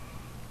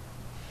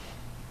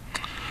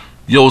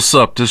Yo, what's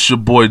up? This your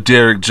boy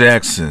Derek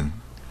Jackson.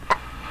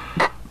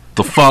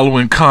 The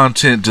following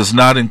content does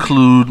not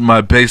include my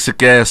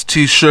basic ass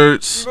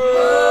t-shirts,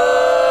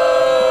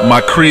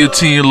 my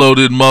creatine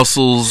loaded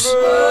muscles,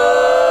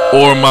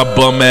 or my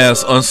bum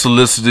ass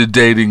unsolicited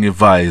dating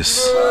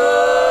advice.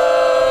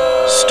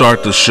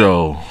 Start the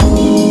show.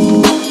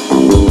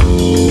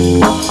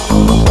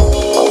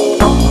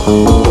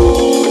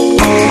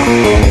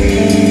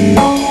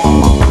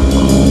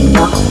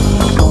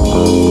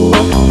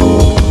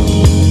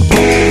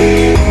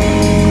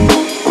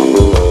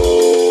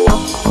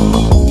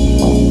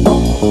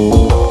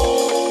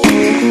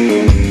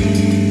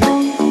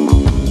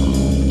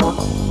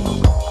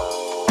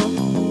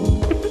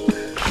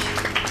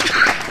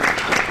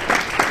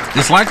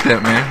 It's like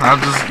that, man. I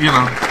just,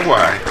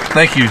 Why?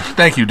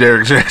 Thank you,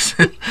 Derek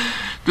Jackson.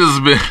 This has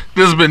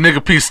been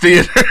Nigga Peace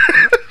Theater.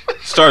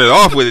 Started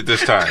off with it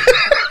this time,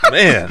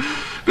 man.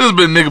 This has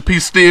been Nigga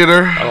Peace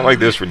Theater. I don't like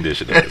this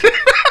rendition of it.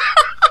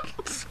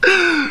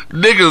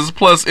 Niggas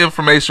plus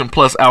information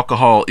plus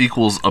alcohol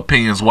equals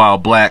opinions while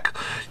black.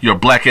 Your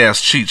black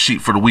ass cheat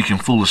sheet for the week in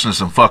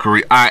foolishness and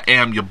fuckery. I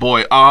am your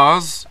boy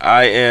Oz.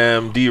 I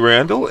am D.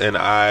 Randle, and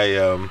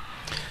I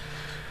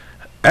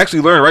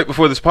actually learned right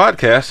before this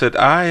podcast that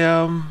I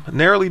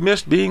narrowly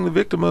missed being the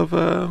victim of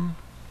a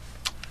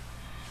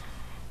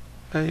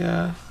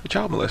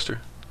child molester.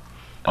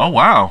 Oh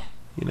wow!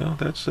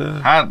 That's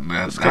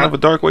kind of a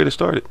dark way to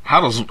start it.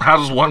 How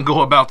does one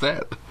go about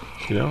that?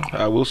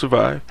 I will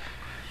survive.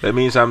 That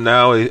means I'm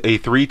now a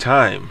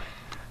 3-time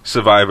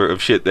survivor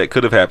of shit that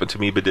could have happened to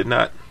me but did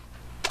not.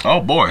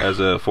 Oh boy! As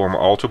a former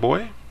altar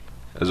boy,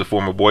 as a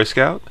former Boy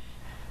Scout,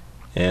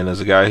 and as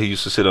a guy who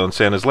used to sit on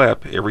Santa's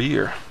lap every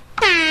year.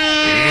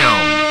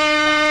 Damn!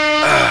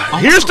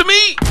 Here's to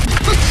me.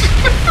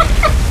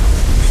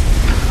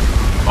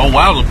 Oh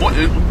wow!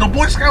 The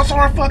Boy Scouts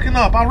are fucking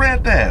up. I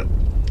read that.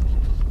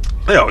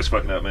 They always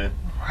fucking up, man.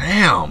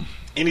 Damn.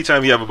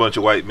 Anytime you have a bunch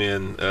of white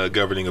men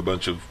governing a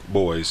bunch of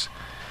boys,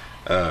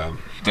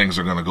 things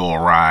are gonna go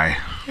awry.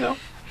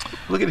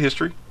 Look at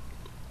history.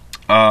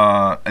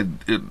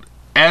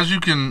 As you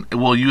can,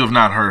 you have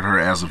not heard her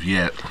as of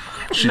yet.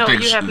 You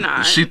have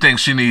not. She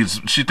thinks she needs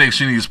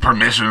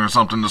permission or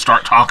something to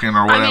start talking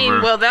or whatever.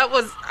 I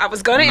mean, I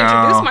was going to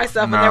introduce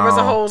myself, and there was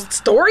a whole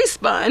story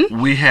spun.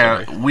 We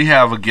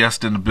have a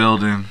guest in the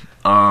building,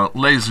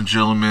 ladies and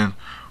gentlemen,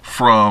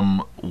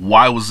 from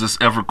Why Was This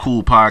Ever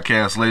Cool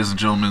podcast, ladies and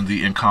gentlemen,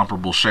 the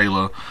incomparable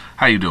Shayla.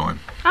 How you doing?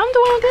 I'm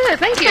doing good,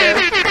 thank you.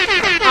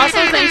 Also,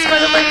 thanks for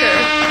the liquor.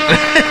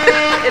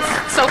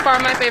 It's so far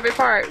my favorite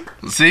part.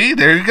 See,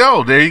 there you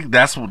go.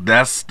 That's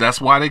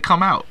why they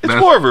come out. It's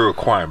more of a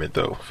requirement,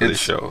 though, for this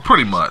show.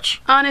 Pretty much.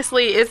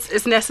 Honestly,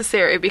 it's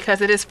necessary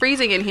because it is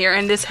freezing in here,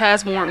 and this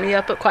has warmed me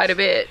up quite a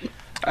bit.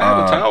 I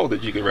have a towel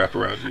that you can wrap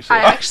around you. So. I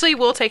actually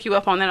will take you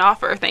up on that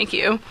offer. Thank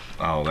you.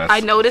 Oh,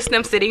 I noticed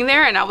them sitting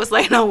there, and I was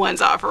like, no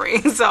one's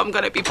offering, so I'm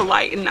going to be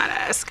polite and not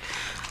ask.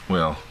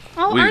 Well...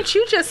 aren't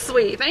you just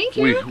sweet? Thank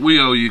you. We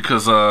owe you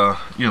because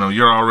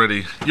you're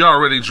already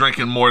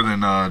drinking more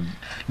than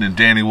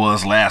Danny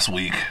was last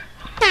week.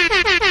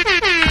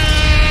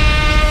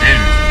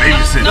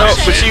 No,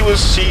 but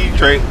she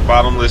drank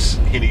bottomless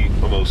Henny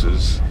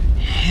mimosas.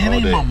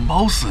 Henny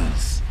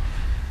mimosas.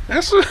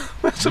 That's a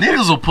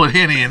niggas will put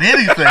Henny in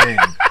anything.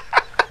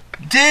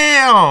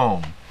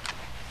 Damn.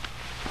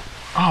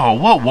 Oh,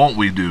 what won't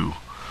we do?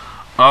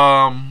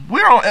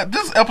 We're on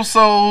this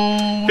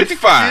episode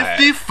 55.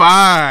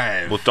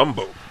 55.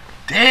 Mutombo.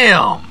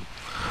 Damn.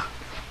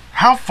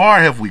 How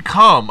far have we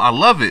come? I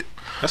love it.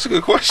 That's a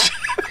good question.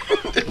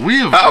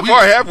 How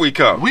far have we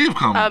come? We've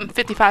come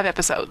 55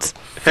 episodes.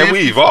 Have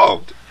we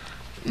evolved?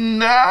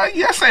 Nah,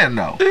 yes and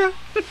no. Yeah.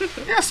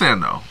 Yes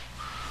and no.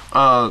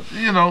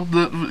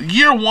 The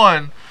year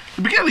one,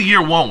 the beginning of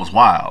year one was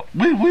wild.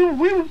 We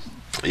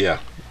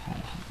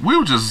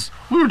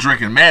were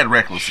drinking mad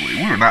recklessly.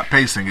 We were not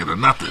pacing it or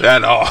nothing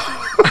at all.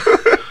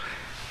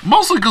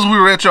 Mostly because we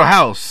were at your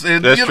house.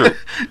 And, that's true.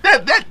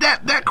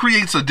 That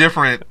creates a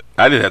different.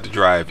 I didn't have to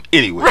drive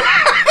anywhere.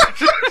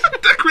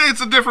 That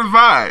creates a different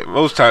vibe.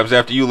 Most times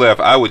after you left,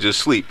 I would just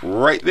sleep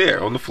right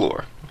there on the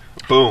floor.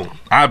 Boom.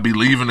 I'd be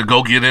leaving to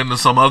go get into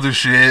some other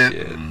shit.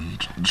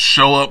 And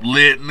show up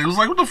lit, and it was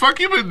like, what the fuck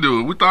you been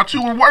doing? We thought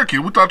you were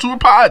working. We thought you were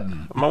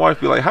podding. My wife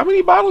be like, how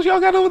many bottles y'all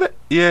got over there?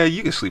 Yeah,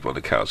 you can sleep on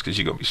the couch because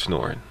you're going to be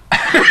snoring.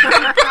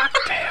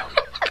 Damn.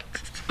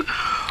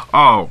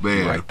 Oh,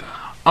 man. Right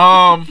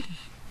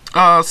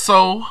though.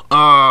 So,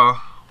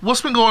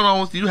 what's been going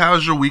on with you?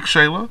 How's your week,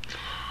 Shayla?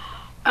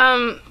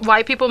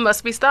 White people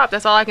must be stopped.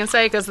 That's all I can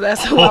say because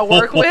that's who I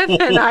work with,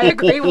 and I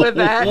agree with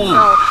that. So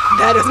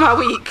that is my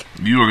week.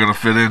 You are gonna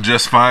fit in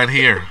just fine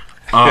here.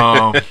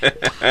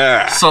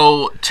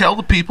 So tell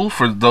the people,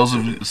 for those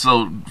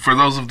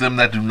of them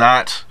that do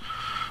not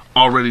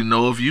already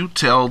know of you,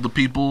 tell the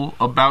people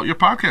about your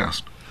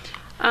podcast.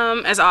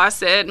 As Oz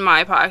said,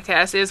 my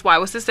podcast is Why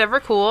Was This Ever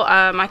Cool?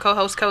 My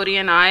co-host Cody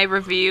and I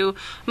review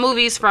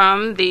movies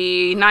from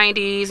the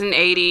 90s and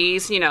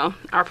 80s, you know,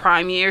 our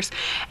prime years,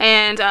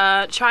 and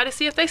try to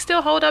see if they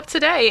still hold up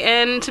today.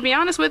 And to be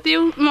honest with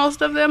you,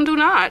 most of them do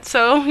not.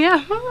 So,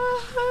 yeah.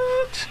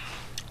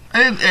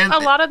 And a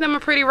lot of them are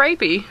pretty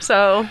rapey,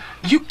 so...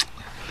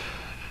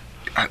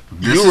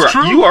 This is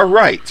true. You are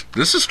right.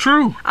 This is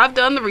true. I've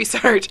done the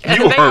research. And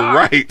you are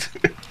right.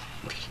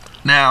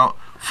 Now,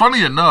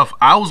 funny enough,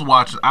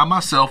 I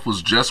myself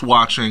was just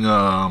watching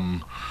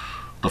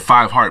the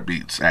 5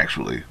 Heartbeats,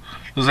 actually.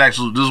 This is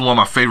one of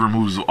my favorite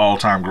movies of all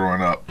time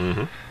growing up.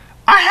 Mm-hmm.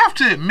 I have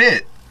to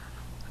admit,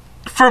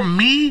 for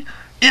me,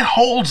 it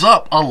holds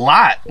up a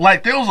lot.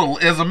 Like,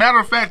 as a matter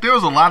of fact, there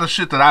was a lot of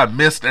shit that I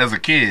missed as a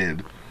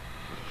kid.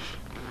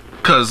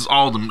 Because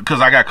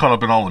I got caught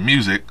up in all the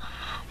music.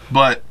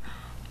 But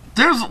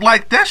there's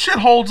like that shit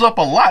holds up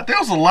a lot. There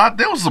was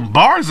some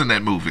bars in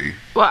that movie.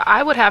 Well,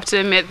 I would have to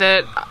admit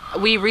that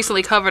we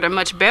recently covered a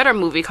much better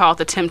movie called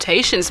The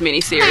Temptations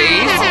miniseries.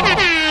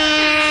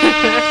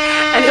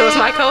 And it was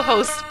my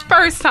co-host's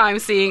first time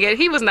seeing it.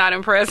 He was not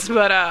impressed,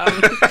 but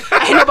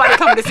ain't nobody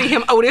coming to see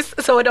him, Otis,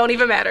 so it don't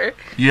even matter.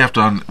 You have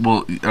to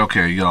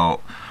okay,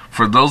 y'all.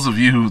 For those of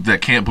you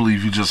that can't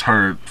believe you just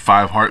heard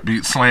 5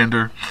 Heartbeat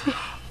slander,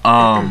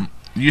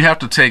 you have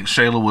to take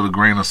Shayla with a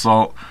grain of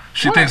salt.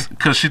 She thinks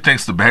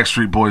the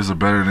Backstreet Boys are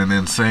better than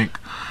NSYNC.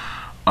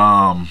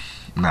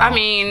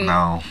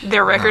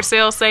 Their record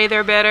sales say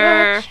they're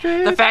better.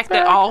 The fact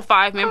that all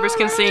 5 members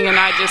can sing and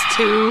not just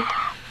 2.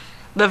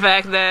 The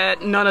fact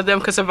that none of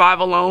them could survive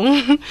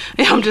alone.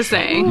 I'm just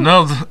saying.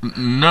 None of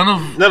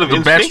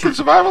NSYNC can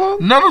survive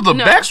alone? None of the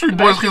Backstreet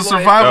Boys can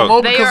survive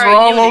alone because they're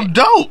all on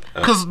dope.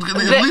 Because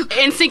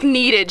NSYNC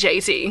needed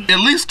JT. At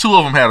least 2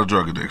 of them had a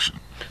drug addiction.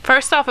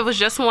 First off, it was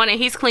just 1, and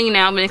he's clean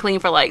now. Been clean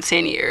for like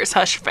 10 years.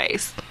 Hush your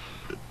face.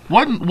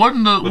 Wasn't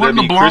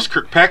the blonde? Chris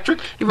Kirkpatrick?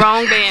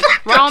 Wrong band.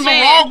 Wrong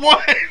band.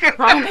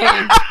 Wrong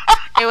band.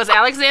 It was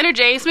Alexander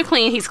James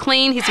McLean. He's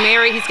clean. He's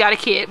married. He's got a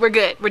kid. We're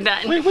good. We're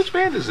done. Wait, which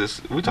band is this?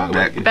 We talking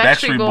about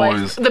Backstreet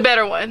Boys. The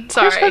better one.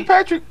 Sorry. Chris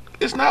Kirkpatrick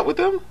is not with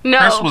them? No.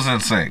 Chris was in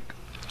sync.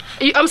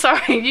 I'm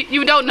sorry.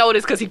 You don't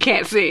notice because he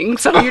can't sing.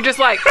 So you're just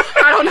like,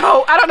 I don't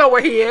know. I don't know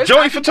where he is.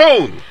 Joey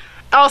Fatone.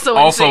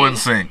 Also in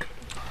sync.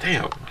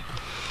 Damn.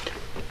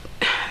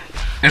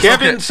 It's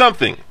Kevin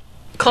something.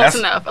 Close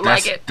enough. I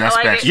like it.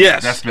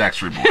 Yes. That's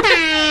Backstreet Boys.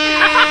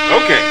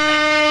 Okay.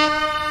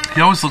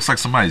 He always looks like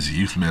somebody's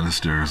youth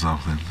minister or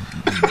something.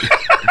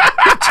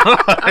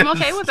 I'm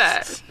okay with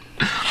that.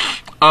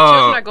 Children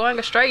are going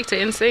astray to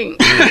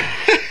NSYNC.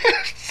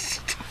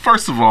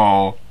 First of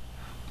all,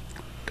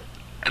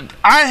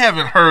 I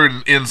haven't heard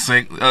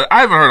NSYNC.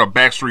 I haven't heard a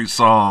Backstreet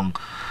song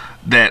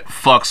that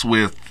fucks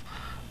with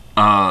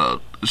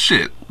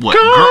shit. What?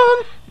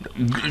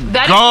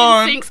 That is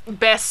NSYNC's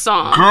best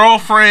song.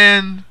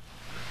 Girlfriend.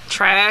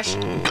 Trash.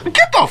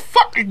 Get the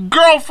fucking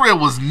Girlfriend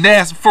was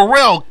nasty.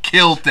 Pharrell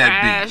killed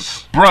that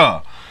beat,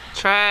 bruh.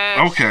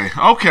 Trash. Okay.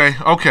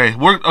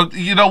 We're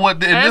you know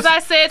what? As I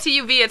said to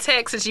you via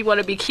text, since you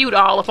want to be cute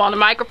all up on the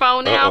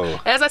microphone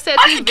now. As I said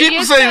to you can keep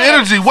the same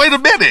energy. Wait a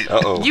minute.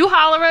 You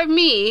holler at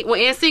me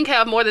when NSYNC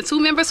have more than 2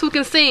 members who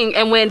can sing,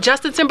 and when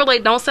Justin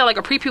Timberlake don't sound like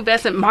a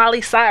prepubescent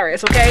Miley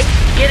Cyrus. Okay,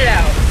 get it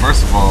out.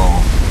 First of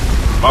all,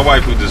 my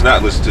wife, who does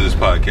not listen to this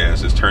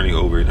podcast, is turning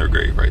over in her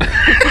grave right now.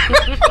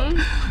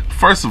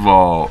 First of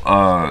all,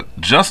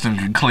 Justin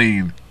can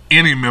clean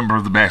any member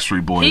of the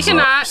Backstreet Boys. He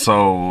cannot.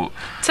 So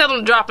tell him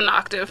to drop an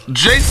octave.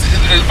 JC,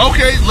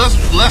 okay,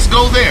 let's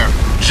go there.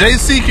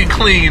 JC can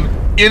clean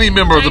any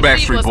member of the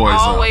Backstreet Boys. He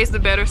was always the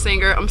better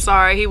singer. I'm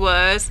sorry, he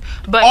was.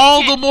 But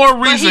all the more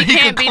reason he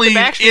can clean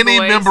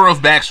any member of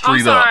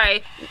Backstreet up.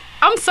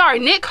 I'm sorry.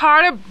 Nick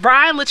Carter,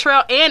 Brian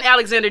Littrell, and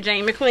Alexander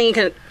James McLean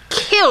can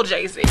kill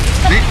JC.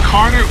 Nick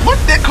Carter? What?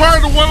 Nick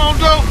Carter the one on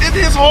dope? And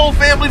his whole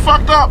family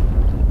fucked up?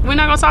 We're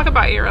not gonna talk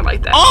about Aaron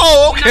like that.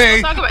 Oh,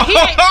 okay. He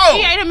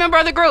ain't a member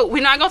of the group.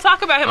 We're not gonna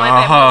talk about him like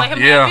that. We'll let him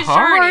have his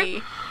journey.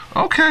 Right.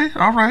 Okay,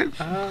 all right.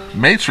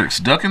 Matrix,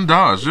 duck and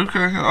dodge.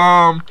 Okay.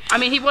 I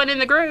mean, he wasn't in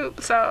the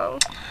group, so.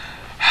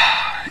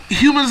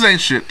 Humans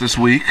ain't shit this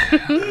week.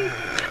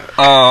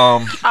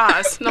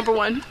 Oz, number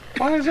 1.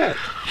 Why is that?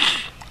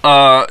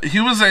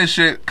 Humans ain't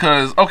shit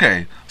because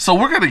so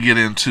we're gonna get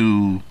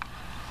into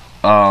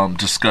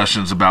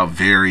discussions about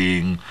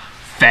varying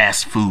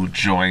fast food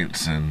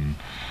joints and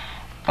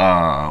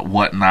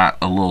whatnot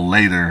a little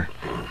later,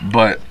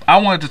 but I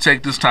wanted to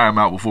take this time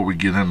out before we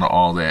get into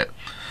all that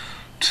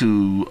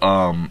to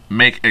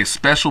make a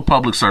special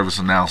public service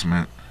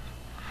announcement,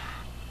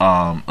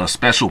 a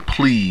special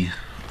plea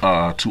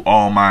to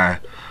all my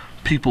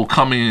people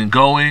coming and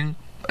going.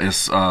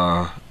 It's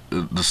the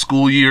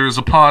school year is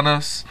upon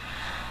us,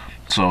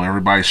 so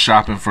everybody's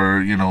shopping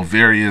for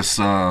various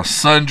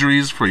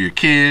sundries for your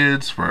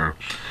kids, for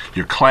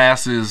your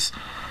classes.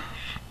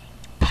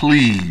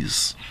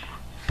 Please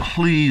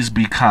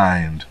be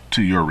kind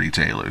to your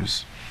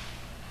retailers.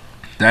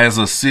 That is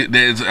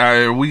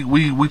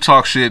we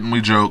talk shit and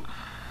we joke.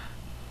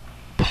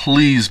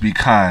 Please be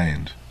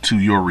kind to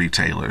your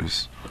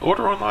retailers.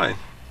 Order online.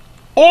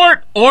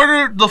 Or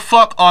order the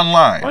fuck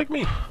online. Like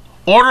me.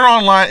 Order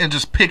online and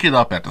just pick it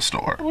up at the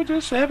store. Or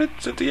just have it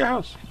sent to your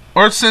house.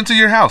 Or sent to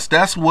your house.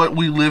 That's what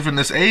we live in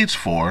this age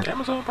for.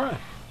 Amazon Prime.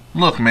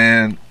 Look,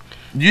 man,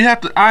 you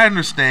have to. I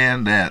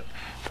understand that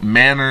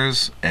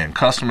manners and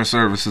customer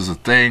service is a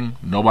thing.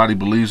 Nobody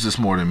believes this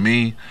more than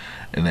me,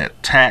 and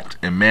that tact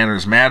and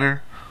manners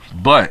matter.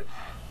 But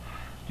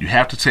you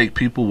have to take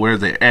people where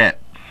they're at.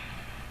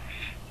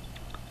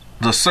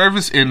 The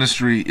service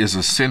industry is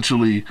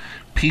essentially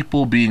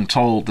people being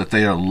told that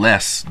they are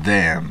less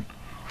than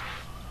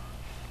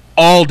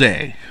all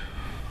day,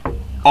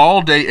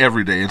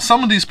 every day. And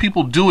some of these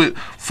people do it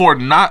for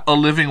not a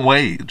living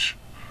wage.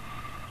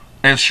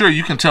 And sure,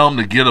 you can tell them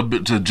to get a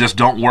bit, to just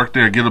don't work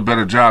there, get a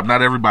better job.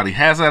 Not everybody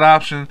has that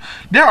option.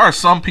 There are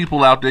some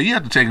people out there, you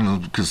have to take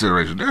into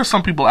consideration, there are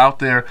some people out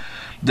there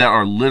that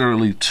are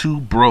literally too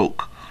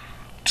broke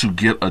to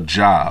get a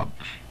job.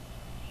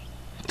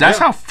 That's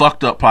how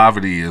fucked up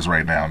poverty is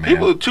right now, man.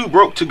 People are too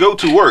broke to go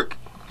to work.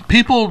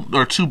 People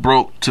are too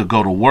broke to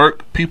go to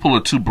work. People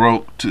are too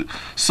broke to...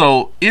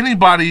 So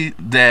anybody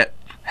that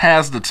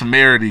has the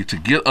temerity to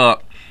get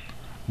up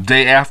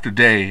day after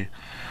day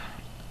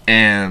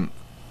and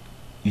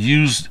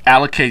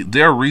allocate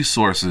their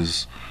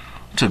resources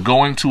to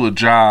going to a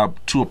job,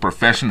 to a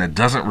profession that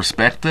doesn't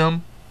respect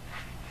them,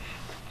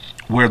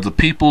 where the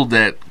people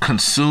that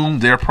consume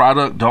their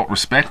product don't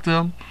respect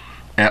them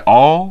at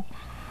all.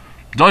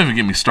 Don't even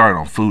get me started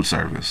on food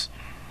service.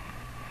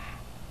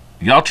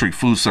 Y'all treat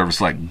food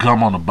service like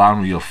gum on the bottom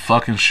of your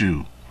fucking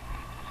shoe.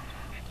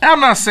 And I'm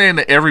not saying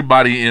that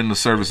everybody in the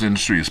service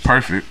industry is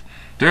perfect.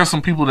 There are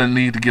some people that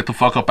need to get the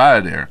fuck up out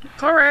of there.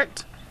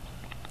 Correct.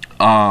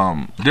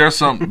 There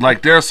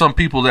are some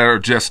people that are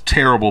just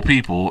terrible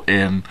people,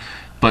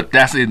 but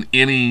that's in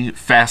any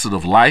facet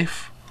of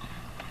life.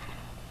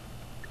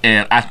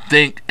 And I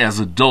think as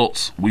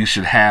adults we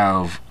should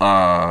have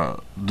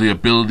the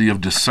ability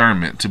of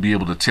discernment to be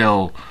able to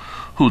tell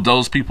who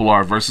those people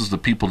are versus the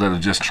people that are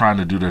just trying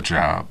to do their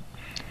job.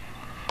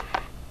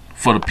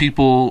 For the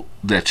people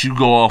that you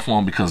go off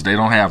on because they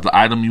don't have the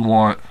item you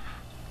want,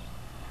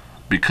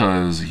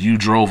 because you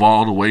drove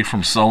all the way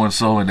from so and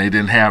so and they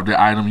didn't have the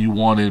item you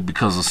wanted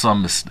because of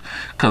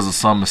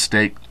some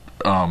mistake,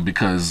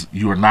 because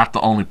you are not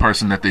the only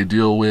person that they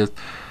deal with,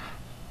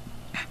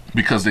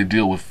 because they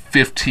deal with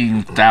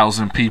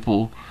 15,000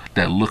 people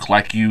that look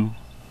like you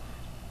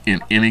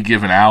in any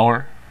given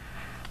hour.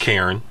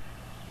 Karen.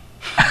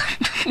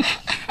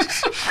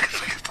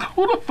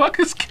 Who the fuck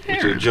is Karen?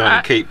 It's a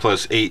Johnny Kate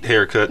plus 8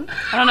 haircut.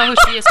 I don't know who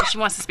she is, but she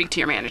wants to speak to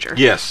your manager.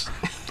 Yes.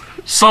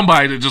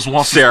 Somebody that just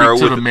wants to speak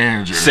to the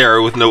manager.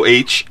 Sarah with no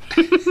H.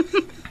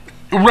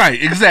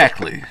 Right,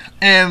 exactly.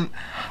 And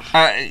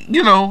Karen's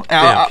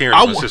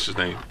my sister's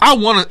name. I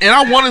want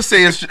to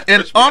say it's,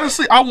 and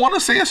honestly, I want to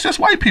say it's just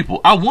white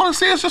people. I want to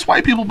say it's just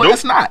white people, but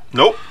it's not.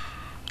 Nope.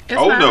 It's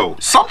not. No.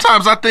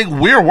 Sometimes I think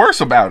we're worse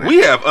about it.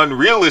 We have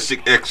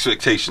unrealistic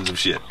expectations of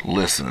shit.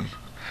 Listen,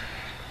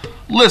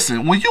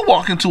 when you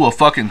walk into a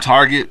fucking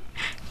Target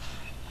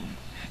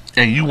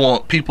and you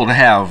want people to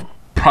have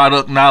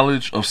product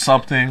knowledge of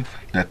something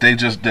that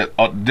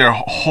their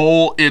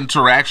whole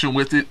interaction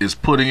with it is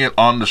putting it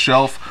on the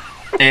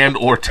shelf and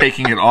or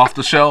taking it off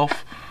the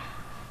shelf.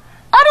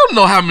 I don't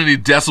know how many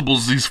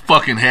decibels these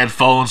fucking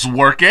headphones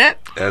work at.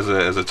 As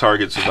a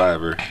Target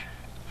survivor,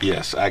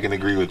 yes, I can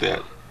agree with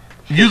that.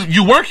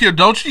 You work here,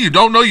 don't you? You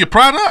don't know your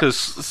product?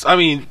 Because, I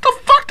mean... The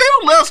fuck? They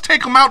don't let us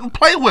take them out and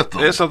play with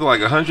them. There's something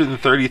like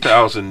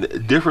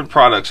 130,000 different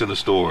products in the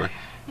store.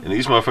 And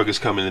these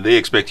motherfuckers come in and they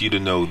expect you to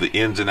know the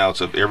ins and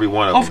outs of every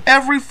one of them. Of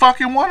every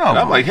fucking one of them. And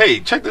I'm like, hey,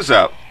 check this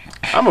out.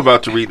 I'm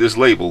about to read this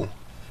label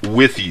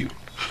with you.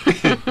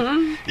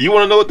 You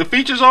want to know what the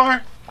features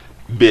are?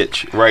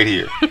 Bitch, right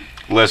here.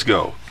 Let's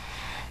go.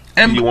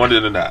 And you want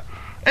it or not.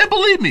 And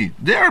believe me,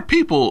 there are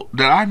people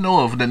that I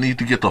know of that need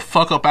to get the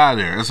fuck up out of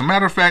there. As a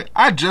matter of fact,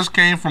 I just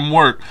came from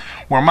work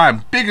where my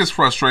biggest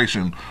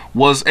frustration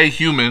was a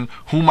human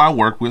whom I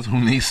work with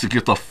who needs to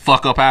get the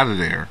fuck up out of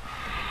there.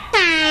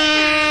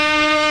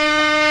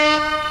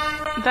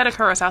 That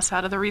occurs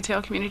outside of the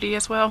retail community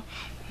as well.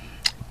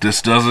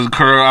 This does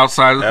occur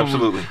outside of the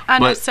Absolutely. I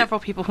know several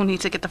people who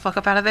need to get the fuck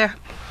up out of there.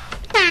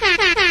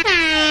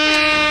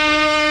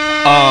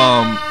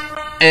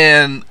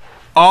 And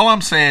all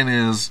I'm saying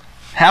is,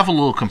 have a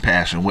little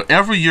compassion.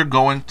 Whatever you're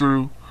going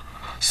through,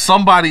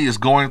 somebody is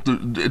going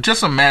through.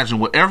 Just imagine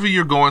whatever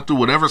you're going through,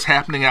 whatever's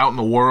happening out in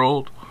the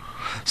world,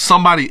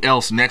 somebody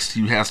else next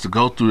to you has to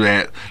go through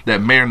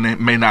that may or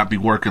may not be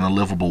working a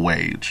livable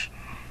wage.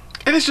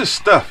 And it's just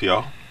stuff,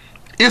 y'all.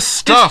 It's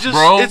stuff,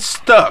 bro. It's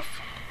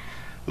stuff.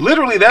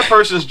 Literally, that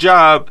person's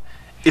job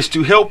is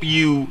to help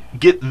you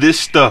get this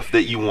stuff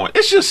that you want.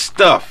 It's just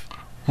stuff.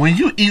 When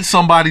you eat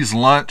somebody's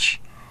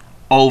lunch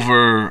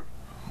over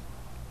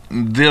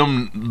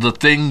the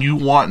thing you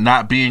want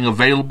not being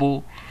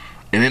available,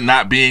 and it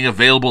not being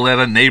available at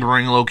a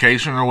neighboring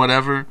location or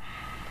whatever,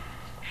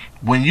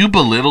 when you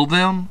belittle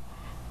them,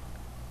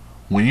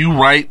 when you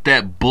write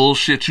that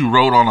bullshit you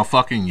wrote on a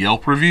fucking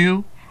Yelp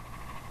review,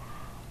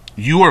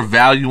 you are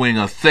valuing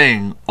a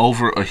thing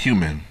over a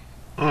human.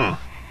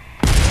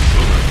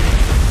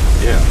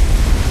 Yeah.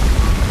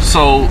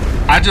 So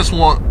I just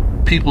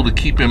want people to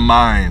keep in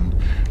mind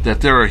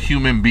that there are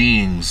human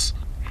beings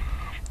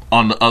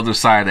on the other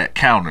side of that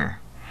counter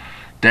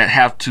that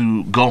have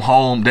to go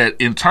home, that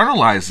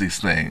internalize these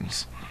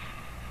things.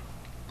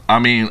 I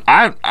mean,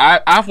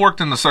 I've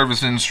worked in the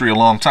service industry a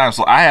long time,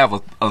 so I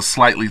have a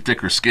slightly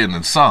thicker skin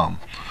than some.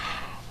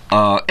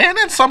 And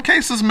in some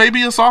cases,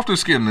 maybe a softer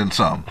skin than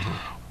some.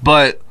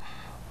 But,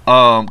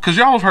 because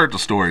y'all have heard the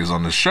stories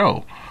on this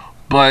show.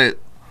 But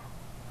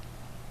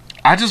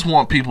I just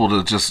want people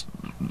to just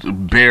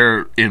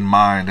bear in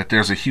mind that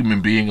there's a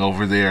human being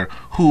over there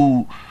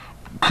who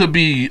could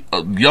be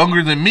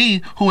younger than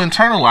me, who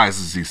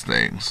internalizes these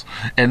things,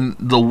 and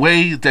the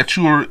way that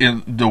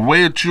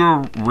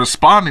you're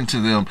responding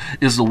to them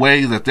is the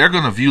way that they're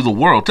going to view the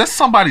world. That's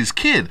somebody's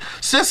kid.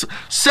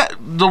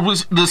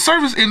 The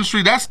service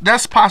industry,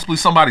 that's possibly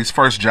somebody's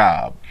first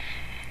job.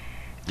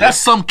 That's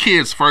some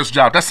kid's first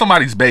job. That's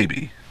somebody's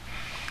baby.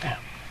 Damn.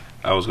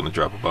 I was going to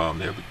drop a bomb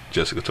there, but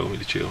Jessica told me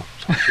to chill.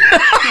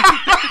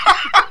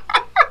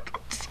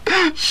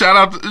 Shout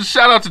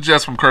out to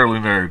Jess from Curly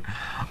Nerd.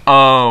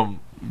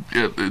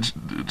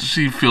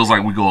 She feels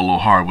like we go a little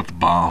hard with the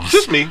bombs.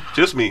 Just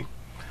me.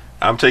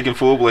 I'm taking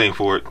full blame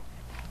for it.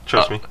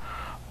 Trust me.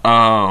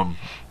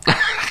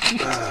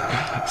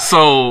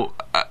 So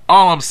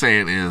all I'm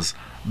saying is,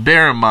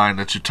 bear in mind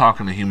that you're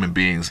talking to human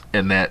beings,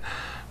 and that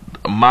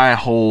my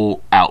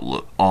whole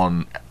outlook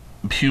on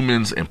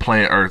humans and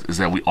planet Earth is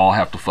that we all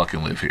have to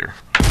fucking live here.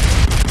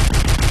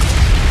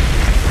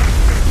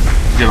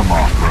 Get them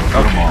off, bro.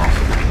 Get them off.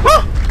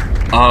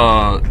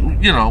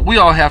 We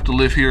all have to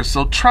live here,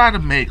 so try to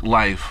make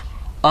life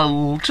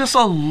just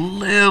a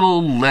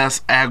little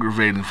less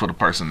aggravating for the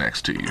person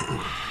next to you.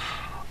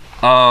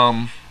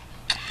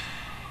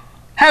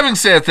 Having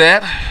said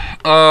that,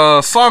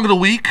 song of the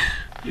week.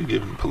 You're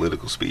giving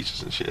political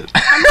speeches and shit.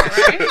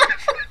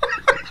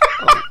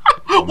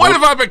 What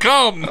have I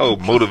become? Oh,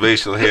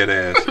 motivational head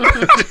ass.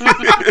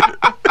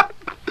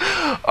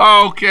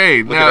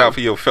 Okay, Look out for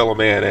your fellow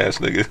man ass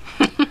nigga.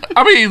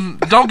 I mean,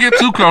 don't get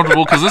too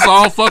comfortable, because it's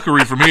all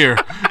fuckery from here.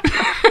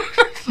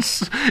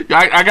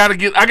 I gotta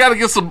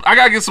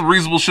get some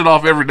reasonable shit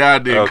off every now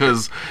and then,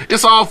 because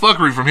it's all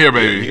fuckery from here,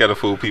 baby. Yeah, you gotta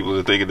fool people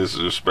into thinking this is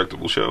a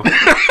respectable show.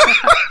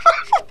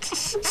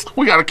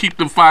 We gotta keep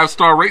them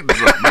 5-star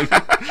ratings up,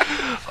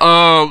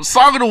 baby.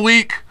 Song of the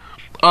week.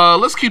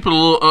 Let's keep it a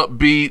little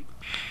upbeat.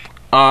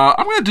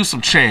 I'm gonna do some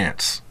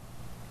chants.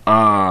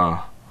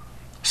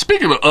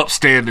 Speaking of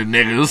upstanding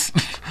niggas.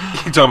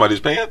 You talking about his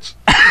pants?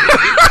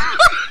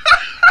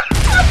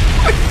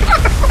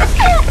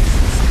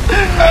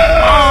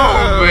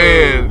 Oh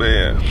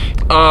man.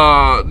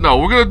 No,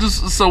 we're gonna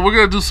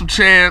do some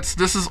chants.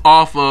 This is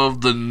off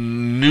of the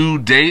New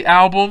Day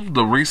album,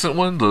 the recent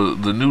one,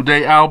 the New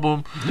Day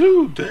album.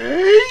 New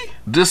Day?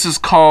 This is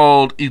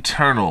called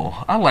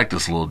Eternal. I like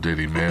this little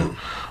ditty, man.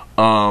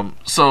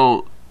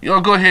 So y'all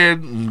go ahead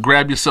and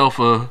grab yourself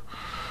a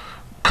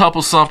cup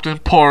of something,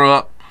 pour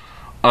up,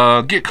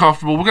 get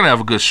comfortable. We're gonna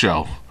have a good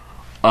show.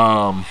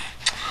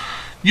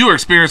 You are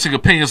experiencing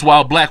Opinions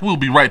While Black. We'll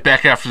be right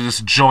back after this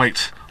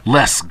joint.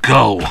 Let's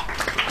go.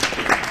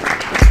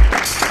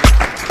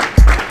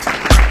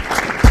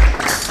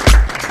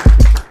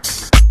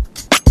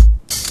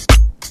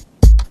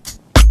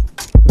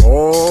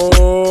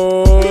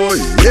 Oh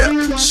yeah.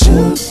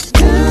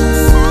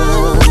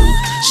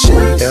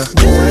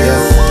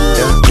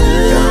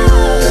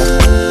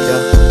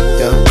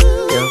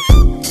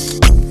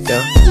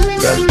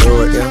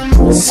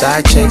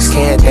 Side chicks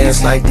can't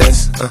dance like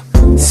this.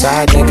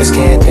 Side niggas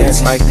can't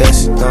dance like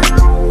this. No.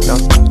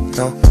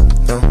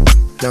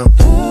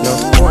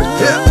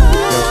 Yeah.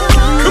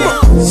 Come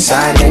on.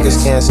 Side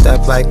niggas can't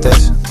step like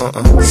this.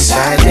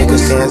 Side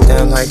niggas can't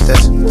stand like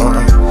this.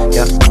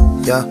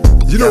 Yeah.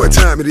 You know what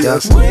time it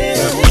is.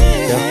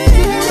 Yeah.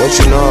 What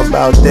you know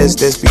about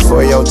this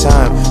before your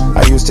time.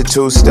 I used to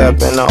two-step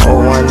in the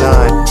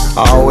 019.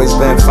 I always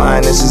been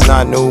fine, this is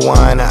not new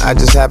wine. I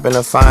just happen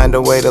to find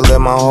a way to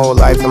live my whole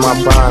life in my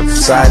prime.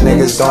 Side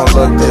niggas don't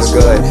look this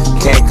good,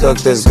 can't cook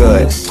this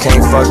good,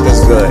 can't fuck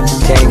this good,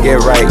 can't get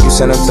right. You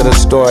send him to the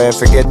store and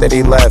forget that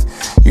he left.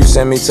 You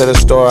send me to the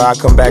store, I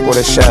come back with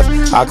a chef.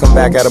 I come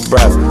back out of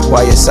breath,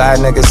 while your side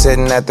nigga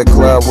sitting at the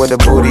club with a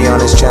booty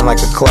on his chin like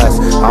a clef.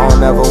 I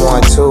don't ever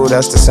want two,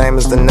 that's the same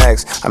as the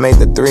next. I made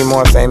the 3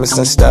 more famous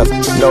than stuff.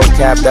 No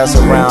cap, that's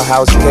a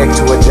roundhouse kick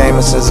to a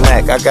Jameson's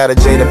neck. I got a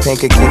Jada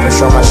Pinkett, keep it,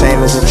 show my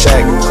shame is in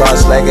check.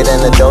 Cross-legged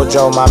in the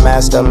dojo, my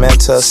master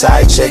mentor.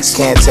 Side chicks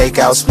can't take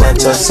out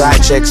Splinter.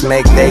 Side chicks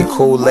make they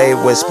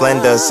Kool-Aid with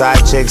Splendor.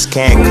 Side chicks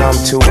can't come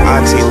to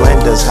Auntie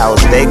Linda's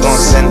house. They gon'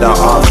 send her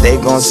off, they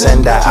gon'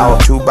 send her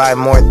out to buy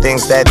more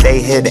things that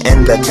they hid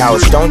in the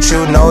couch. Don't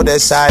you know that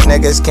side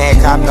niggas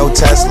can't cop no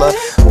Tesla?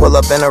 Pull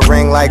up in a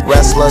ring like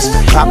wrestlers.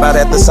 Pop out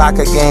at the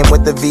soccer game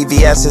with the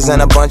VVS's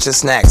and a bunch of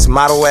snacks.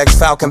 Model X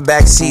Falcon Falcon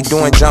backseat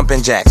doing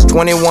jumping jacks.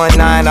 21.9,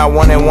 I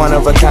wanted one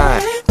of a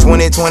kind.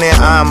 2020,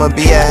 I'ma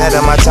be ahead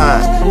of my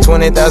time.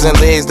 20,000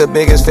 leagues, the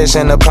biggest fish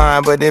in the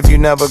pond. But if you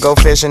never go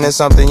fishing, it's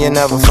something you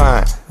never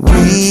find.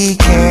 We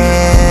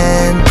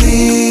can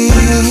be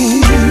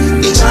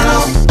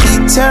eternal,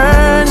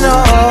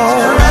 eternal,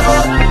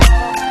 forever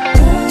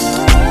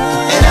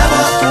and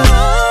ever.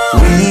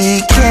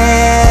 We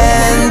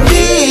can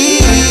be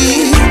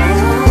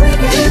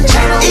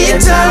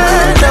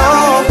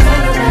eternal.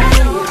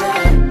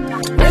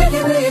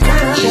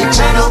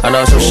 I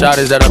know some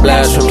shawties that are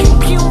blasphemy,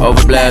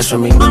 over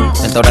blasphemy,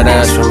 and throw that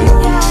ass for me.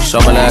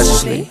 Show my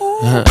lashes sleep.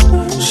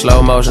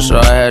 Slow motion, so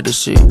I had to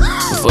see.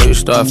 Before you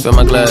start, fill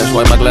my glass,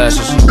 wipe my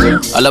glasses.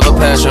 I love a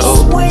passion,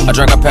 ooh. I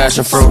drank a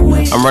passion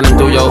fruit. I'm running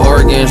through your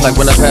organs like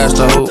when I pass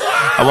the hoop.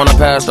 I wanna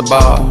pass the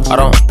ball, I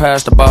don't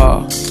pass the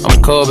ball.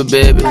 I'm Kobe,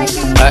 baby,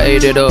 I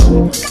ate it up.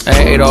 I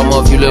ain't ate all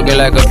month, you looking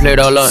like a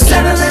Play-Doh lunch.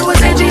 Saturday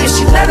was edgy and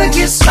she let her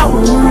get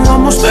stoned.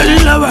 Almost fell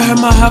in love with her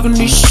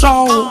mahogany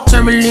soul.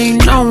 Turn me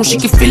lean on, she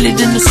can feel it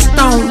in the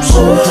stones.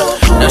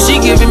 Now she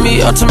giving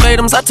me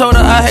ultimatums. I told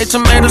her I hate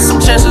tomatoes.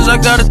 Some chances I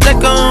gotta take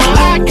them.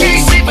 I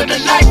can't see for the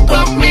life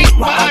of me.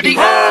 Why do you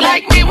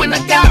like me when I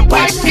got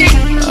white feet?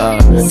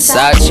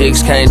 Side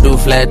chicks can't do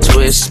flat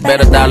twists. Bet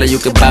 $1 you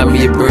could buy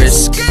me a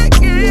brisk.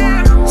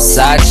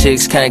 Side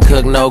chicks can't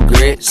cook no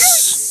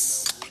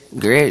grits.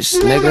 Grits,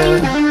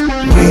 nigga.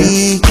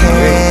 We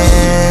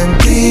can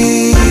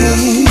be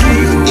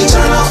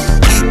eternal,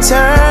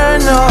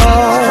 eternal,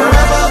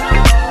 forever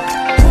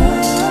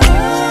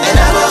and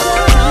ever.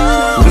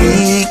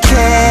 We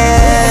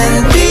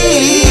can be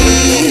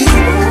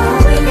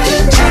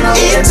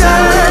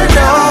eternal.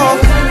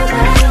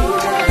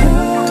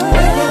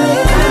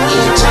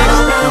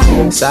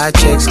 Side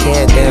chicks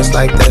can't dance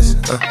like this.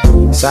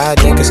 Side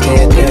niggas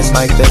can't dance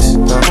like this.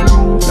 No,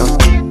 no,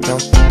 no,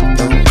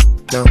 no,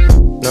 no,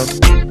 no,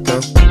 no,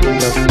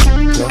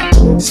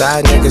 no.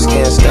 Side niggas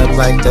can't step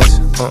like this.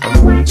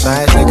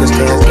 Side niggas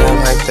can't step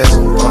like this.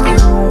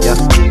 Yeah,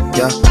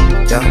 yeah,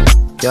 yeah,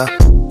 yeah,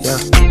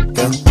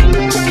 yeah.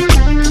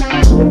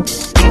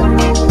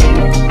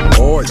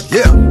 Oh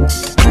yeah.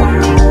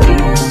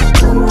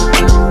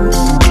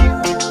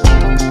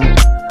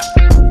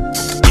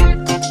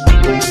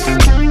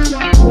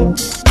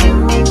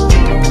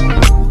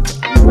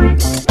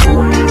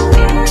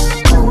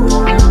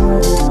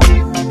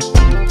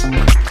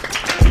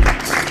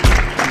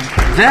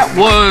 That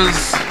was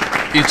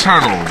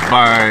Eternal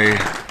by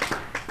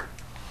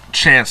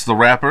Chance the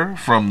Rapper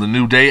from the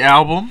New Day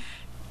album.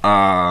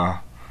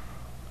 That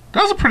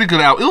was a pretty good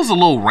album. It was a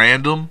little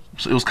random.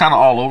 So it was kind of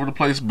all over the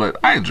place, but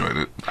I enjoyed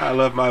it. I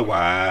love my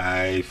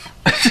wife.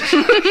 That's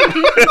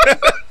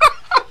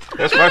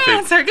my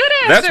favorite. Good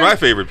answer. That's my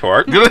favorite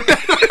part.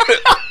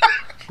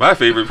 My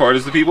favorite part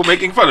is the people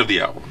making fun of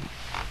the album.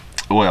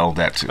 Well,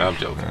 that too. I'm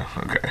joking.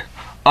 Okay.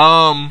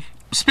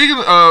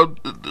 Speaking of,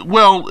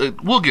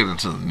 we'll get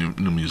into the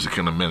new music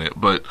in a minute,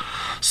 but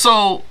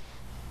so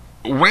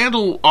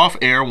Randle off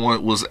air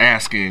was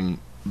asking,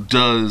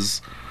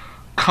 does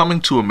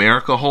Coming to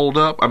America hold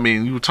up? I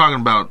mean, you were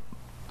talking about,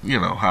 you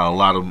know, how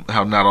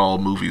not all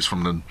movies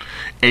from the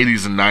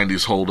 80s and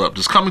 90s hold up.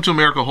 Does Coming to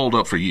America hold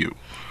up for you?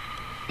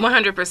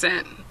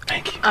 100%.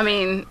 Thank you. I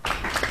mean,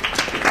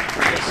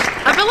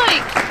 I feel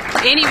like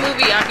any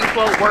movie I can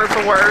quote word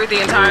for word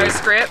the entire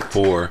script.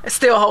 It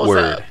still holds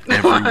up.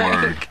 Every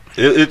word.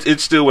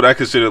 It's still what I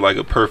consider like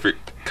a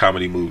perfect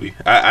comedy movie.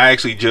 I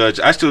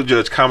still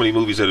judge comedy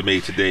movies that are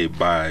made today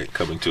by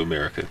Coming to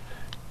America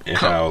and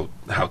how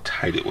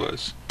tight it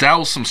was. That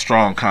was some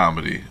strong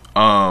comedy.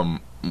 And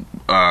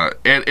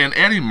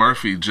Eddie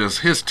Murphy,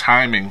 just his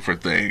timing for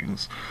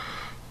things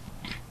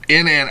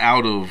in and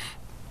out of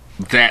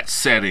that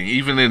setting,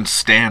 even in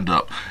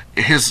stand-up,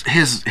 his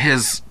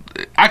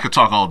I could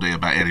talk all day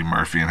about Eddie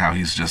Murphy and how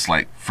he's just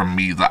like, for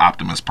me, the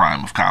Optimus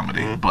Prime of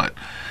comedy. But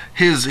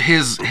his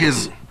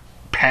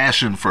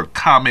passion for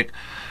comic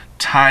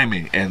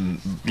timing and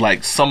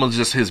like some of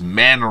just his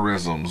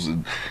mannerisms,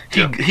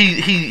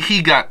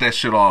 he got that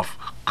shit off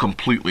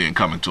completely in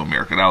Coming to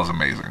America. That was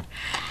amazing.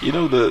 You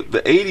know, the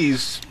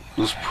 80s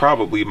was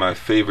probably my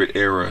favorite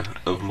era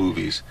of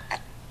movies.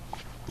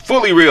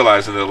 Fully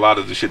realizing that a lot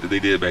of the shit that they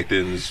did back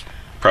then is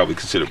probably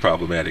considered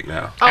problematic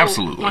now. Oh,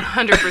 Absolutely.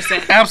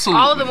 100%.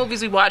 Absolutely. All of the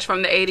movies we watched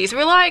from the 80s,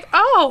 we're like,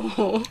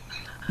 oh,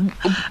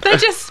 they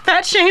just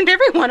fat shamed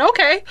everyone.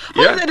 Okay.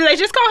 Yeah. Did they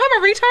just call him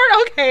a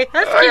retard? Okay,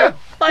 that's cute. Yeah.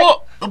 Like,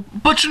 Well,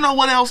 but you know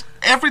what else?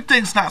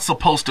 Everything's not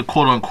supposed to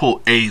quote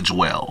unquote age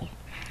well.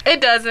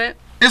 it doesn't.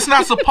 It's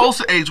not supposed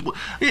to age well.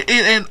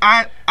 And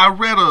I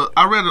read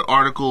an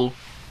article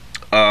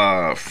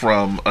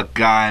from a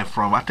guy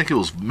from, I don't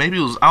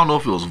know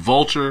if it was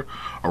Vulture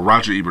or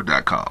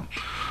RogerEbert.com.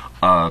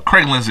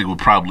 Craig Lindsay would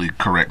probably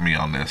correct me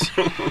on this.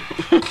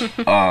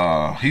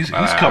 He's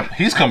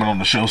coming on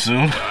the show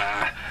soon.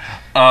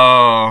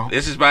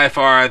 This is by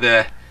far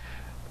the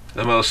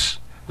most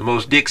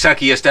dick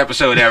suckiest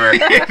episode ever.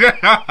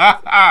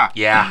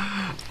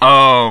 Yeah.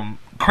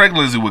 Craig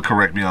Lindsay would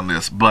correct me on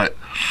this, but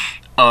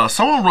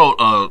someone wrote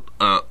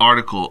an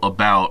article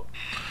about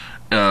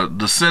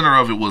the center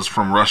of it was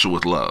From Russia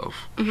with Love,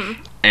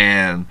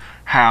 and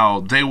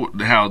how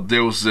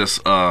there was this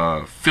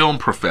film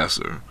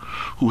professor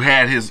who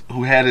had his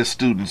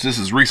students. This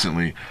is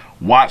recently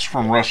watch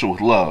From Russia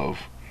with Love,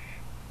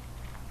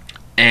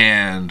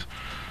 and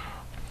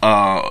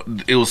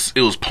it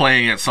was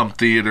playing at some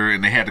theater,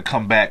 and they had to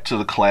come back to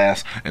the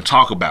class and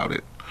talk about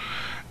it,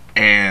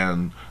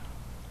 and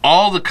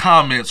all the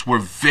comments were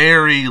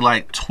very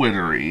like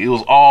Twittery. It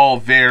was all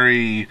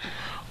very,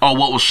 oh,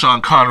 what was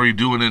Sean Connery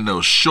doing in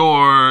those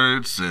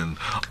shorts? And,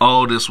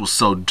 oh, this was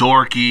so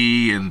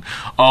dorky. And,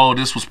 oh,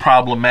 this was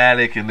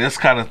problematic and this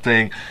kind of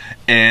thing.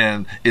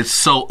 And it's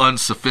so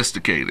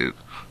unsophisticated.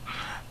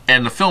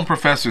 And the film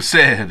professor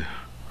said,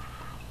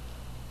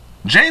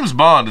 James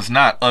Bond is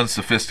not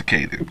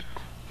unsophisticated.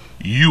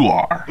 You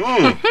are.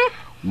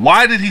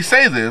 Why did he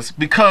say this?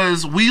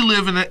 Because we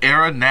live in an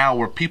era now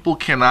where people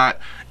cannot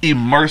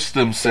immerse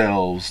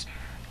themselves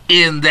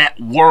in that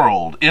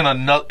world,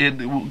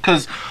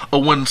 because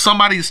when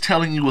somebody's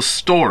telling you a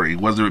story,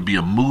 whether it be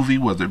a movie,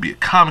 whether it be a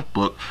comic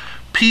book,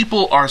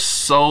 people are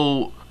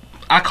so,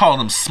 I call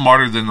them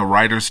smarter than the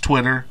writer's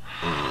Twitter,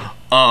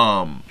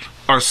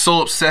 are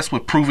so obsessed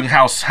with proving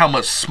how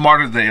much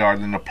smarter they are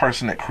than the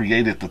person that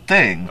created the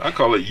thing. I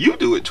call it you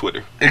do it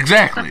Twitter.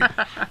 Exactly.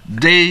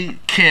 They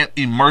can't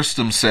immerse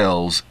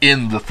themselves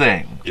in the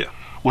thing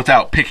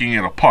without picking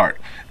it apart.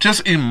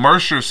 Just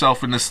immerse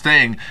yourself in this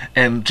thing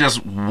and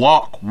just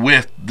walk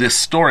with this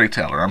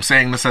storyteller. I'm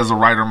saying this as a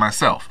writer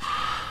myself.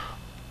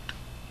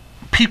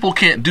 People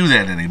can't do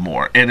that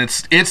anymore, and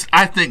it's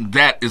I think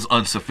that is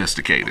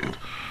unsophisticated.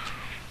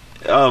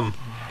 Having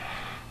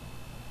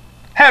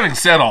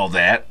said all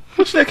that,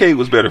 which decade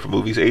was better for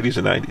movies, 80s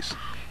or 90s?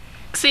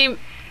 See,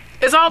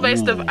 it's all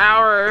based of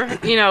our,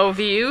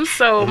 views.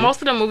 So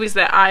most of the movies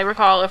that I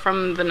recall are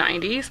from the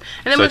 90s.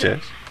 And then such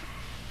as?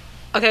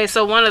 Okay,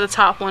 so one of the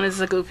top one is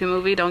a Goofy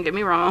movie. Don't get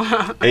me wrong.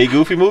 A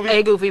Goofy movie?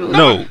 A Goofy movie.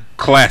 No,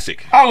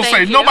 classic. I will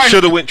say nobody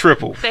should have went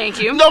triple. Thank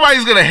you.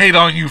 Nobody's gonna hate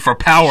on you for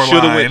Powerline.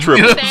 Should have went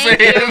triple. You know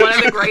Thank you. One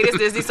of the greatest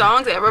Disney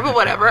songs ever, but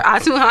whatever. I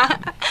too high.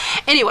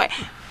 Anyway,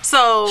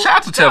 so shout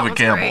out to Tevin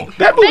Campbell.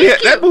 That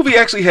movie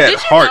actually had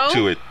heart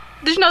to it.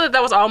 Did you know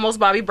that was almost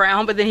Bobby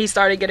Brown, but then he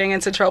started getting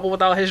into trouble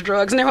with all his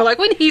drugs, and they were like,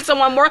 we need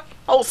someone more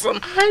wholesome.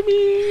 I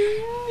mean,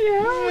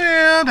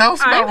 yeah, that was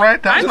about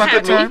right. That was about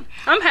that time.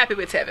 I'm happy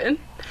with Tevin.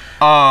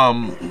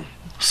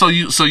 So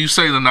you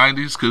say the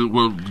 90s,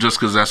 just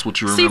because that's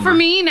what you remember? See, for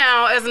me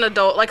now, as an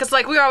adult, it's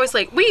like, we're always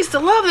like, we used to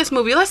love this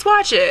movie, let's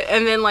watch it.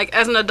 And then,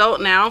 as an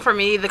adult now, for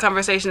me, the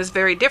conversation is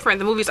very different.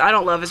 The movies I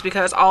don't love is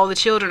because all the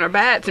children are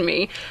bad to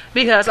me.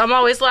 Because I'm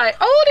always like,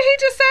 oh, did he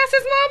just sass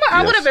his mama? Yes.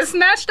 I would have been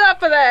snatched up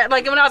for that.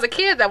 When I was a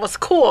kid, that was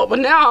cool. But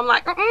now I'm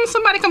like,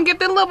 somebody come get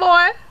that little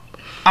boy.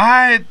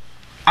 I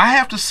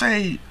have to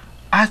say,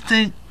 I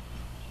think,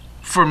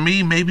 for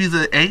me, maybe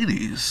the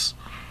 80s.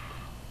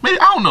 Maybe,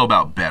 I don't know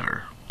about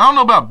better.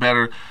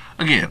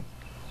 Again,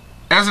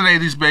 as an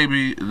 80s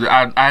baby,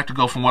 I have to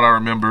go from what I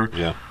remember.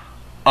 Yeah.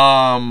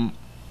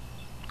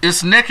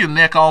 It's neck and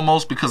neck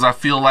almost, because I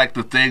feel like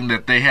the thing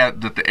that the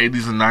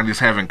 80s and 90s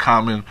have in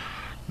common,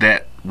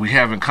 that we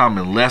have in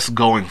common less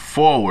going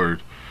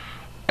forward,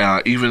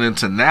 even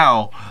into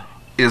now,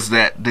 is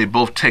that they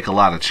both take a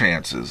lot of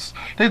chances.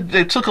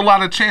 They took a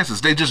lot of chances.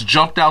 They just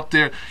jumped out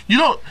there. You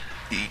don't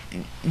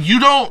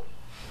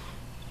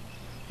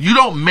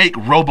make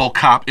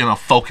RoboCop in a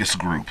focus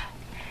group.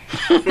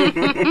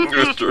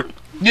 That's true.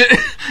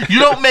 You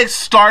don't make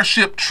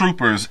Starship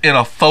Troopers in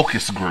a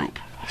focus group.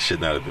 Should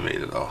not have been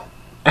made at all.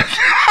 But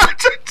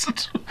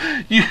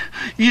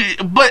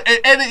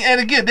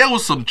again, there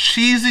was some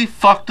cheesy,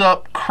 fucked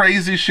up,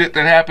 crazy shit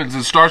that happens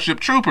in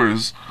Starship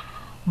Troopers,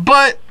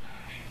 but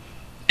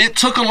it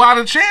took a lot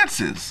of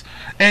chances,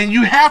 and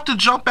you have to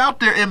jump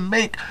out there and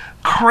make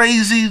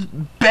crazy,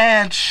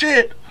 bad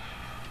shit.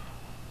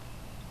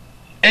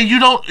 And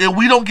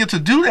we don't get to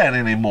do that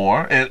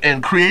anymore,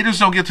 and creators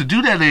don't get to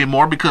do that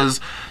anymore, because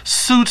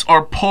suits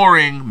are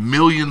pouring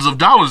millions of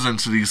dollars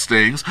into these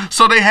things,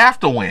 so they have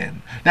to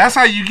win. That's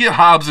how you get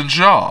Hobbs and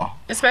Shaw.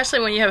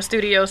 Especially when you have a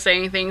studio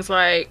saying things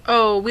like,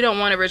 "Oh, we don't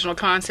want original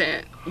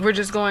content. We're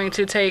just going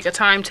to take a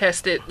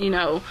time-tested,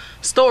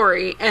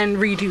 story and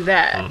redo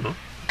that." Mm-hmm.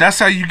 That's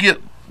how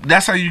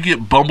you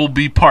get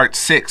Bumblebee Part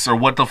 6 or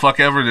what the fuck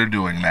ever they're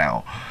doing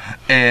now.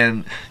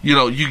 And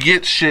you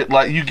get shit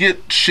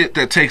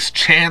that takes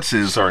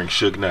chances. Starring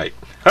Suge Knight.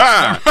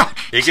 Ha!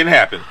 It can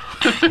happen.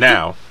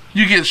 Now.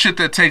 You get shit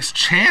that takes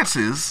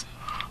chances,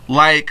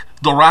 like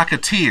The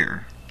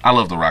Rocketeer. I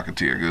love The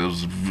Rocketeer. It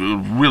was a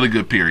really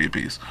good period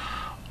piece.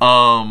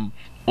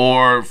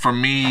 Or for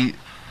me,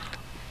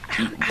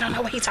 I don't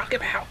know what he's talking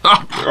about.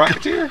 Oh, The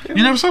Rocketeer?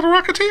 You never saw The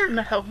Rocketeer?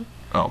 No.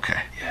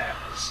 Okay.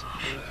 Yes.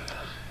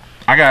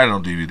 I got it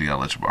on DVD. I'll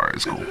let you borrow it.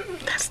 It's cool.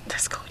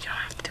 That's cool. You don't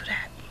have to do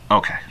that.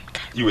 Okay.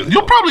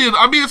 You'll probably.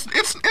 I mean,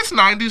 it's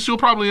 90s. You'll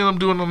probably end up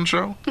doing it on the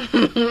show.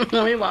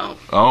 No, we won't.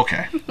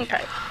 Okay.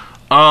 Okay.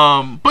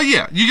 But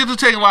yeah, you get to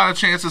take a lot of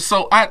chances.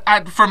 So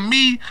for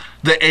me,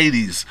 the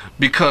 80s,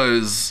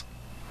 because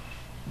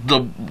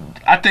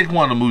I think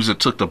one of the movies that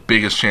took the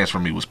biggest chance for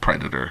me was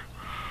Predator.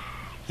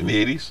 In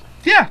the 80s?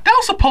 Yeah, that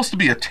was supposed to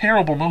be a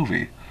terrible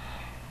movie.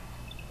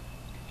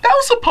 That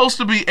was supposed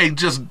to be a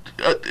just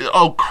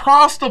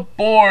across the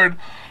board,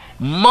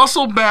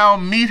 muscle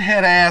bound,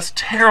 meathead ass,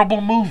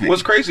 terrible movie.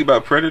 What's crazy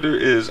about Predator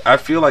is I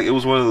feel like it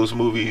was one of those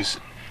movies.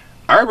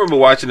 I remember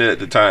watching it at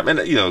the time, and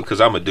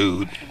because I'm a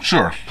dude,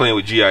 Sure. playing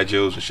with G.I.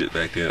 Joes and shit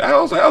back then. I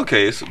was like,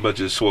 okay, it's a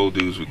bunch of swole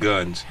dudes with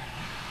guns.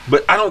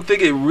 But I don't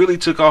think it really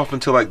took off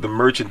until like the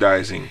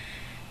merchandising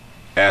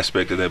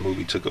aspect of that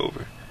movie took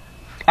over.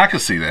 I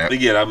could see that.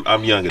 Again,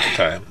 I'm young at the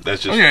time.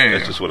 That's just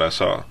that's just what I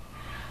saw.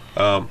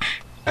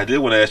 I did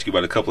want to ask you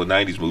about a couple of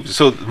 '90s movies.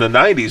 So the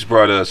 '90s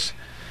brought us,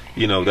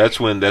 that's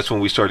when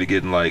we started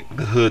getting like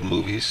the hood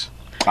movies.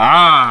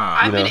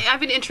 I've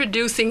been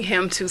introducing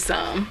him to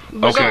some.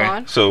 But Okay. Go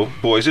on. So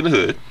Boys in the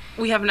Hood.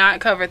 We have not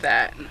covered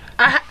that.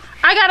 I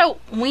gotta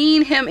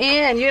wean him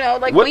in,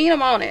 wean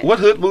him on it. What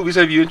hood movies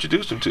have you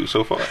introduced him to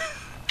so far?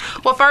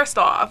 Well, first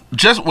off,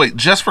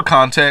 Just for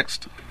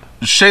context,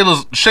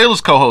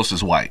 Shayla's co-host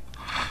is white.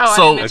 I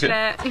didn't mention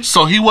that.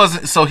 So he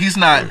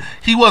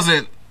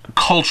wasn't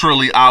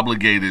culturally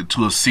obligated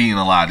to have seen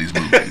a lot of these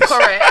movies.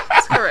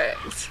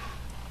 Correct.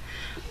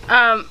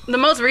 The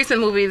most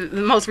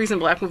recent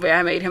black movie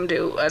I made him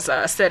do was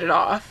Set It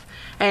Off.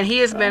 And he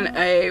has been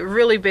a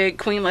really big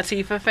Queen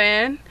Latifah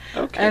fan.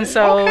 Okay. And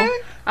so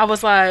I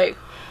was like,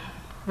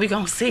 we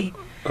gonna see.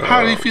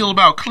 How do you feel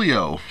about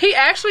Cleo? He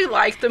actually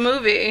liked the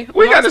movie.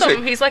 We gotta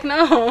say, he's like,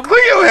 no.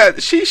 Cleo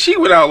had she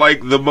went out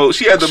like the most.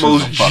 She had the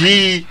most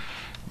G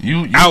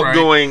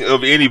outgoing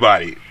of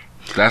anybody.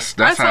 That's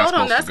I how it's told him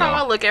supposed that's to go.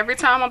 how I look every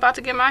time I'm about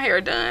to get my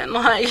hair done.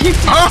 Like,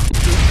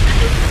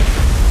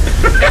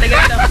 gotta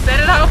get them set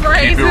it off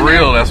right. Keep it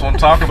real. That's what I'm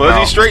talking about.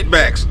 Fuzzy straight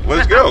backs.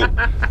 Let's go.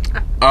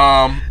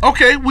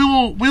 Okay,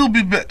 we'll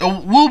be back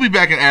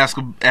and ask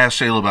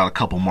Shayla about a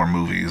couple more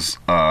movies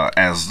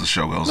as the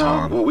show goes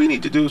on. What we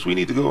need to do is we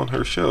need to go on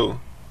her show,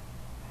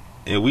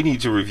 and we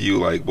need to review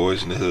like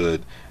Boys in the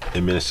Hood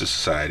and Menace to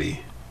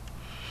Society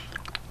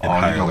and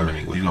Higher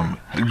Learning.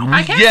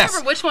 I can't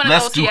remember which one of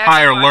let's those do he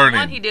Higher actually Learning.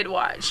 One he did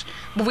watch,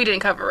 but we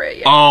didn't cover it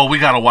yet. Oh, we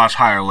gotta watch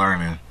Higher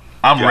Learning.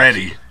 I'm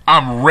ready.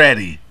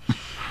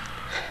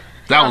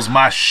 That was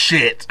my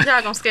shit.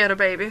 Y'all gonna scare the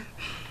baby.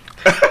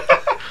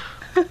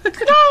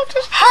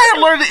 Higher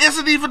Learning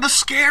isn't even the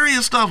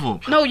scariest of them.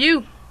 No,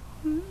 you.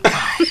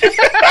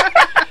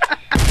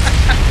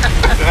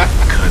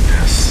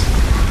 Goodness.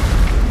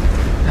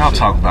 Y'all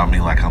talk about me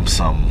like I'm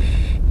some,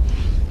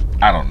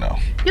 I don't know.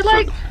 You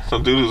like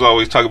some dude who's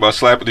always talking about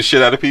slapping the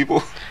shit out of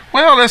people.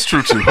 Well, that's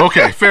true too.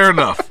 Okay, fair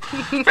enough.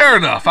 Fair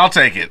enough. I'll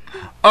take it.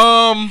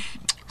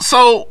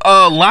 So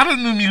a lot of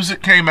new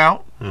music came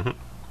out.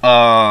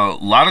 A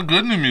lot of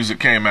good new music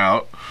came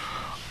out.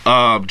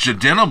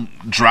 Jidenna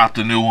dropped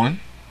a new one.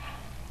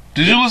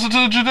 Did you listen to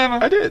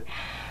Jidenna? I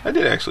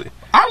did actually.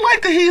 I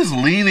like that he's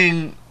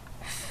leaning,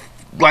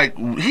 like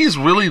he's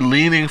really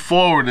leaning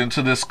forward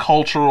into this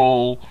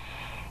cultural,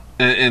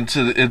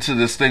 into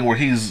this thing where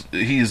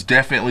he's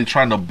definitely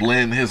trying to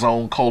blend his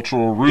own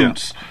cultural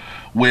roots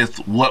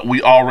with what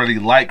we already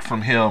like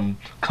from him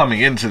coming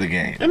into the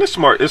game. And it's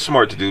smart. It's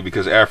smart to do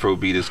because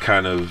Afrobeat is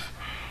kind of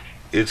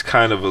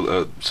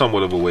a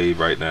somewhat of a wave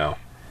right now.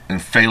 And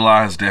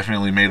Fela has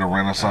definitely made a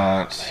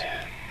renaissance.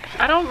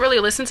 I don't really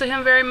listen to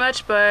him very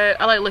much, but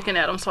I like looking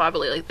at him, so I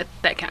believe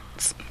that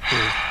counts.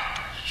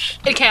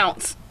 It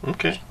counts.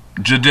 Okay.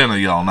 Jidenna,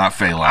 y'all, not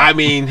Fela. I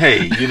mean,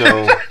 hey,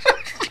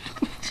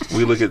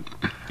 we look at,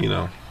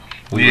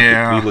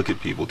 we look at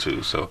people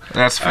too. So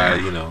that's fair.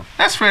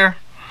 That's fair.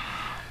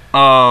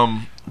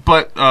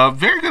 But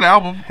very good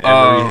album.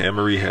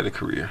 Anne-Marie had a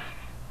career.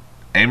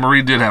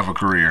 Anne-Marie did have a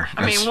career.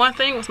 I mean, one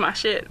thing was my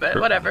shit, but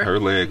whatever. Her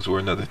legs were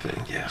another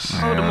thing. Yes.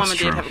 Oh, the woman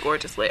did have a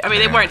gorgeous leg. I mean,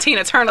 they weren't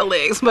Tina Turner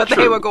legs, but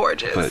they were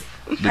gorgeous. But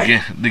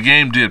the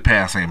game did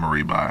pass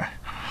Anne-Marie by.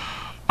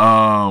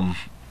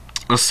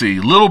 Let's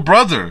see, Little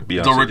Brother.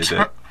 Beyonce did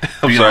that.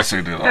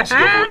 Beyonce did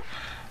also.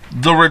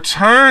 The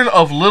Return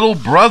of Little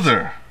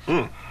Brother.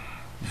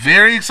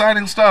 Very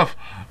exciting stuff.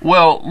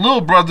 Well,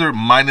 Little Brother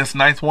minus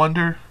Ninth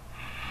Wonder.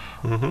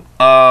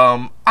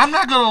 I'm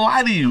not gonna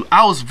lie to you.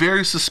 I was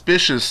very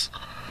suspicious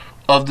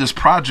of this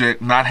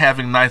project not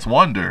having Ninth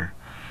Wonder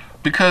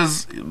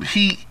because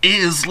he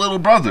is Little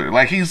Brother.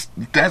 Like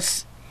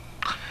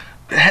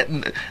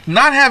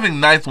not having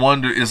Ninth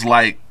Wonder is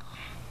like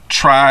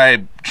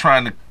Tribe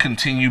trying to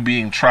continue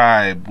being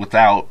Tribe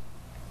without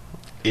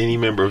any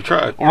member of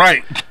Tribe,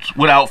 right?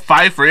 Without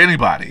Fife or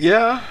anybody.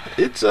 Yeah,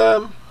 it's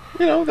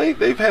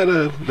they've had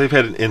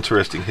an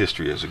interesting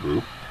history as a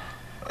group,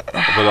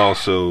 but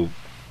also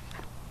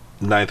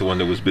Ninth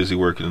Wonder was busy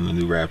working on the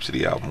new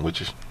Rhapsody album,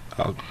 which is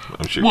I'm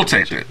sure we'll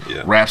take it.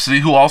 Yeah. Rhapsody,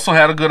 who also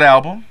had a good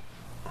album.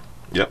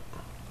 Yep.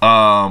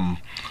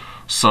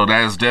 So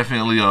that is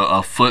definitely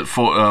a foot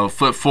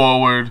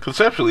forward.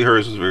 Conceptually,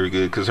 hers was very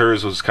good because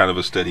hers was kind of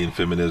a study in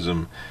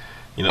feminism.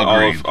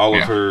 All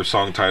of her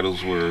song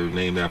titles were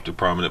named after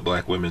prominent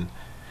black women,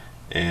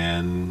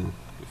 and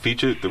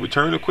featured the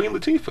return of Queen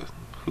Latifah,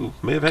 who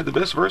may have had the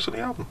best verse on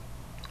the album.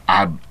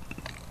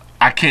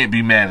 I can't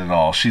be mad at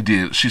all. She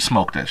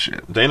smoked that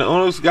shit. Dana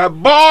Ono's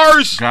got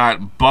bars.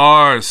 Got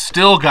bars.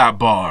 Still got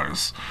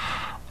bars.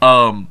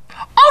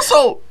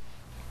 Also,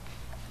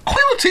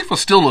 Queen Latifah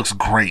still looks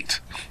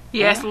great.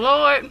 Yes,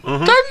 Lord.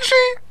 Doesn't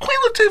she? Queen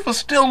Latifah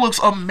still looks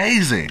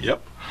amazing.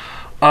 Yep.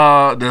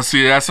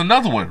 That's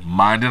another one.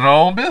 Minding her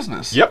own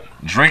business. Yep.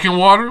 Drinking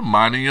water,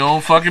 minding your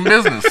own fucking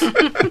business.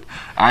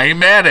 I ain't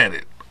mad at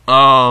it.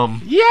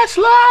 Yes,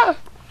 love.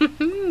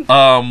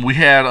 We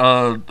had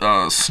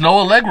Snow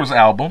Allegra's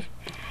album.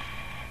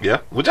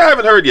 Yeah, which I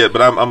haven't heard yet,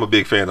 but I'm a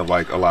big fan of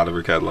like a lot of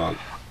her catalog.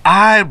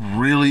 I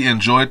really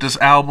enjoyed this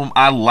album.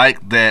 I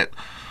like that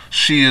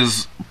she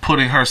is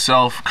putting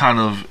herself kind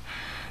of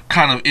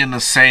in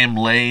the same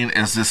lane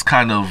as this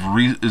kind of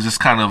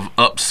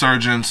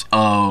upsurgence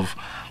of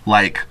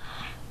like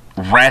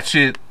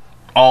ratchet,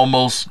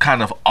 almost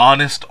kind of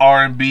honest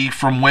R&B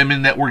from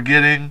women that we're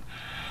getting.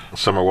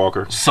 Summer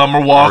Walker,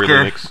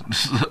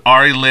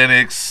 Ari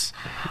Lennox,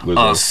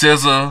 Lizzo.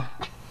 SZA,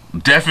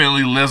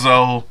 definitely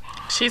Lizzo.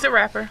 She's a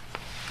rapper.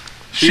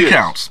 She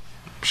counts.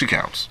 She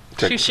counts.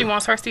 She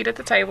wants her seat at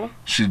the table.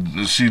 She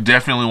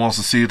definitely wants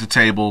a seat at the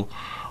table.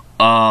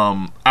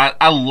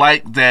 I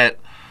like that.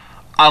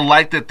 I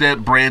like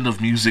that brand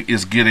of music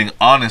is getting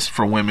honest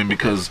for women,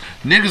 because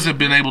niggas have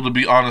been able to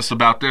be honest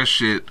about their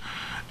shit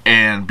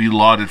and be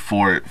lauded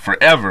for it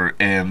forever.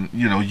 And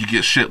you know, you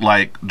get shit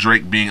like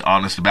Drake being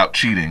honest about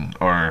cheating,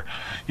 or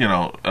you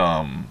know,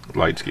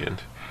 light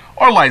skinned.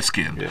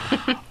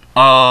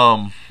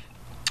 Yeah.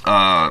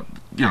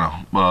 You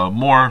know,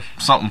 more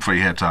something for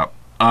your head top.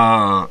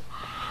 But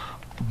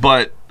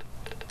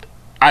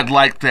I'd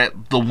like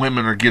that the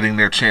women are getting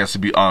their chance to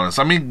be honest.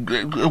 I mean,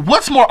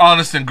 what's more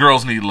honest than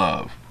Girls Need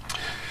Love?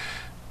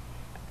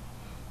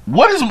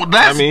 What is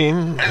that? I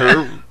mean,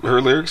 her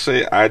lyrics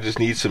say, "I just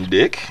need some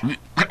dick.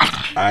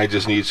 I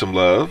just need some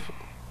love.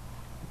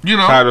 You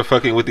know, tired of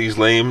fucking with these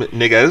lame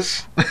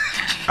niggas.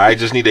 I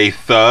just need a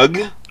thug.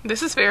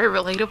 This is very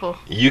relatable.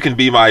 You can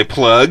be my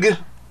plug."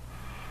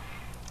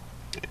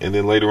 And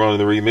then later on in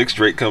the remix,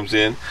 Drake comes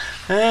in.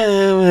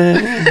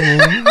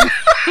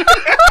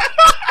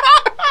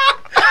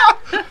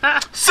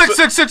 Six.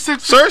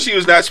 Sir, she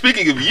was not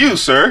speaking of you,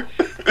 sir.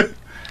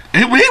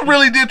 He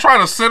really did try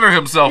to center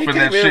himself in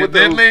that shit,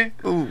 didn't he?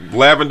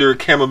 Lavender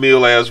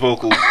chamomile ass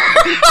vocals.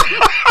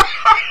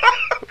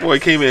 Boy,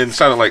 came in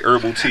sounding like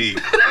herbal tea.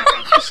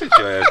 Sit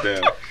your ass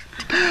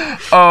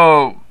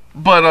down.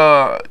 But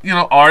you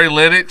know, Ari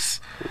Lennox.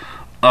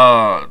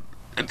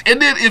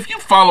 And then if you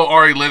follow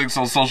Ari Lennox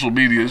on social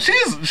media, she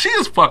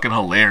is fucking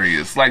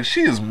hilarious. Like,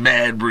 she is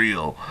mad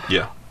real.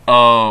 Yeah.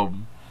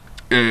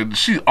 And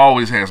she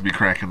always has me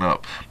cracking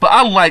up. But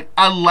I like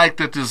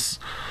that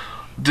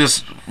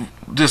this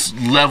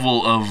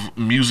level of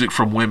music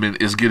from women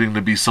is getting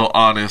to be so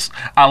honest.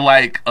 I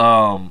like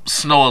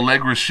Snow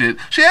Allegra shit.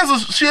 She has a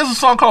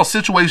song called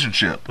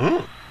Situationship.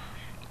 Mm.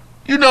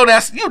 You know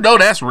that's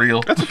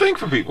real. That's a thing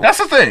for people. That's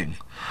a thing.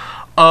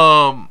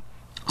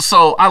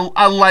 So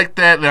I like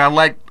that, and I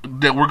like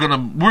that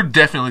we're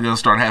definitely gonna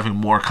start having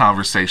more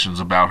conversations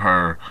about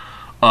her,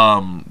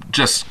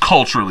 just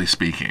culturally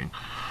speaking.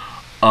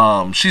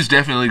 She's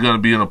definitely gonna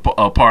be a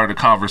part of the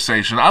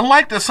conversation. I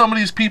like that some of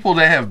these people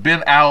that have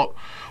been out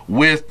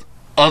with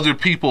other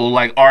people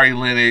like Ari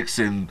Lennox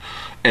and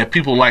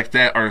people like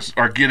that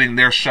are getting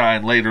their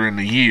shine later in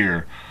the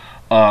year.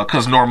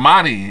 Because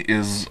Normani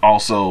is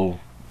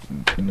also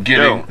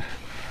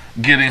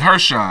getting her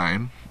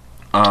shine.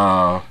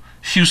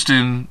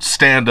 Houston,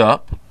 stand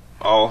up.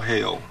 All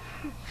hail.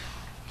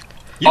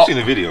 You've seen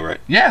the video, right?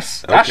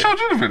 Yes, okay. I showed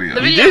you the video.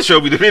 You did show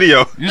me the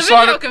video. The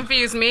video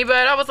confused me,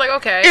 but I was like,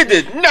 okay. It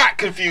did not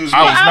confuse me.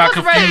 I was not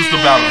confused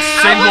about a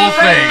single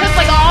thing. Because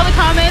like all the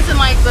comments and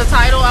like the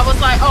title, I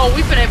was like, oh,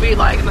 we finna be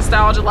like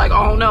nostalgia, like,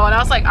 oh no. And I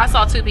was like, I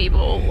saw two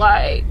people.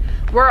 Like,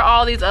 where are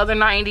all these other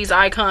 90s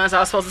icons I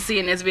was supposed to see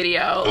in this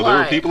video? Oh, there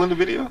were people in the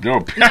video? There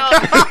were people. No, she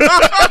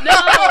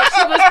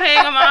was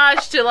paying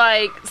homage to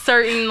like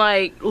certain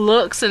like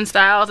looks and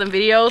styles and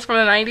videos from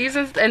the 90s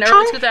and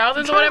early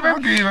 2000s or whatever.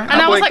 And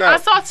I was like, I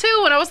saw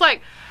two, and I was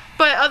like,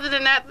 but other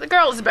than that, the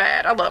girl is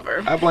bad. I love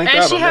her. I blanked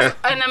and out she on has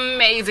that. an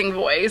amazing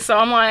voice. So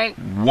I'm like,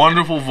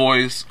 wonderful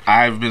voice.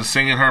 I've been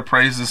singing her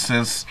praises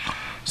since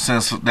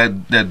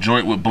that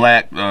joint with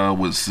Black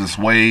with this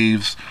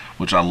Waves,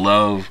 which I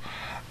love.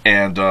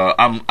 And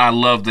I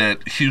love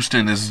that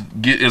Houston is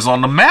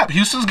on the map.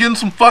 Houston's getting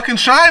some fucking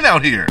shine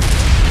out here.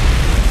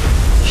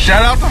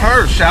 Shout out to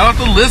her. Shout out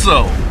to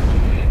Lizzo.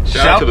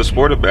 Shout out to the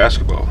sport of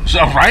basketball.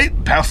 Right?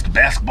 Bounce the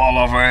basketball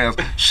off her ass.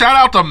 Shout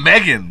out to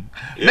Megan.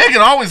 Yeah.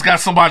 Megan always got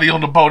somebody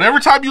on the boat.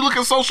 Every time you look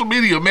at social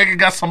media, Megan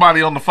got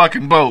somebody on the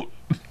fucking boat.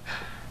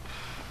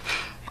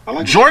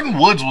 Like Jordan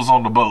Woods was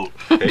on the boat.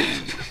 Hey.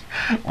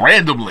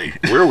 Randomly.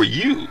 Where were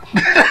you?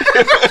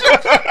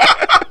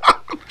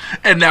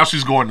 And now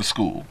she's going to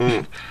school.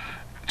 Mm.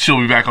 She'll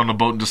be back on the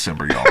boat in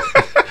December, y'all.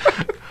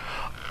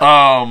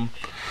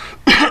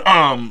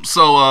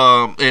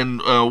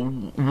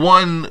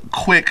 One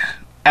quick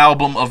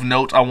album of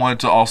note I wanted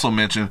to also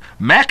mention,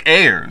 Mac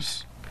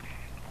Ayres.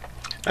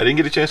 I didn't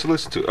get a chance to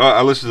listen to it.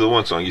 I listened to the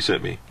one song you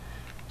sent me.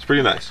 It's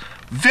Pretty nice.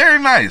 Very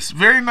nice,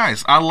 very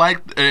nice. I like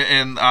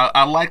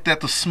I like that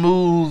the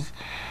smooth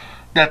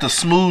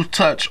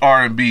touch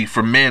R&B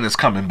for men is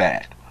coming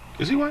back.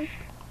 Is he white?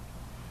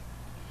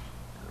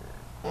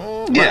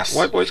 Yes.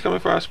 White boy's coming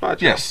for our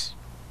spot. Yes.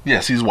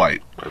 Yes, he's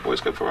white. White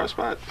boy's coming for our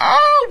spot.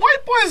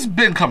 White boy's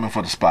been coming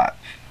for the spot.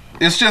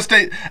 It's just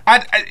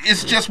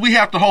it's just we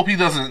have to hope he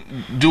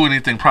doesn't do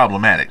anything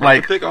problematic.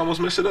 Robin Thicke almost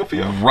messed it up for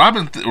y'all.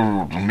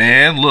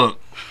 Man, look,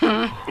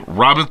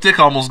 Robin Thicke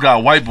almost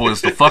got white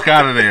boys the fuck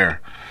out of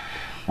there.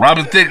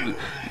 Robin Thicke.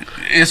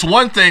 It's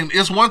one thing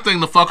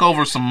to fuck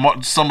over some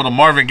of the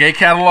Marvin Gaye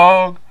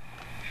catalog,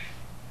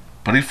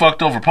 but he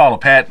fucked over Paula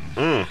Patton.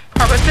 Robin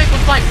Thicke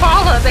was like,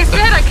 Paula, they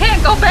said I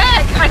can't go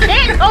back. I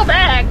can't go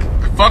back.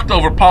 Fucked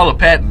over Paula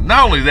Patton.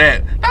 Not only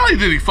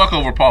did he fuck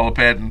over Paula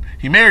Patton,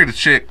 he married a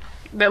chick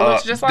that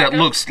looks just like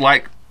looks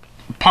like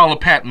Paula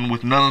Patton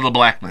with none of the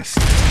blackness.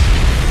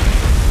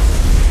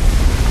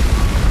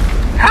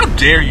 How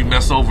dare you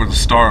mess over the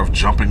star of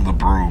Jumping the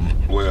Broom?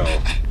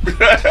 Well.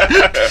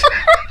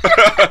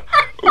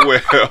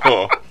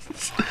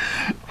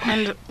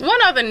 And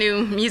one other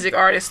new music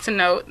artist to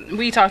note,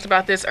 we talked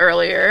about this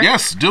earlier.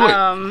 Yes, do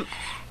it.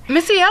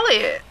 Missy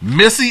Elliott.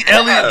 Missy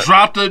Elliott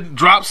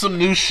dropped some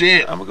new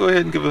shit. I'm gonna go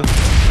ahead and give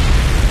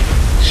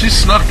She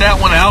snuck that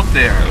one out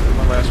there.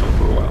 my last one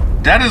for a while.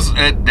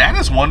 That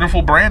is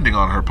wonderful branding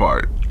on her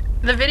part.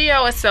 The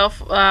video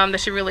itself that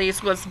she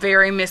released was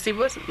very Missy,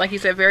 was like you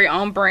said, very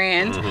on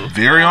brand.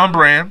 Very on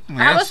brand. Yes.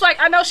 I was like,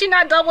 I know she's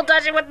not double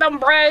dutching with them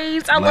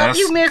braids. I love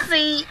you,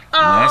 Missy.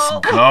 Let's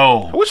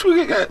go. I wish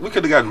we could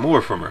have gotten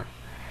more from her.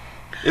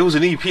 It was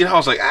an EP, and I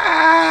was like,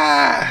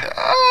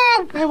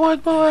 I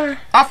want more.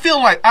 I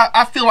feel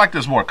like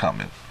there's more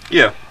coming.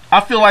 Yeah. I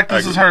feel like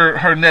this is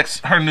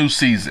her new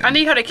season. I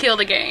need her to kill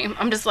the game.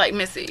 I'm just like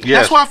Missy.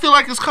 Yes. That's why I feel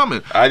like it's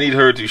coming. I need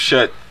her to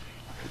shut.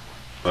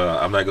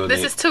 I'm not going to.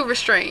 This is too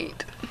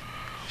restrained.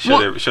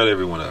 Shut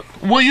everyone up.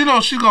 Well, you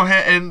know she's gonna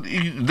have,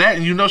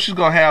 she's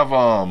gonna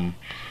have.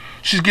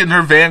 She's getting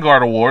her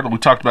Vanguard Award. We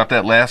talked about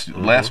that last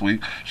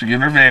week. She's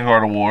getting her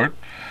Vanguard Award.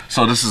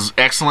 So this is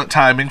excellent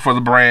timing for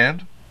the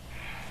brand.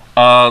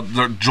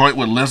 The joint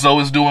with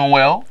Lizzo is doing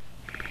well.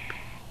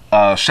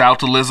 Shout out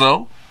to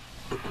Lizzo.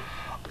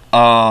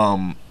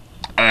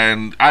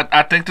 And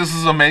I think this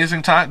is an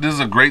amazing time. This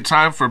is a great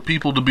time for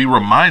people to be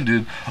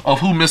reminded of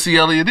who Missy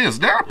Elliott is.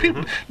 There are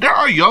people, there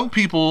are young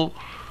people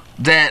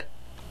that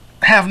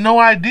have no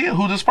idea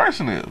who this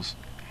person is.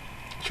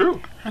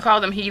 True. I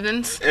call them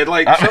heathens. And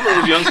like some of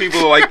those young people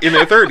are like in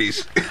their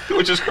 30s,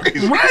 which is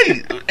crazy.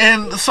 Right.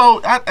 And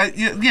so,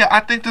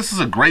 I think this is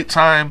a great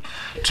time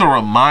to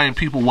remind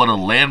people what a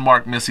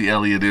landmark Missy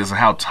Elliott is and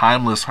how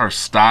timeless her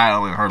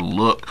style and her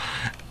look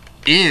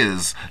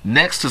is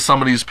next to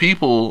some of these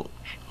people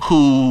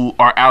who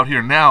are out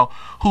here now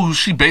who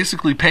she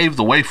basically paved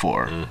the way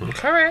for.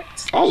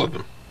 Correct. All of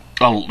them.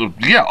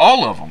 Yeah,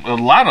 all of them. A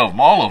lot of them.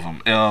 All of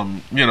them.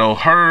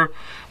 Her,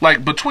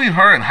 like, between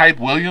her and Hype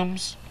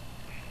Williams,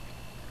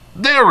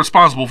 they're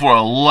responsible for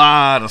a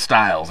lot of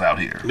styles out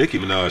here. Nicki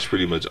Minaj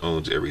pretty much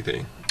owns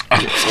everything.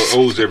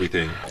 Owes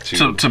everything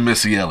to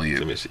Missy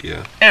Elliott. To Missy,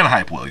 yeah. And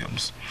Hype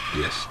Williams.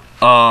 Yes.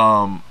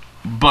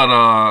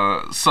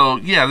 So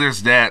yeah,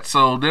 there's that.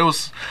 So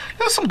there's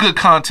some good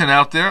content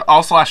out there.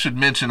 Also, I should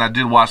mention I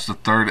did watch the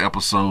 3rd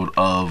episode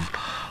of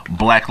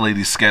Black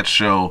Lady Sketch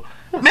Show.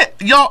 Man,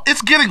 y'all,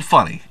 it's getting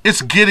funny.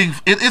 It's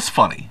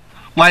funny.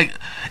 Like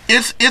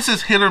it's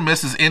as hit or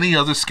miss as any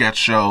other sketch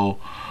show.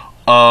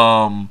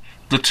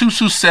 The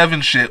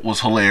 227 shit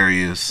was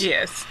hilarious.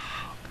 Yes.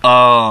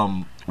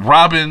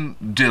 Robin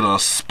did a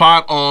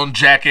spot on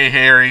Jack A.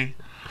 Harry.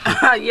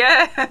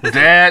 Yeah.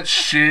 That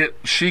shit,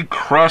 she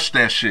crushed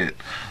that shit.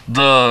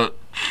 The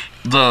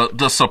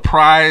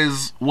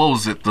surprise, what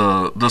was it?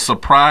 The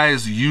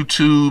surprise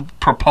YouTube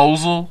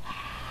proposal.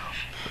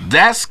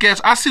 That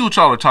sketch, I see what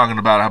y'all are talking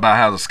about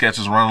how the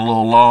sketches run a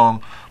little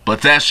long,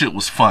 but that shit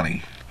was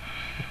funny.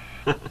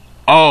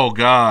 Oh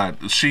God,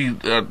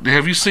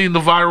 have you seen the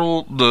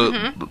viral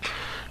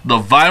the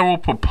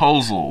viral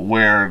proposal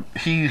where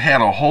he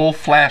had a whole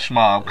flash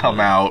mob come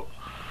out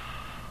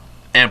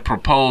and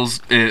propose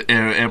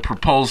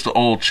to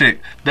old chick?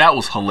 That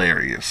was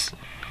hilarious.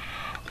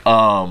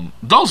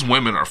 Those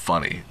women are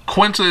funny.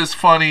 Quinta is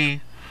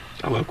funny.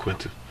 I love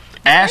Quinta.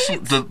 Ashley,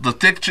 the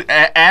thick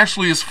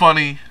Ashley is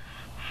funny.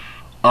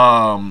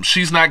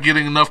 She's not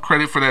getting enough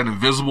credit for that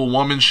Invisible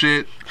Woman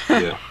shit.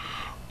 Yeah.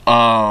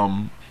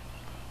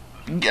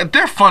 Yeah,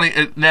 they're funny.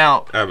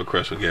 Now I have a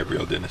crush on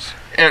Gabrielle Dennis.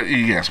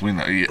 Yes, we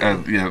know.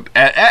 Yeah,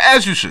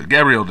 as you should.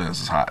 Gabrielle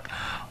Dennis is hot.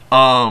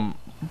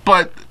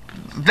 But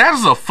that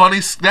is a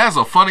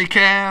funny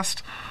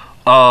cast.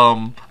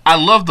 I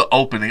love the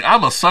opening.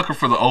 I'm a sucker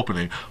for the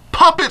opening.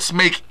 Puppets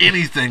make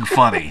anything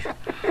funny.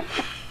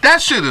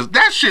 That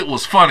shit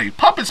was funny.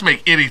 Puppets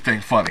make anything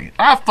funny.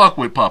 I fuck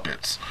with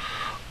puppets.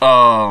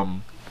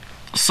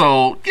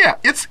 So yeah,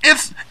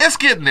 it's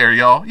getting there,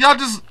 y'all. Y'all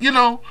just,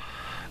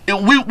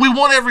 we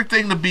want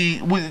everything to be,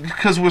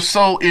 because we're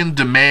so in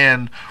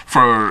demand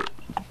for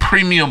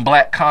premium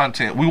black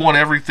content. We want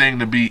everything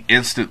to be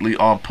instantly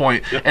on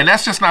point. Yep. And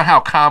that's just not how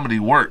comedy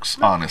works,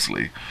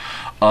 honestly.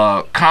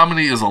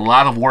 Comedy is a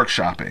lot of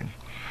workshopping.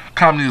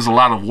 Comedy is a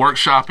lot of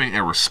workshopping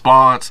and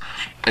response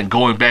and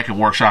going back and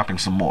workshopping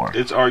some more.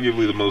 It's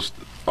arguably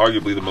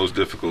the most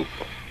difficult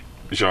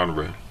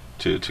genre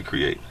to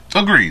create.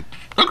 Agreed.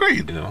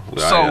 You know,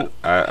 so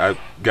I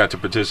got to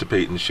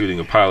participate in shooting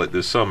a pilot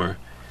this summer,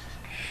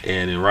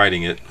 and in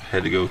writing it,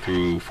 had to go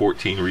through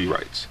 14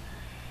 rewrites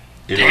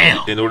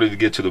in order to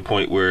get to the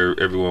point where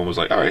everyone was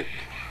like, all right,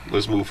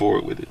 let's move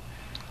forward with it.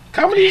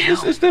 Comedy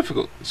is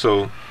difficult.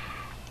 So,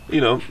 you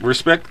know,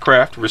 respect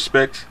craft,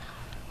 respect,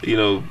 you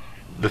know,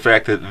 the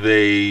fact that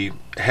they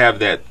have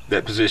that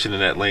position in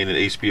that lane, and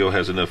HBO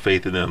has enough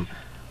faith in them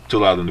to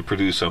allow them to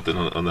produce something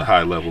on the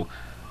high level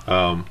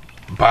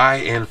by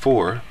and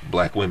for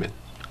black women.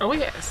 Oh,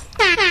 yes.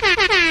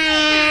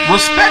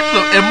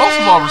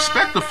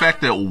 Respect the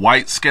fact that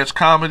white sketch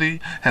comedy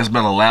has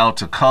been allowed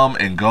to come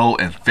and go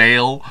and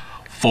fail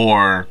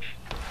for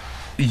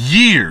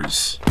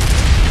years.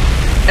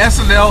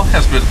 SNL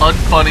has been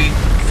unfunny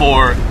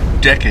for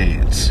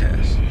decades.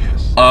 Yes.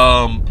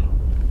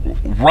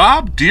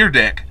 Rob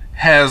Dyrdek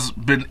has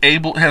been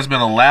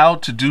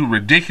allowed to do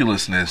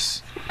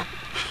ridiculousness,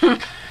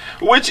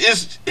 which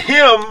is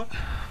him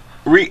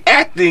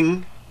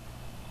reacting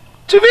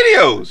to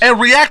videos and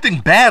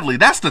reacting badly.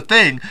 That's the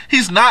thing. He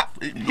doesn't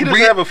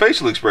have a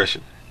facial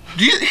expression.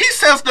 He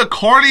says the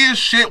corniest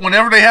shit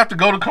whenever they have to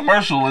go to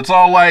commercial. It's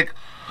all like,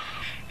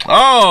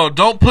 "Oh,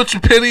 don't put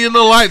your penny in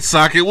the light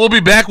socket. We'll be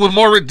back with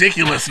more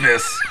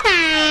ridiculousness."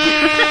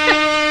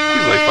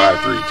 He's like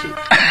 5'3" too.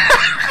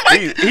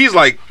 He's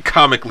like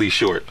comically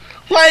short.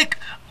 Like,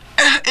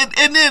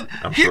 and then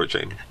I'm short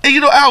chaining. And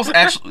you know, I was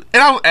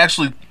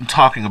actually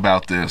talking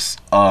about this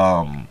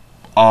on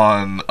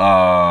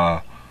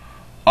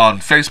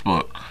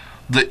Facebook.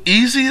 The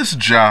easiest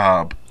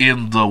job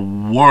in the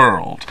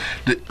world,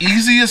 the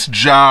easiest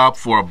job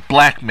for a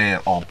black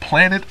man on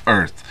planet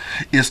Earth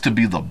is to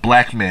be the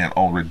black man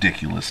on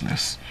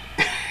ridiculousness.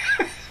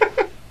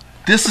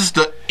 This is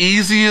the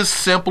easiest,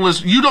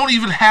 simplest. You don't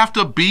even have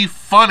to be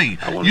funny.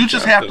 You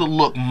just have to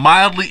look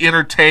mildly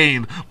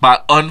entertained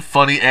by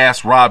unfunny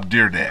ass Rob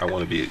Dyrdek. I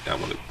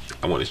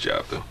want his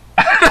job though.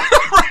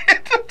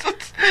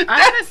 I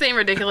haven't seen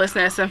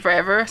Ridiculousness in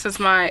forever, since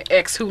my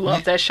ex, who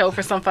loved that show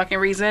for some fucking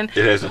reason.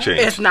 It hasn't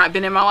changed. It's not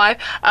been in my life.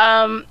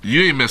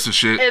 You ain't missing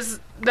shit. It's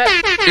the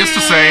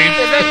same.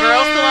 Is that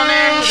girl still on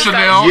there?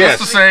 Chanel, yes.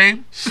 It's the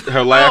same.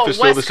 Her laugh is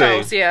still West the same.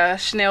 Coast, yeah,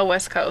 Chanel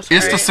West Coast.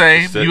 It's right? the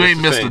same. You ain't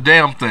missed a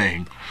damn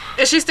thing.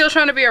 Is she still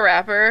trying to be a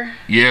rapper?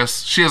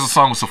 Yes, she has a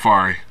song with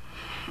Safari.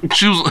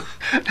 She was.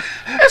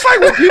 It's like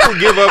when people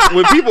give up.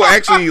 When people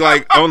actually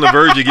like on the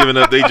verge of giving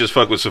up, they just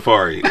fuck with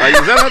Safari. Like,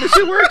 is that how this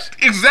shit works?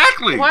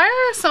 Exactly. Why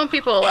are some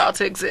people allowed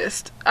to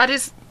exist?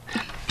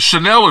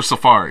 Chanel or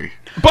Safari?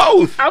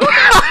 Both. I'm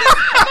okay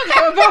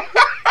with both.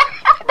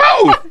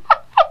 Both.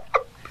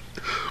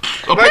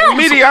 Like,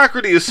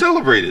 mediocrity is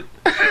celebrated.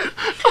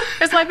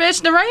 It's like,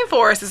 bitch, the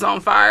rainforest is on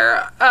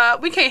fire.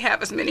 We can't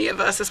have as many of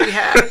us as we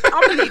have.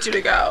 I'm gonna need you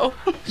to go.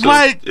 So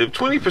like, if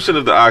 20%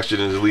 of the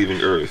oxygen is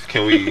leaving Earth,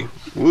 can we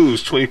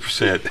lose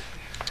 20%?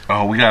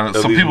 Oh, we got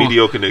some people,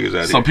 mediocre niggas out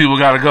here. Some people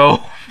gotta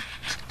go.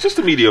 Just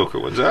the mediocre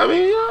ones. I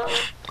mean,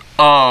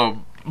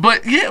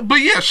 But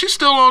yeah, she's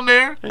still on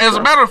there. As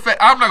a matter of fact,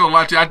 I'm not gonna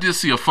lie to you. I did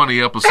see a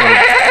funny episode.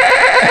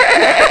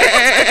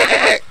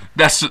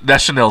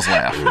 That's Chanel's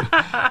laugh.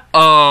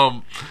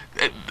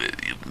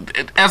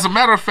 As a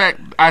matter of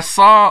fact, I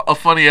saw a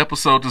funny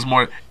episode this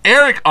morning.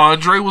 Eric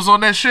Andre was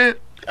on that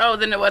shit. Oh,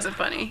 then it wasn't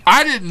funny.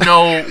 I didn't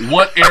know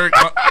what Eric.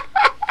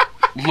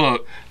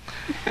 Look,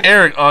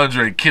 Eric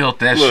Andre killed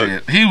that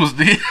shit. He was.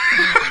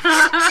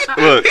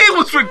 Look, he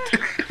was.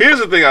 Here's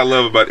the thing I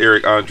love about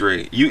Eric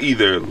Andre. You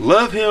either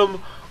love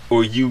him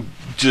or you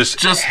just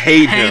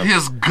hate him.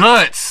 His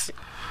guts.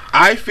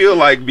 I feel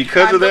like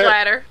because of that.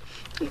 Latter.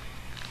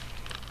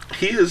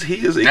 He is a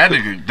that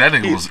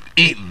nigga was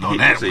eating on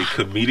that. He is a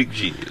comedic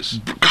genius.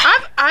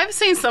 I've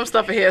seen some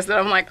stuff of his that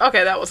I'm like,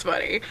 okay, that was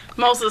funny.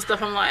 Most of the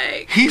stuff I'm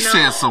like, he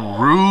said some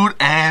rude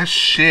ass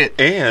shit.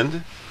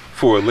 And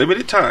for a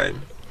limited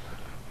time,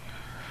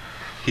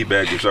 he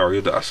bagged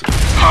Rosario Dawson.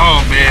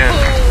 Oh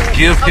man,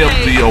 give him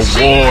the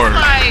award.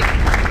 She's like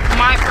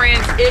my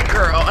friend's it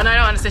girl, and I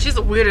don't understand. She's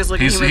the weirdest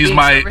looking human being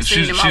I've ever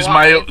seen in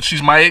my life.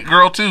 She's my it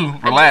girl too.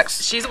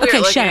 Relax. She's weird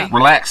looking. Shut up.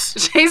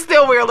 Relax. She's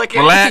still weird looking.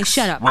 Relax. Okay,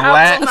 shut up.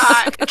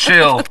 Relax.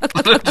 Chill.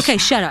 Okay,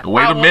 shut up.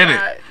 Wait a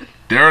minute.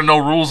 There are no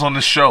rules on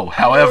this show.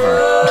 However,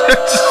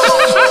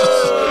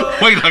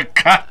 wait a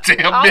goddamn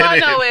minute. All I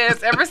know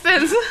is ever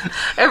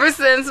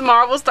since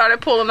Marvel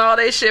started pulling all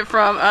that shit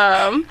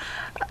from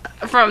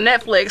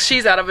Netflix,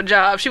 she's out of a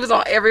job. She was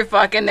on every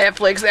fucking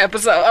Netflix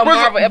episode,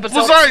 Marvel episode.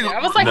 Rosario,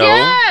 I was like,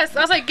 yes. I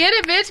was like, get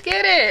it, bitch,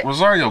 get it.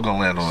 Rosario gonna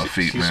land on her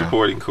feet, She's man.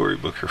 supporting Cory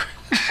Booker.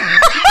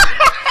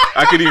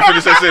 I couldn't even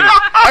finish that sentence.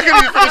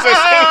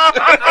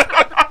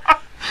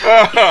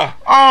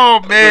 Oh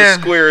The man,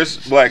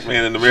 squarest black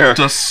man in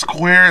America. the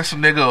squarest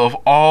nigga of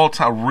all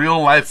time,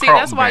 real life. See,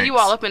 Carlton that's why you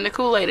Banks. all up in the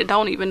Kool-Aid and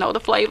don't even know the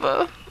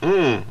flavor. He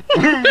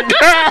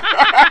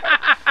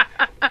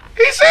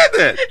said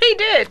that. He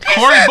did.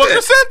 Cory said Booker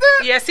that. said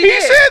that. Yes, he He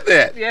did. said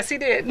that Yes, he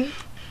did.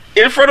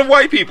 in front of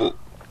white people.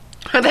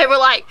 They were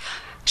like,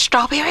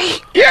 strawberry.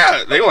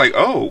 Yeah, they were like,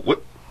 "Oh,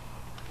 what?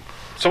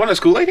 Someone has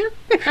Kool-Aid here?"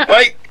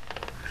 Like,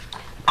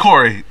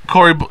 Cory,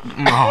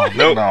 no,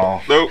 nope,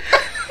 no, nope.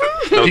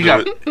 Don't He do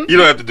got- it. You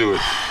don't have to do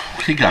it.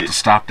 he got to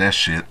stop that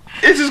shit.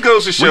 It just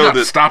goes to We show got to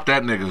that stop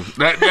that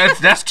nigga.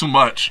 That's too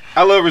much.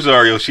 I love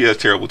Rosario. She has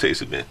terrible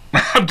taste in men.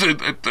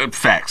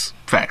 Facts.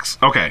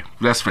 Okay,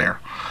 that's fair.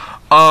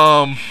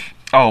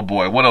 Oh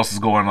boy, what else is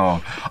going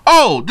on?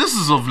 Oh, this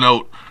is of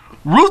note.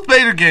 Ruth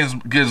Bader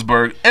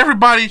Ginsburg.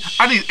 Everybody,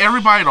 I need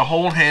everybody to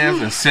hold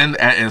hands and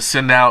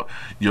send out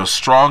your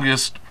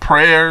strongest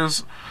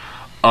prayers,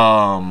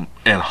 and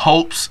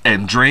hopes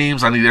and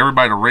dreams. I need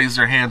everybody to raise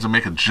their hands and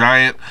make a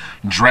giant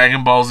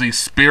Dragon Ball Z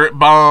spirit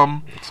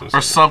bomb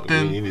or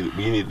something.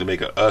 We need to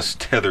make a us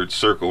tethered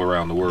circle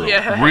around the world.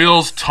 Yeah.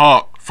 Reels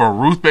talk for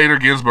Ruth Bader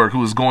Ginsburg,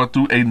 who is going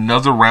through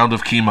another round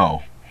of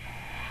chemo.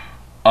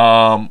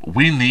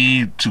 We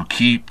need to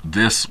keep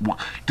this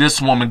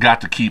woman got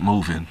to keep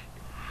moving.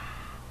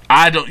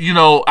 I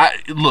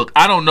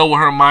don't know what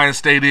her mind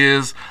state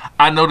is.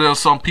 I know there are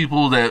some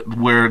people that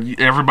where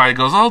everybody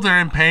goes, oh, they're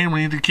in pain.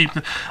 We need to keep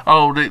them.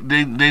 Oh,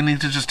 they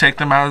need to just take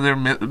them out of their.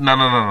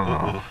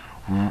 No.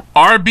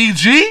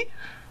 RBG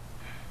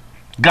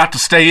got to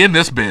stay in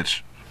this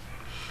bitch.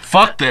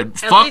 Fuck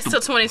that. At least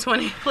till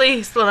 2020.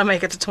 Please let them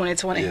make it to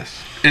 2020. Yes.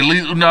 At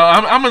least no.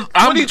 I'm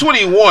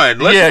 2021.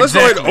 Let's Yeah, go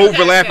ahead exactly. and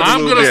overlap it a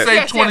I'm little gonna bit. say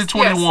Yes,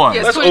 2021.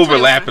 yes, Let's 2021.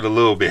 overlap it a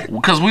little bit.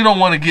 Because we don't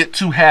want to get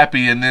too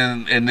happy and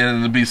then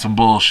there'll be some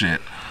bullshit.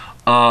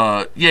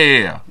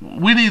 Yeah.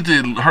 We need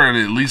her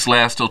to at least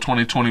last till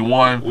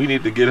 2021. We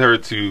need to get her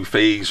to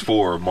phase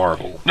 4 of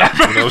Marvel. You know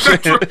what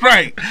I'm saying?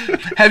 Right.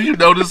 Have you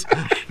noticed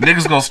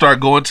niggas gonna start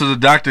going to the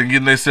doctor and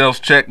getting themselves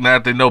checked now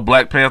that they know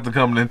Black Panther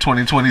coming in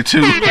 2022?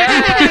 I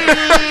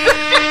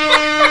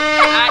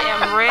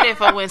am ready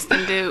for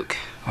Winston Duke.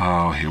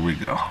 Oh, here we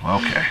go.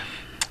 Okay.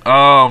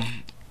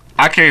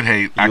 I can't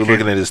hate. You were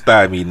looking at his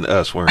thigh meeting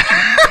us, weren't you?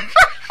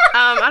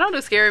 I don't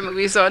do scary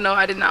movies, so no,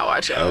 I did not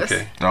watch Us.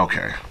 Okay.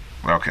 Okay,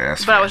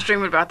 that's But fair. I was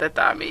dreaming about that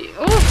thigh meat.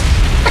 Ooh.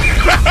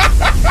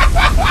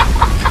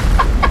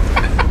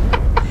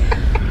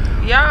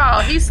 Y'all,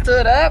 he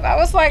stood up. I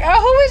was like,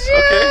 oh, who is you?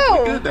 Okay,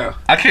 we're good now.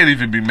 I can't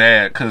even be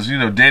mad because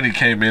Danny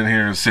came in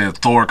here and said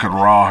Thor could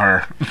raw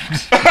her.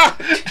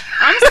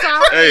 I'm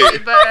sorry, Hey.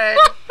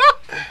 but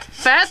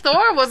Fat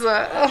Thor was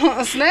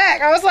a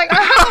snack. I was like,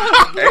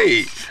 oh,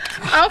 Hey,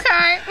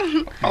 okay.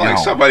 I like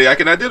Yo. somebody I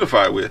can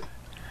identify with.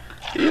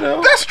 You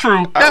know? That's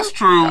true. That's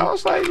true. I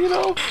was like,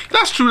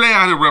 That's true. They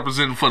out here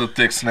representing for the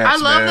thick snaps.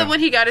 I love man. that when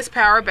he got his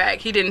power back,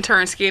 he didn't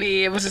turn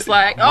skinny. It was just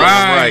like, oh,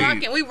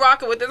 Right. we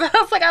rocking with this. I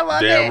was like, I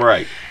love it. damn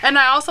right. And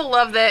I also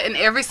love that in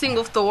every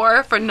single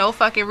Thor, for no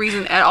fucking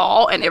reason at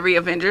all, and every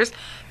Avengers,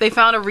 they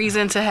found a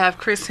reason to have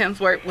Chris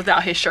Hemsworth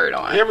without his shirt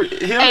on.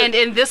 And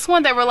in this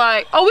one, they were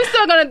like, oh, we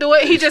still gonna do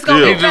it. He just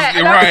gonna Still. get fat.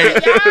 And I was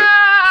like,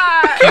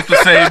 yeah. Keep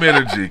the same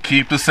energy.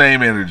 Keep the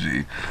same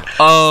energy.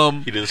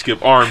 He didn't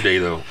skip arm day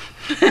though.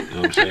 You know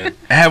what I'm saying?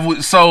 Have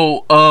we?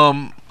 So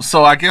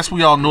I guess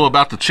we all know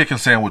about the chicken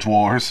sandwich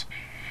wars.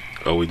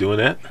 Oh, we doing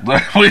that?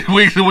 we're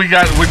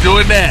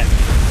doing that.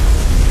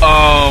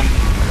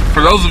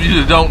 For those of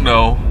you that don't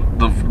know,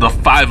 the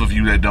 5 of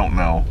you that don't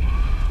know,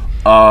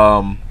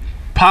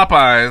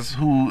 Popeyes,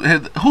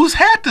 who's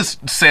had this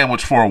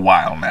sandwich for a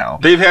while now.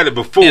 They've had it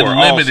before.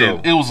 Limited.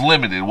 Also. It was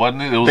limited,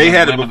 wasn't it? They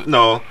had it.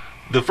 No,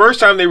 the first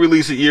time they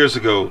released it years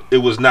ago, it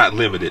was not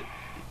limited.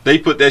 They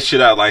put that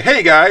shit out like,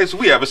 "Hey guys,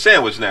 we have a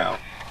sandwich now,"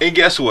 and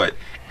guess what?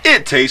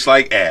 It tastes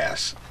like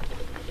ass.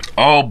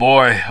 Oh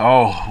boy!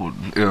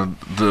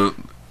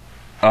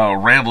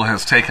 Randle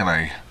has taken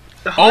a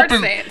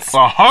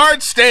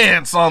hard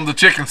stance on the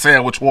chicken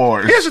sandwich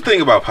wars. Here's the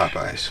thing about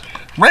Popeyes.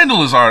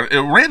 Randle is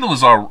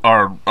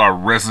our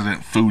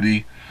resident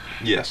foodie.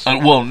 Yes.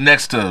 Well,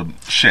 next to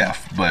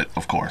Chef, but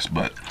of course,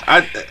 but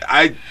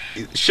I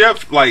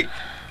Chef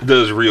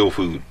does real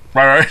food.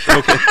 right.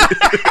 Okay.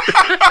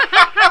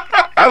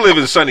 I live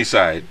in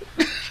Sunnyside,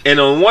 and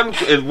on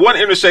one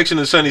intersection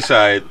in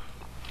Sunnyside,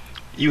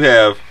 you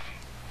have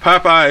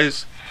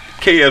Popeyes,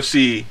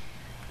 KFC,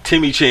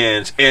 Timmy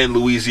Chan's, and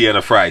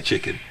Louisiana Fried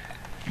Chicken.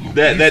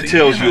 That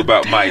tells you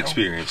about my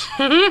experience.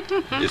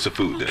 It's a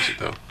food desert,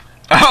 though.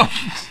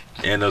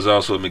 And there's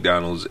also a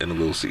McDonald's and a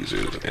Little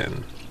Caesars,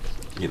 and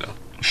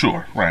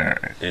Sure, right.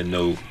 and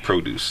no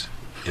produce.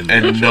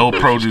 And no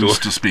produce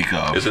store. to speak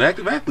of. As an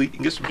active athlete, you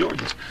can get some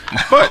Jordans.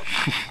 But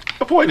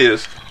the point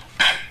is,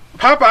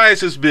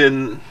 Popeyes has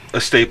been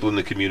a staple in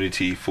the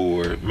community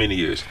for many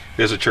years.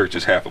 There's a church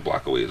that's half a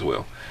block away as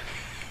well.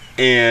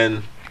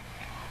 And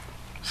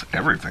It's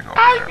everything over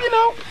there.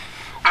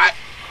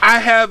 I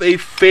have a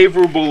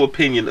favorable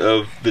opinion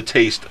of the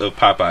taste of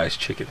Popeyes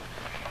chicken.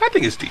 I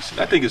think it's decent.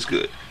 I think it's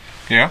good.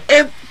 Yeah.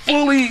 And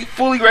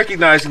fully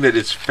recognizing that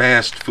it's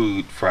fast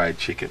food fried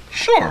chicken.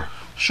 Sure.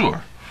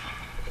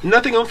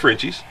 Nothing on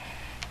Frenchies.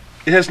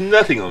 It has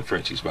nothing on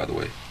Frenchies, by the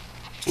way.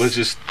 Let's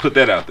just put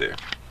that out there.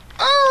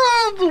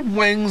 The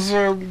wings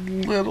are a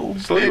little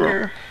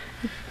bigger.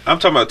 I'm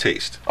talking about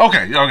taste.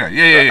 Okay.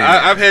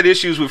 Yeah. I've had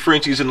issues with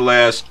Frenchies in the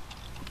last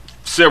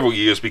several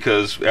years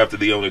because after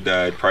the owner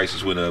died,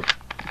 prices went up,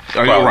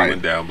 quality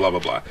went down, blah, blah,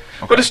 blah.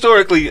 Okay. But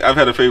historically, I've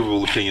had a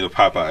favorable opinion of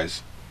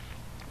Popeyes,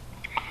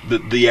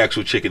 the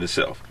actual chicken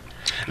itself.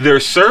 Their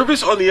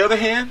service, on the other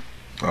hand,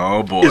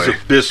 oh boy, is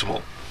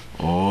abysmal.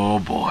 Oh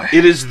boy.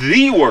 It is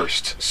the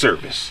worst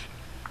service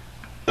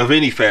of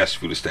any fast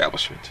food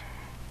establishment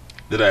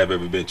that I have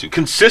ever been to.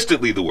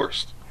 Consistently the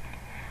worst.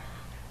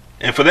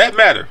 And for that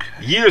matter,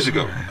 years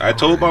ago, I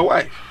told my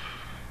wife,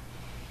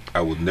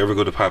 I will never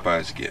go to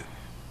Popeyes again.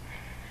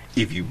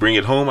 If you bring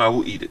it home, I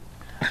will eat it.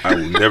 I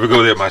will never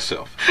go there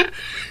myself.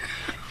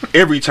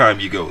 Every time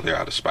you go, they're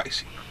out of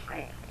spicy.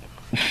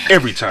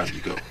 Every time you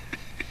go,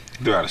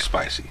 they're out of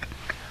spicy.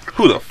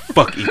 Who the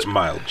fuck eats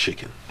mild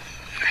chicken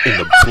in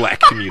the black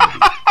community?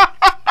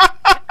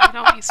 I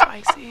don't eat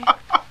spicy.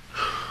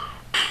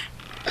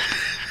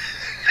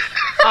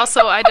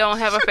 Also, I don't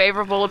have a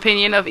favorable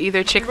opinion of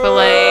either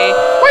Chick-fil-A.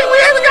 Wait, we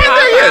haven't gotten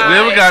there yet. We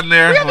haven't gotten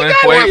there.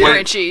 Wait.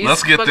 Frenchies.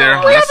 Let's get there.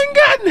 We haven't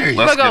gotten there yet.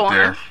 Let's get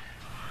there.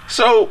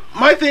 So,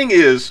 my thing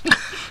is,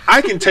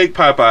 I can take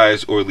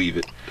Popeyes or leave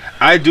it.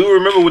 I do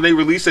remember when they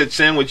released that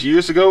sandwich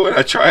years ago, and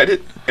I tried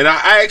it, and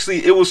I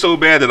actually, it was so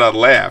bad that I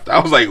laughed. I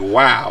was like,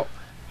 wow.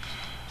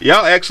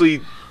 Y'all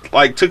actually,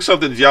 like, took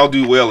something that y'all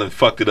do well and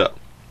fucked it up.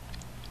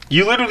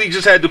 You literally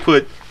just had to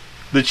put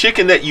the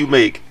chicken that you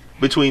make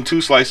between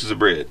two slices of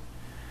bread.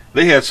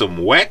 They had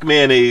some whack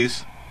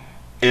mayonnaise,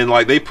 and,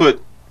 like, they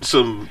put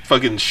some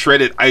fucking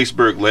shredded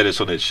iceberg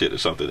lettuce on that shit or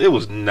something. It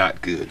was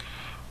not good.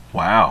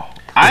 Wow.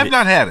 I have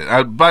not had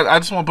it, but I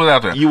just want to put it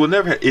out there. You will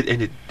never have it,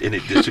 and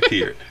it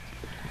disappeared.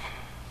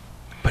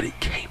 But it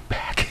came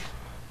back.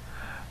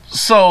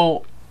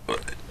 So,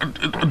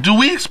 do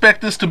we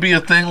expect this to be a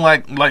thing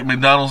like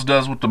McDonald's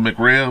does with the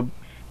McRib?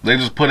 They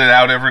just put it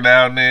out every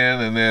now and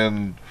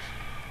then.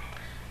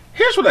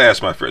 Here's what I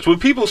asked my friends: when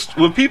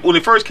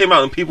it first came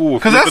out and people were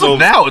because as of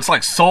now it's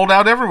like sold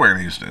out everywhere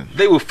in Houston.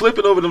 They were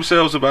flipping over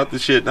themselves about the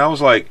shit, and I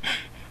was like,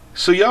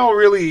 so y'all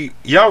really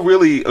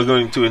are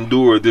going to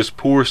endure this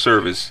poor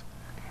service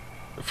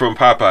from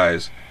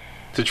Popeyes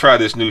to try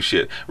this new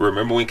shit?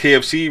 Remember when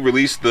KFC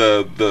released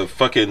the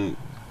fucking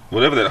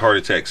whatever that heart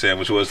attack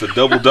sandwich was, the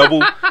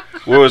double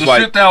where it was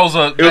like shit that was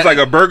like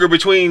a burger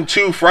between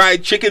two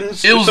fried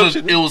chickens. It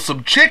was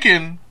some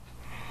chicken.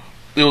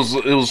 It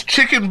was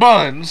chicken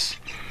buns.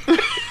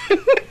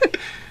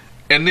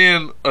 And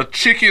then a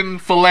chicken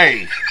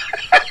fillet.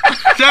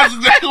 That's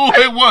exactly what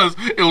it was.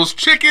 It was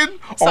chicken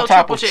on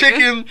top of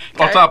chicken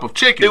on top of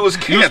chicken. It was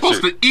cancer. You were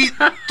supposed to eat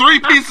 3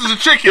 pieces of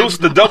chicken. It was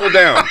the double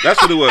down.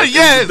 That's what it was.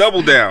 Yes. It was the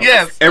double down.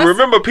 Yes. And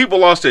remember, people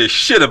lost their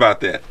shit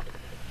about that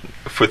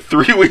for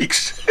 3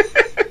 weeks.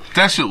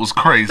 That shit was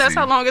crazy. That's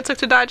how long it took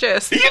to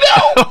digest. You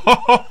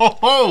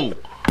know.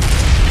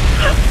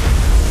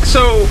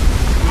 So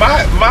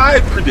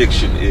my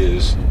prediction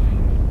is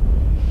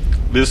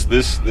this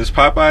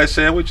Popeye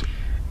sandwich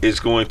is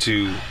going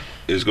to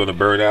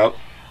burn out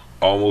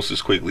almost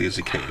as quickly as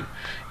it came.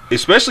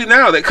 Especially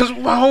now that, because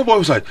my homeboy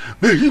was like,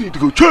 man, you need to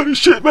go try this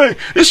shit, man.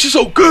 This shit's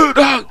so good,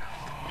 dog.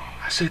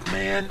 I said,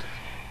 man,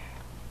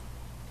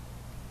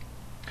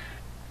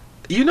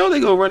 you know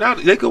they're gonna run out.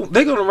 They're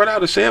gonna run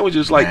out of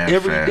sandwiches like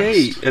every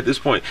day at this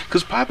point,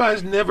 because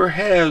Popeyes never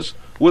has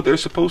what they're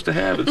supposed to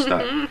have in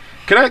stock.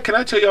 Can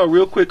I tell y'all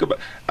real quick about?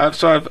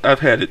 I've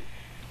had it.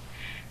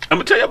 I'm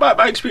gonna tell you about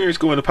my experience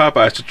going to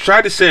Popeyes to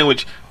try the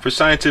sandwich for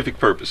scientific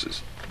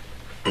purposes.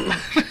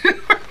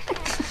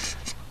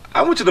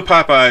 I went to the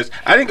Popeyes.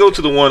 I didn't go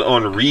to the one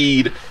on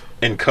Reed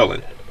and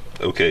Cullen.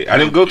 Okay, I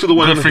didn't go to the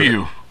one. Good for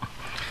you.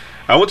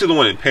 I went to the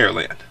one in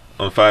Pearland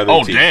on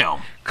 518. Oh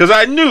damn! Because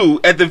I knew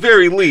at the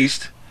very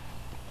least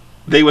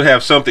they would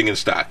have something in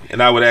stock,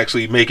 and I would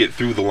actually make it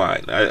through the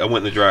line. I went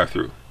in the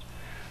drive-thru.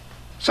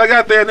 So I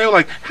got there, and they were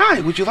like, "Hi,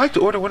 would you like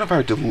to order one of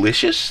our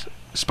delicious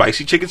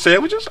spicy chicken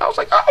sandwiches?" I was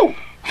like, "Oh,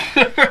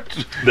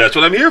 that's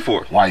what I'm here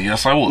for." Why,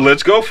 yes, I would.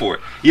 Let's go for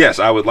it. Yes,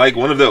 I would like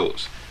one of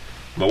those.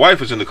 My wife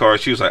was in the car.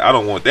 She was like, "I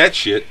don't want that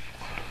shit,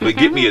 but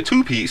get me a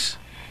 2-piece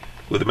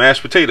with a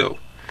mashed potato."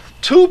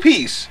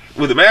 2-piece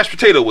with a mashed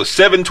potato was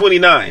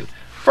 $7.29.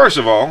 First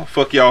of all,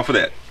 fuck y'all for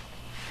that.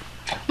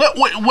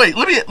 Wait.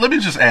 Let me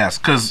just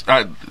ask, because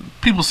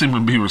people seem to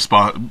be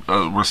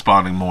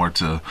responding more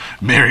to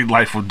married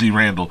life with D.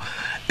 Randle.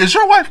 Is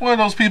your wife one of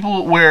those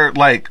people where,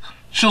 like,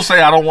 she'll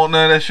say, "I don't want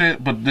none of that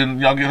shit," but then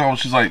y'all get home,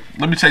 she's like,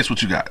 "Let me taste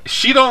what you got"?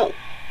 She don't.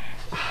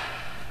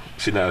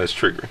 See, now that's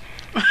triggering.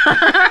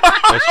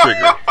 That's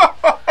triggering.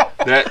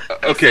 That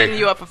okay? Setting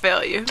you up for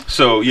failure.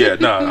 So yeah,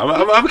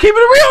 I'm keeping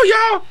it real,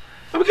 y'all.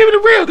 I'm keeping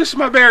it real. This is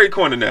my married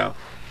corner now.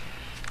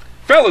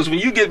 Fellas, when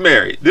you get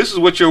married, this is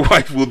what your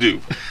wife will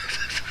do.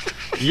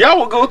 Y'all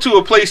will go to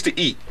a place to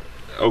eat,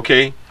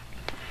 okay?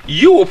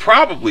 you will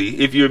probably,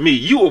 if you're me,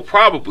 you will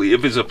probably,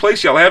 if it's a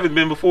place y'all haven't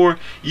been before,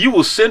 you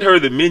will send her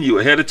the menu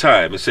ahead of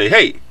time and say,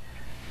 hey,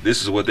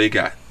 this is what they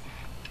got.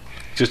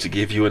 Just to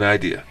give you an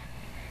idea.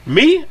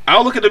 Me,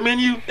 I'll look at the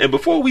menu, and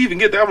before we even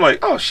get there, I'm like,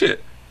 oh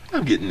shit,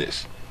 I'm getting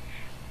this.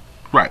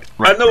 Right.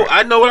 I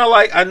know what I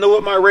like. I know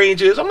what my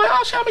range is. I'm like,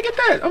 oh shit, I'm gonna get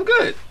that. I'm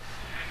good.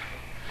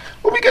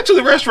 When we get to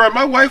the restaurant,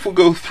 my wife will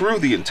go through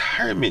the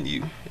entire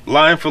menu,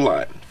 line for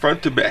line,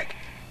 front to back,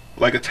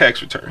 like a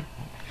tax return.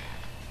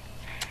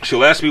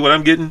 She'll ask me what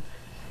I'm getting,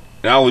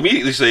 and I'll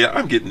immediately say,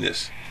 I'm getting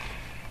this.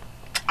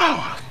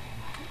 Oh,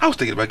 I was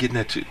thinking about getting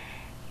that too.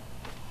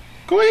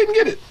 Go ahead and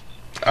get it.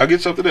 I'll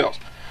get something else.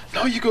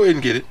 No, you go ahead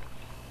and get it.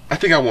 I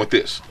think I want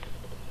this.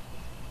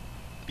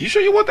 You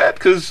sure you want that?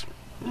 Because,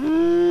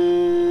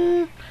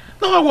 no,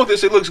 I want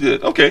this. It looks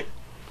good. Okay.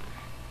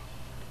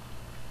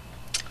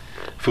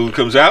 Food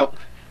comes out.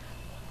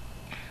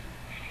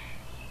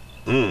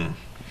 I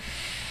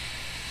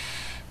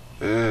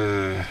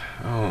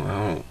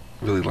don't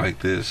really like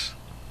this.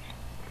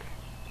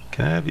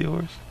 Can I have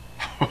yours?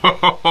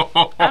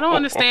 I don't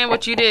understand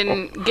what you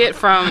didn't get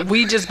from.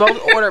 We just both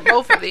ordered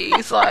both of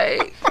these.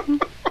 Like,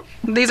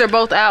 these are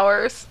both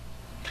ours.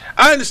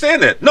 I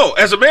understand that. No,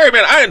 as a married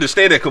man, I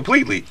understand that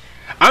completely.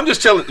 I'm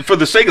just telling, for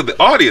the sake of the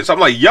audience, I'm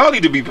like, y'all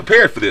need to be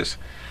prepared for this.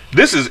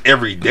 This is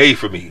every day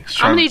for me.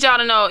 I need y'all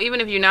to know,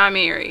 even if you're not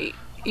married,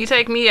 you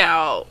take me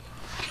out,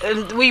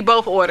 and we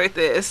both ordered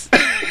this,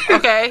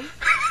 okay?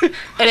 And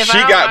if she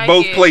got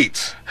both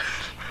plates.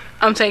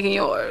 I'm taking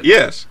yours.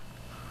 Yes,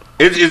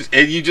 and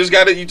you just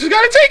gotta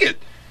take it.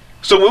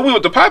 So when we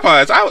went to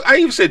Popeyes, I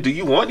even said, "Do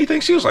you want anything?"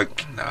 She was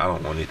like, "No, I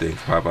don't want anything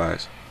from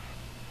Popeyes."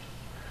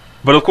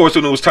 But of course,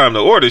 when it was time to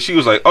order, she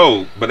was like,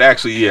 "Oh, but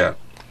actually, yeah,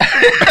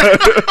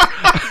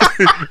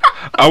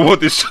 I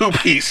want this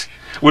 2-piece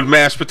with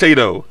mashed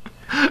potato."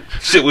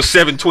 Shit was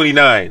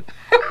 $7.29.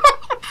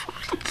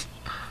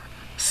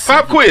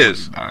 Pop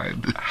quiz.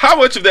 How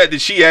much of that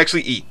did she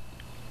actually eat?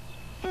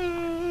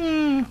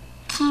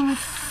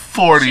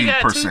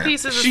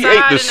 40%. She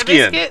ate the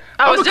skin.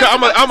 I'm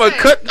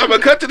gonna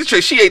cut to the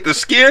chase. She ate the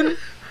skin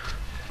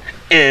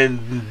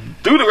and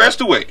threw the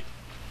rest away.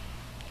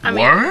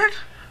 Word?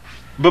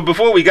 But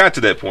before we got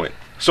to that point,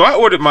 so I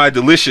ordered my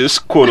delicious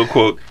quote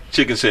unquote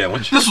chicken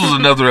sandwich. This was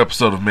another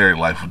episode of Married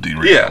Life with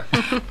D-Ray. Yeah.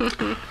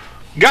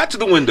 Got to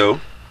the window.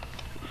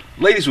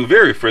 Ladies were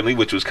very friendly,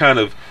 which was kind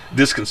of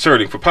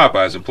disconcerting for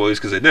Popeyes employees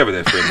because they're never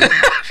that friendly.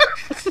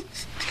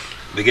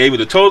 They gave me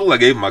the total. I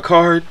gave them my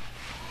card.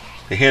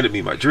 They handed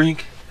me my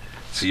drink.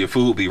 So your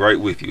food will be right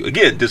with you.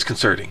 Again,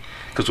 disconcerting.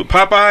 Because with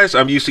Popeyes,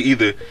 I'm used to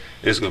either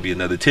there's going to be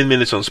another 10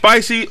 minutes on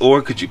spicy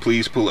or could you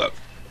please pull up.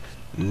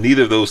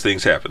 Neither of those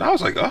things happened. I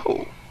was like,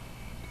 oh.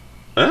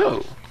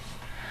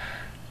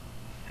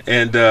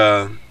 And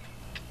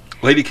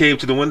lady came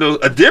to the window.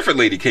 A different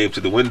lady came to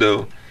the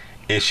window.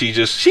 And she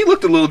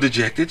looked a little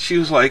dejected. She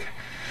was like,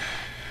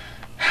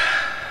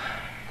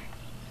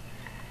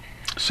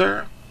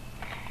 "Sir,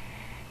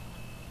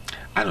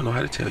 I don't know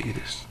how to tell you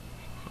this."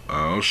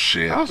 Oh,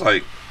 shit. I was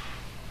like,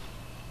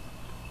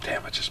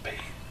 damn, I just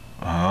paid.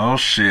 Oh,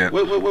 shit.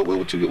 What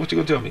you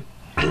gonna tell me?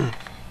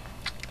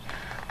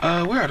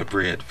 We're out of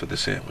bread for the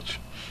sandwich.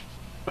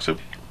 I said,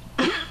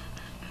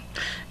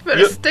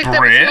 better stick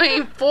that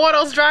between 4 of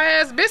those dry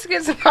ass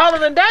biscuits and call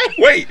it a day.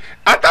 Wait,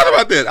 I thought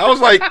about that. I was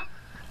like,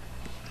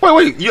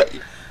 wait,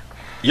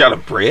 you out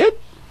of bread?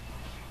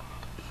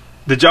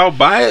 Did y'all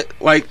buy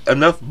like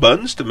enough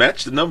buns to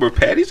match the number of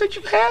patties that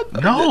you had?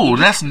 No,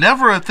 that's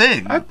never a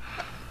thing.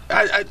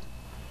 I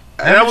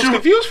was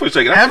confused for a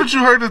second. Haven't you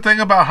heard the thing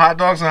about hot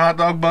dogs and hot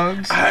dog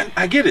buns?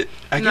 I get it.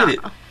 I get it.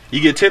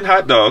 You get 10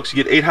 hot dogs,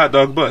 you get 8 hot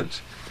dog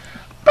buns.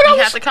 But you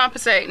have to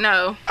compensate.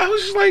 No, I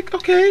was just like,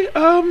 okay.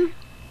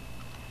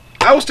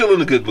 I was still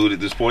in a good mood at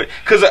this point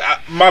because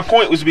my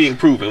point was being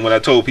proven when I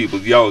told people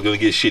y'all are gonna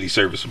get shitty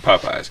service from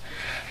Popeyes.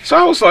 So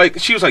I was like,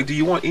 she was like, "Do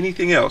you want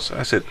anything else?"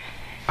 I said,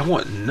 "I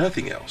want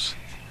nothing else.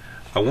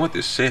 I want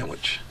this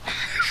sandwich."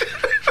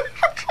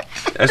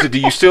 I said, "Do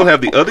you still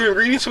have the other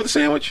ingredients for the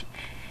sandwich?"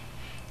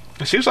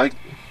 And she was like,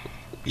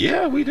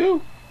 "Yeah, we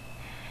do."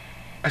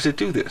 I said,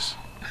 "Do this.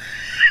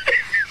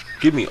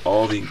 Give me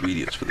all the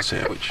ingredients for the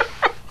sandwich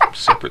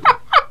separately.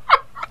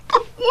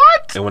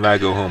 What? And when I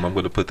go home, I'm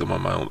going to put them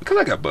on my own because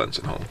I got buns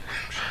at home."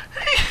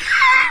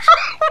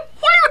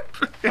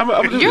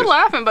 You're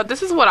laughing, but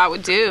this is what I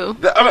would do.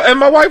 And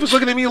my wife was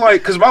looking at me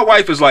like, because my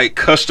wife is like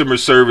customer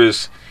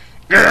service.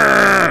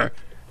 And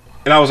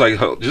I was like,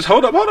 just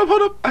hold up.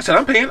 I said,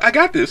 "I'm paying. I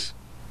got this."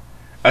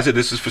 I said,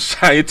 "This is for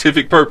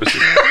scientific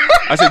purposes."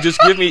 I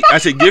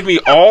said, give me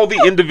all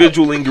the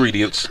individual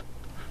ingredients,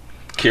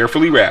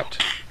 carefully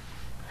wrapped,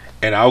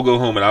 and I'll go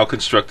home and I'll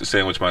construct the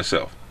sandwich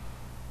myself.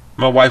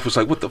 My wife was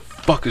like, "What the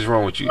fuck is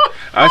wrong with you?"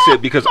 I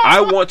said, "Because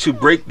I want to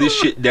break this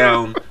shit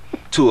down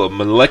to a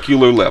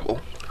molecular level."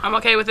 I'm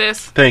okay with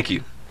this. Thank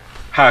you.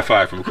 High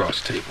five from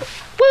across the table.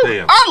 Woo,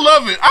 damn. I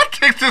love it. I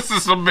think this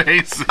is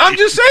amazing. I'm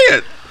just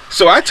saying.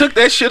 So I took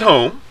that shit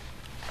home.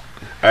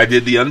 I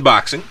did the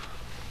unboxing.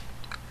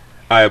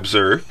 I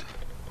observed.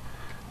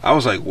 I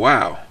was like,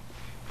 wow.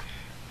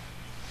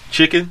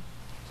 Chicken,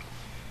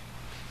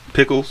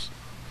 pickles,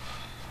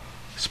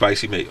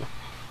 spicy mayo.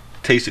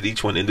 Tasted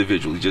each one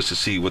individually just to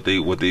see what they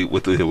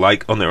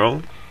like on their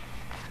own.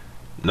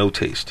 No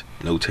taste.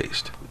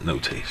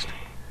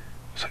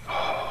 It's like,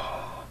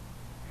 oh.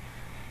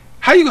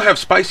 How you gonna have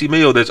spicy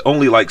mayo that's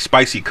only like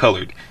spicy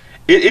colored?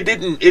 It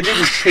didn't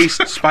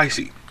taste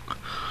spicy.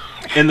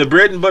 And the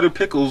bread and butter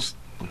pickles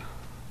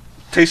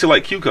tasted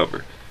like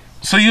cucumber.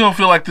 So you don't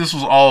feel like this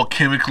was all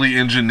chemically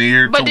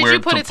engineered to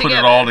put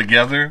it all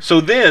together? So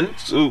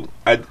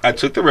I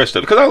took the rest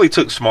of it because I only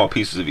took small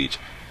pieces of each.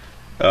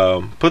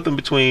 Put them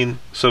between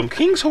some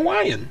King's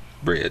Hawaiian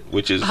bread,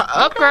 which is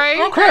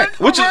upgrade, crack,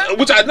 which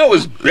I know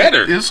is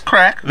better. It's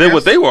crack than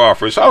what they were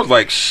offering. So I was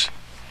like, shh.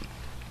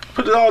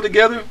 Put it all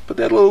together. Put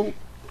that little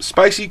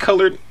spicy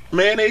colored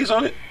mayonnaise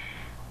on it.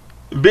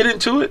 Bit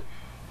into it.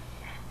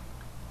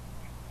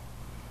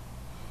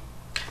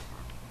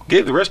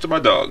 Gave the rest to my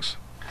dogs.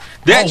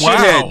 That shit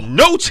had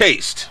no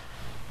taste.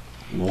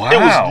 Wow. It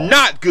was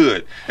not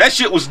good. That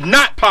shit was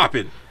not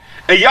popping.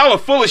 And y'all are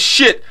full of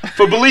shit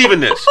for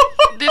believing this.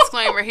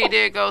 Disclaimer, he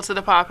did go to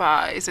the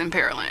Popeyes in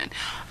Pearland.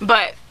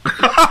 But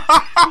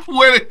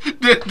where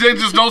they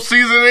just don't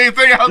season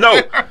anything out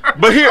there?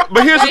 But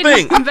here's the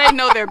thing. They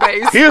know their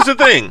base. Here's the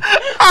thing.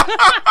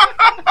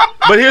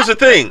 But here's the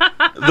thing.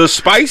 The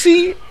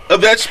spicy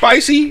of that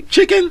spicy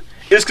chicken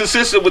is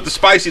consistent with the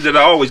spicy that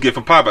I always get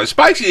from Popeyes.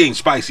 Spicy ain't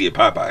spicy at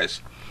Popeyes.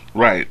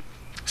 Right.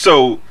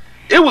 So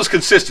it was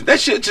consistent.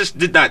 That shit just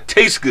did not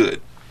taste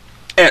good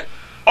at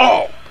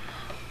all.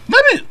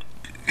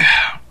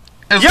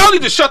 Y'all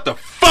need to shut the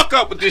fuck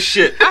up with this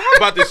shit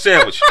about this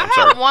sandwich. I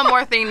have one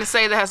more thing to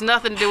say that has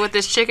nothing to do with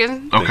this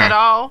chicken at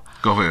all.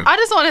 Go ahead. I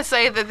just want to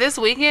say that this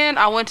weekend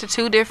I went to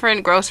 2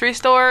 different grocery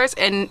stores,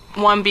 and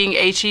one being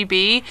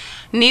H-E-B.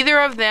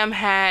 Neither of them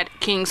had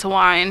King's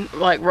Hawaiian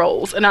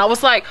rolls, and I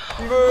was like,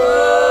 what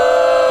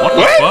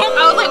the fuck?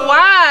 I was like,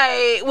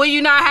 why will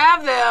you not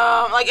have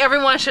them? Like,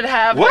 everyone should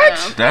have them.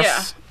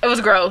 It was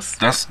gross.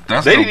 That's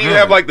they didn't even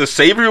have the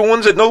savory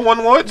ones that no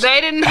one wants. They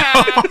didn't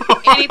have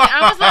anything.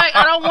 I was like,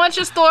 I don't want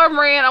your store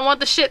brand. I want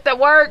the shit that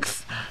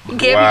works.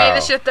 Give me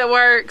the shit that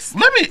works.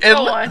 Let me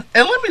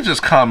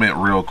just comment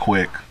real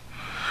quick.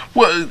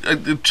 Well,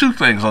 2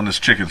 things on this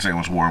chicken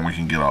sandwich war, and we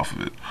can get off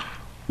of it.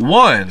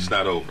 One, it's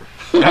not over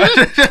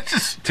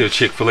till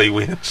Chick-fil-A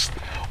wins.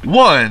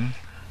 One,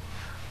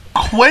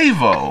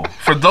 Quavo.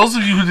 For those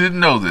of you who didn't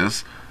know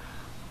this,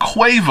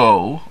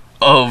 Quavo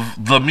of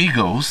the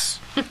Migos.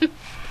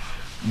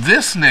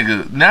 This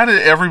nigga, now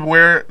that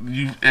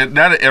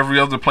every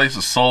other place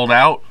is sold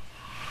out,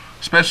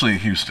 especially in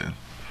Houston,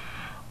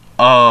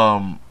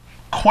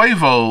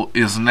 Quavo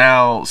is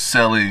now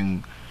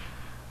selling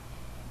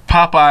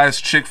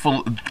Popeye's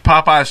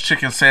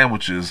chicken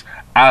sandwiches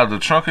out of the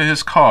trunk of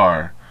his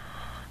car.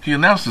 He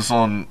announced this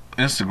on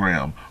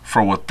Instagram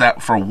for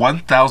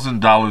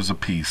 $1,000 a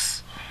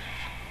piece.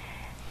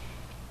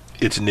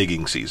 It's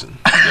nigging season.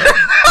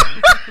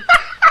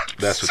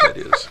 That's what that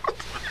is.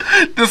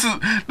 This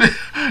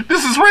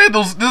is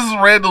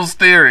Randle's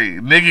theory.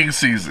 Nigging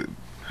season.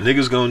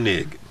 Niggas gonna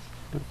nig.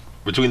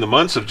 Between the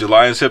months of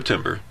July and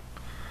September,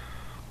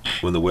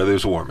 when the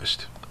weather's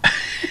warmest,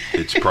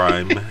 it's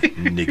prime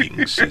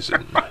nigging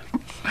season.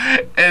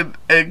 And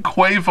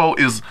Quavo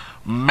is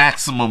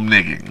maximum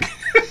nigging.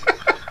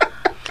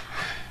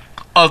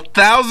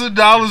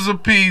 $1,000 a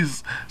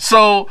piece.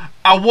 So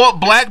I want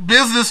Black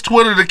Business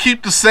Twitter to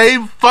keep the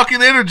same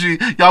fucking energy.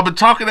 Y'all been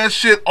talking that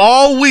shit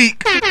all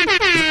week.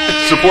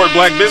 Support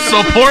black business.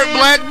 Support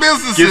black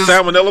businesses. Get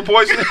salmonella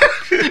poisoning.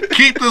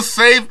 Keep the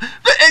same.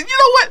 And you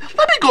know what?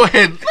 Let me go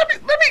ahead. Let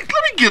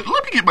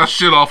me get my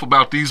shit off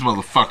about these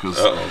motherfuckers.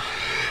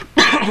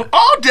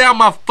 All down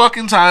my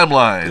fucking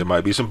timeline. There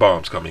might be some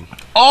bombs coming.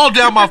 All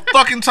down my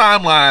fucking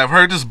timeline, I've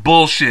heard this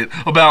bullshit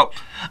about,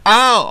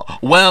 oh,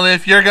 well,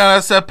 if you're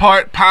gonna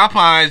support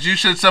Popeyes, you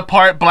should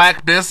support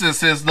black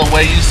businesses the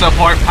way you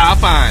support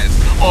Popeyes.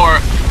 Or,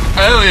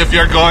 oh, if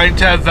you're going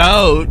to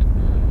vote,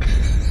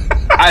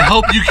 I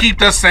hope you keep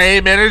the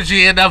same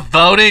energy in the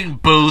voting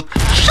booth.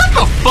 Shut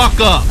the fuck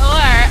up.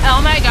 Or,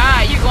 oh my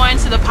god, you're going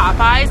to the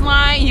Popeyes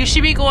line? You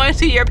should be going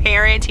to your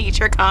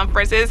parent-teacher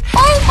conferences.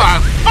 Oh my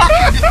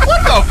fucking,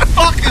 what the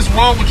fuck is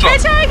wrong with y'all?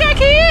 Bitch, I got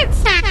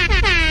kids.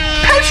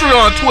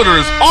 Patreon Twitter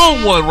is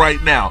on one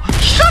right now.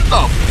 Shut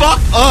the fuck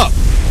up.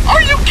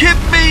 Are you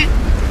kidding me?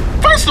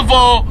 First of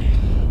all,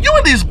 you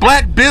and these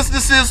black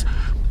businesses,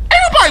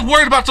 ain't nobody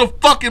worried about your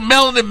fucking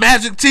Melanin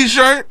Magic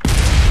t-shirt.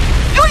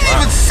 You ain't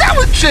even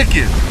selling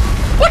chicken.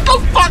 What the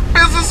fuck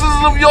business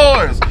is of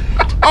yours?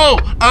 Oh,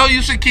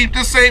 you should keep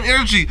the same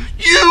energy.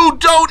 You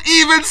don't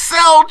even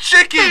sell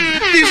chicken.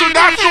 These are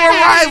not your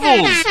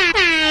rivals.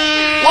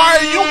 Why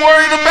are you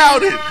worried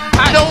about it?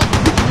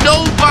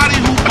 Nobody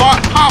who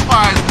bought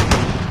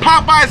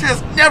Popeyes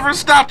has never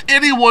stopped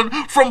anyone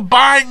from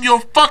buying your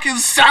fucking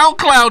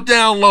SoundCloud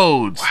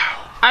downloads.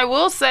 Wow. I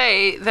will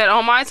say that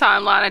on my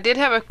timeline, I did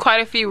have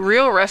quite a few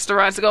real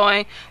restaurants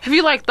going, if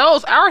you like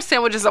those, our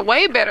sandwiches are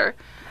way better.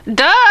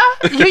 Duh.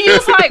 You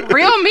use like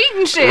real meat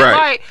and shit. Right.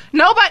 Like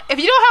nobody. If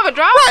you don't have a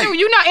drive-thru, Right.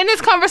 you're not in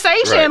this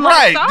conversation. Right.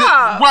 Like, Right,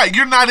 stop. right.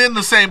 You're not in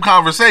the same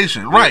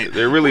conversation, right?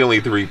 There are really only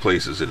 3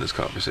 places in this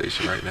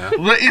conversation right now.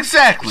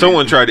 Exactly.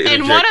 Someone tried to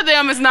interject. And one of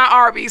them is not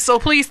Arby's, so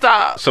please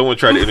stop. Someone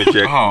tried to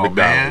interject Oh,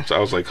 McDonald's. I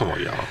was like, come on,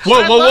 y'all.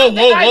 Whoa, I whoa, whoa, loved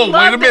it. whoa, I whoa! Wait a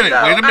loved it, minute!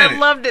 though. Wait a minute! I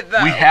loved it,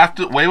 though. We have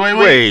to wait a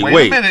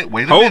Wait. minute!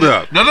 Wait a Hold minute!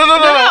 up. No!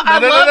 I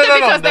loved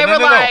it because they were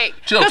like,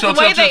 Chill. the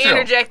way they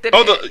interjected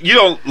Oh, it. you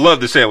don't love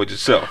the sandwich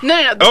itself.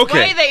 No. The Okay.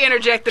 way they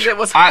interjected it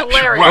was I-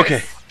 hilarious. right.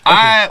 Okay.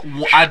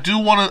 I do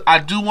want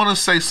to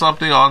say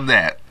something on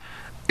that.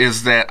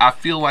 Is that I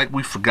feel like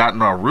we've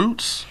forgotten our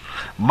roots.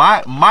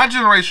 My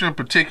generation in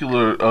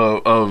particular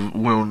of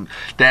when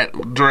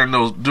that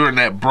during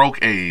that broke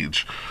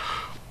age,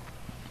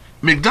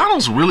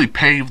 McDonald's really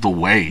paved the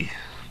way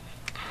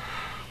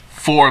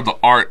for the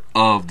art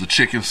of the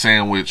chicken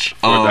sandwich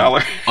For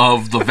 $1.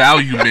 of the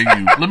value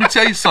menu. Let me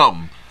tell you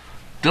something.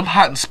 Them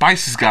hot and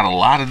spices got a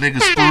lot of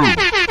niggas through.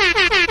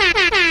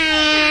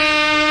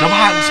 Them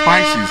hot and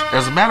spices.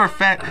 As a matter of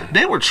fact,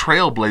 they were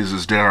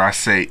trailblazers, dare I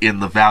say, in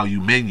the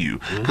value menu.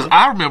 Because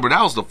I remember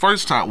that was the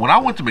first time when I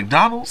went to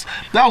McDonald's.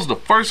 That was the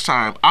first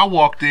time I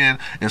walked in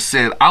and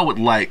said I would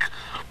like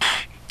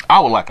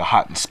a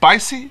hot and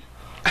spicy.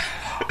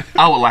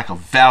 I would like a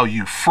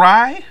value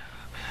fry.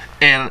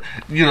 And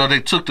you know, they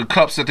took the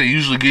cups that they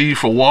usually give you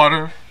for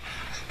water.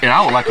 And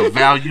I would like a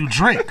value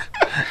drink.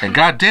 And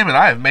God damn it,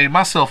 I have made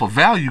myself a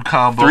value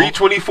combo.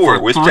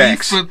 $3.24 with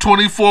tax.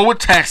 $3.24 with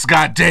tax.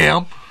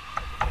 Goddamn.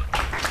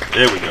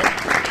 There we go.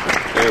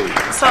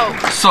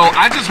 So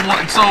I just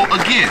want. So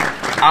again,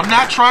 I'm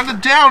not trying to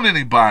down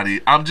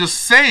anybody. I'm just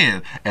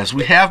saying, as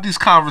we have these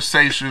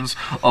conversations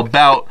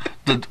about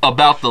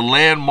the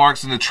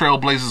landmarks and the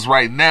trailblazers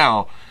right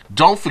now,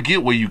 don't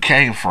forget where you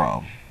came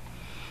from.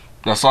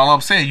 That's all I'm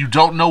saying. You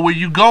don't know where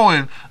you're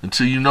going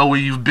until you know where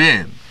you've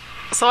been.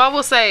 So I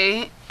will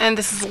say, and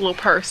this is a little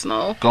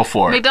personal. Go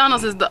for it.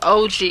 McDonald's is the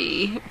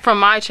OG from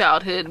my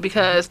childhood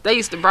because they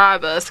used to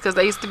bribe us because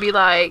they used to be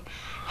like,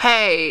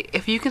 hey,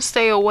 if you can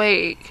stay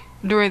awake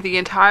during the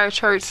entire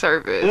church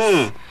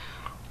service,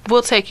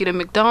 we'll take you to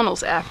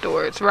McDonald's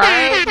afterwards,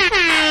 right?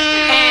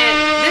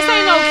 And this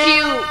ain't no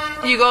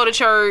cute, you go to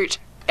church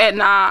at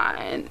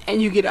 9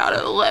 and you get out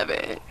at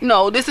 11.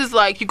 No, this is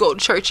like you go to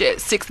church at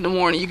 6 in the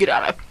morning, you get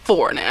out at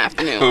 4 in the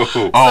afternoon. One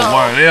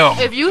of them.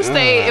 If you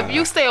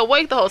stay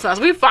awake the whole time,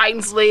 so we fight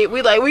and sleep.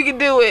 We can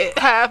do it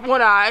half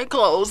one eye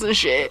closed and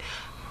shit.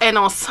 And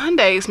on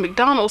Sundays,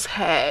 McDonald's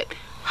had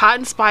hot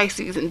and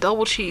spices and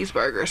double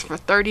cheeseburgers for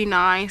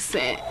 39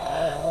 cents.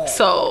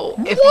 So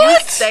if you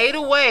stayed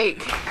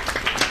awake,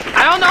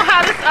 I don't know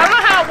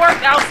how it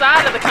worked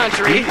outside of the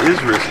country. He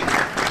is risky.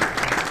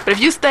 But if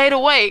you stayed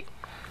awake,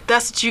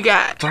 that's what you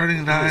got.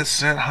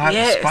 39-cent hot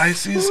Yes. and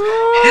spices.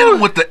 Hit him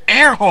with the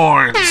air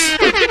horns.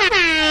 That's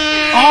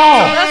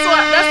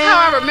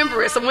how I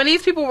remember it. So when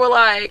these people were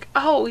like,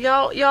 "Oh,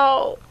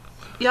 y'all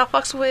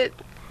fucks with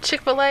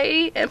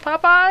Chick-fil-A and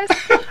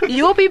Popeyes,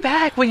 you'll be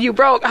back when you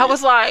broke," I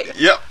was like,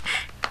 Yep.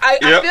 I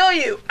feel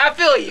you.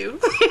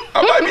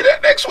 I might be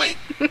that next week.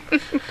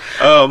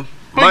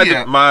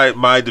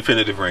 My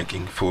definitive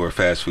ranking for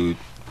fast food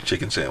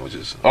chicken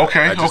sandwiches.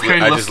 Okay,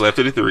 I just left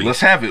it at 3. Let's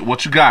have it.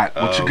 What you got?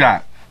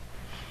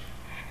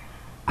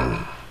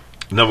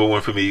 Number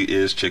 1 for me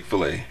is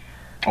Chick-fil-A.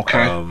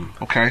 Okay.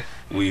 Okay.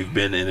 We've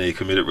been in a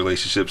committed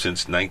relationship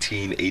since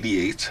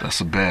 1988. That's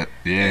a bet.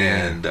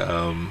 Yeah. And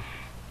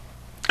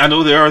I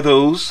know there are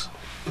those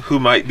who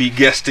might be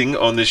guesting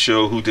on this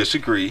show who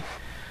disagree.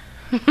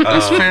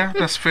 That's fair.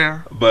 That's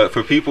fair. But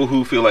for people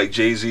who feel like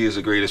Jay-Z is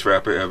the greatest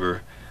rapper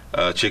ever,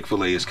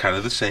 Chick-fil-A is kind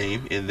of the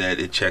same in that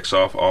it checks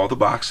off all the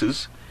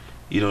boxes.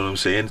 You know what I'm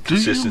saying?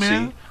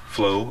 Consistency,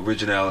 flow,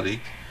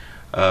 originality.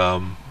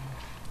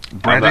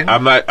 Brandon?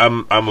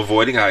 I'm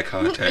avoiding eye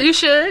contact. You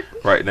should.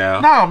 Right now.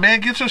 No, man,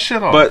 get your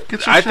shit off. But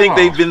Get your I shit think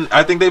off.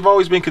 I think they've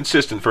always been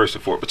consistent first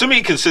and foremost. But to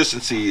me,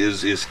 consistency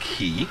is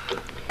key.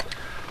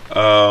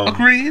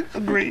 Agreed.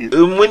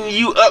 And when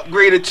you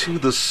upgrade it to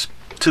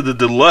the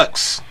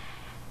deluxe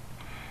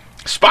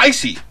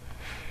spicy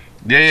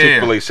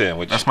Chick-fil-A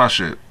sandwich, That's my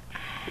shit.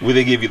 where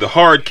they give you the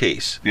hard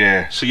case.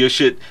 Yeah. So your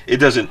shit, it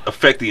doesn't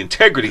affect the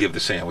integrity of the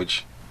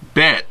sandwich.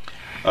 Bet.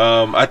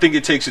 I think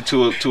it takes it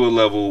to a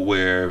level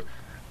where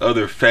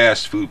other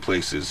fast food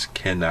places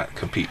cannot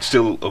compete.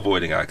 Still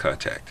avoiding eye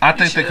contact. I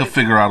think they could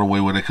figure out a way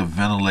where they could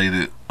ventilate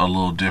it a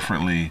little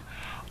differently,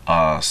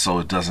 so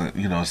it doesn't.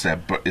 You know, it's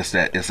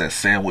that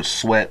sandwich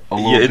sweat a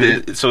little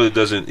bit. So it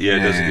doesn't. Yeah, it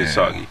doesn't get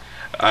soggy.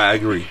 I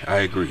agree.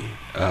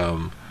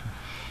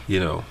 You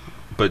know,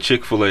 but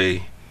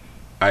Chick-fil-A,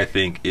 I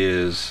think,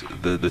 is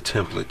the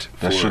template.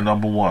 That's your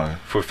number 1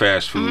 for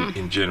fast food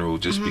in general,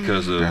 just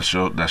because of that's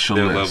your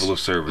their list. level of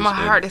service. My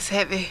heart is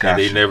heavy. And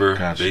they never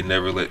Gotcha. they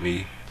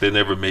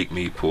never make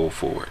me pull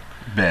forward.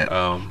 Bet.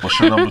 What's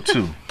your number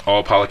 2?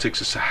 All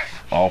politics aside.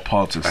 All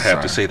politics. I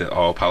have to say that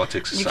all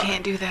politics aside. You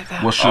can't do that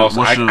though.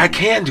 I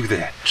can do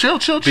that. Chill.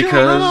 Because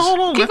no, hold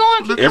on. Keep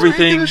going. Let's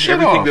everything get this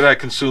shit off. that I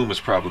consume is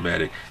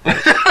problematic.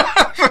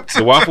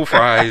 The waffle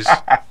fries,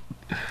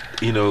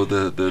 you know,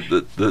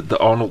 the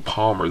Arnold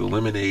Palmer, the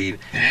lemonade,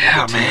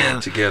 Yeah, and the man.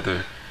 tan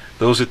together.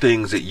 Those are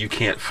things that you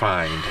can't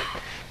find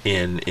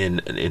in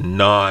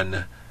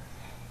non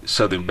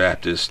Southern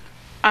Baptist.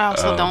 I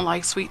also don't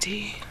like sweet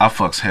tea. I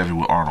fucks heavy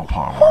with Arnold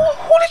Palmer.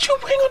 Who did you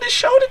bring on this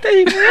show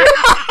today, man?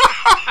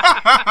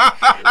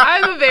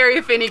 I'm a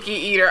very finicky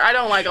eater. I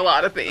don't like a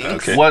lot of things.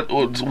 Okay.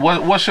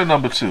 What's your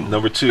number 2?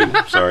 Number 2,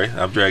 sorry,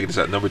 I'm dragging this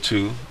out. Number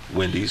 2,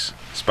 Wendy's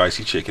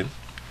spicy chicken.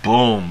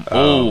 Boom.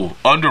 Oh,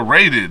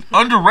 underrated.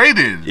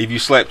 Underrated. If you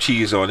slap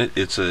cheese on it,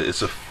 it's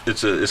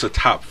a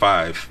top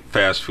 5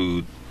 fast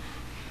food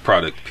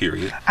product.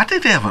 Period. I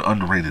think they have an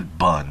underrated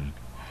bun.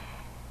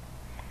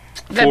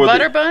 That For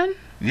butter the- bun?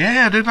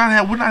 Yeah, we're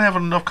not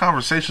having enough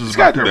conversations It's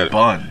about gotten their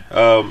better.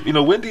 bun. You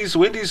know, Wendy's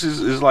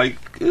is like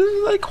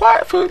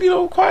quiet for, you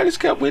know, quiet as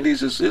kept.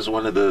 Wendy's is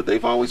one of the,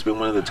 they've always been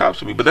one of the tops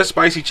for me. But that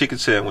spicy chicken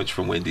sandwich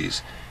from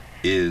Wendy's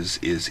is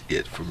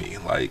it for me.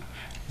 Like,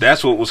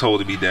 that's what was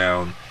holding me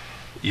down,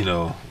 you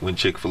know, when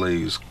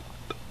Chick-fil-A was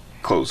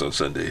closed on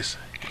Sundays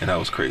and I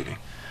was craving.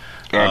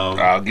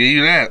 I'll give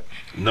you that.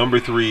 Number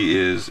 3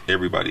 is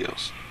everybody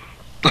else.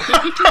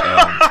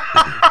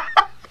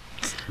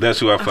 That's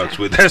who I fucks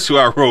with. That's who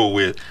I roll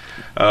with.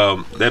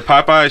 That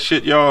Popeye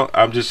shit, y'all,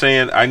 I'm just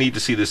saying, I need to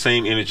see the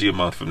same energy a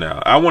month from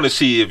now. I want to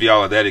see if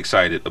y'all are that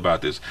excited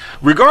about this.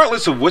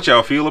 Regardless of what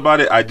y'all feel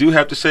about it, I do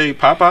have to say,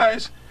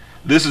 Popeyes,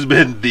 this has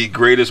been the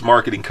greatest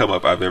marketing come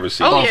up I've ever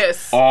seen. Oh,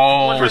 yes.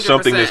 All For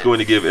something that's going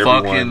to give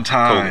everyone fucking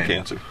time. colon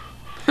cancer.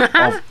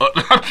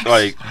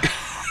 Like,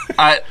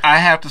 I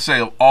have to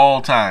say of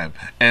all time.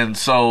 And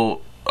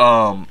so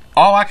all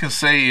I can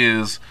say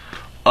is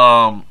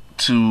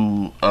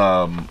to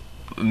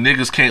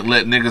niggas can't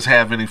let niggas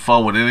have any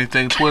fun with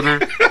anything Twitter.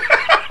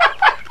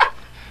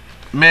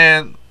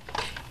 Man,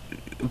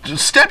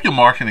 just step your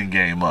marketing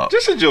game up.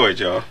 Just enjoy it,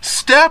 y'all.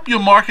 Step your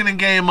marketing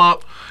game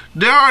up.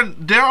 There are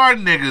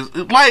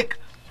niggas like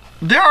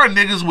there are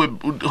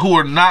niggas who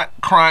are not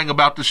crying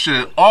about this shit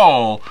at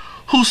all,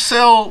 who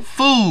sell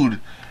food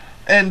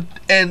and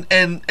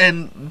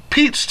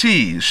peach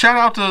tea. Shout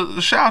out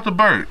to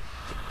Bert.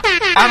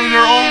 Out of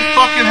their own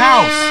fucking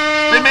house.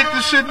 They make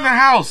this shit in their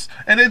house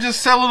and they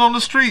just sell it on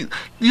the street.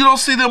 You don't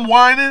see them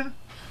whining?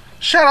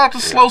 Shout out to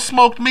Slow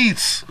Smoked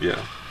Meats. Yeah.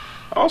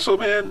 Also,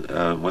 man,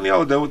 when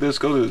y'all are done with this,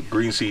 go to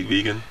Green Seed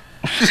Vegan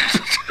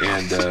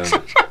and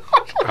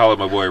holler at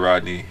my boy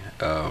Rodney.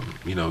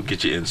 You know,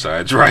 get your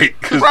insides right.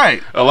 'Cause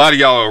Right. a lot of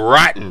y'all are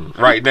rotten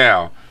right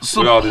now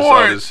with all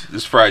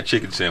this fried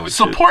chicken sandwich.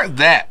 Support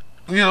that.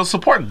 You know,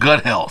 support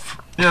gut health.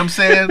 You know what I'm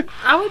saying?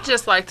 I would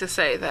just like to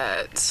say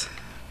that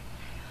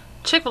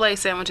Chick-fil-A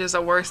sandwiches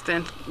are worse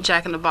than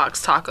Jack in the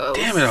Box tacos.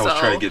 Damn it, I was so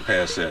trying to get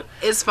past that.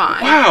 It's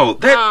fine. Wow,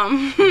 that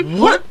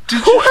what?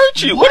 Who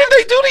hurt you? What did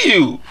they do to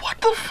you? What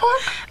the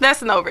fuck?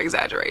 That's an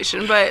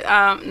over-exaggeration, but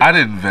I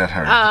didn't vet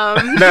her. No,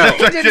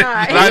 he did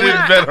not. He I did didn't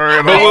not. vet her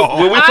at But all.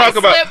 when we talk I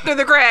about, slipped through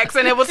the cracks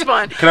and it was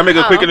fun. can I make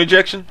a quick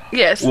interjection?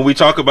 Yes. When we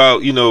talk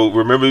about, you know,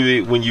 remember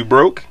me when you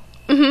broke?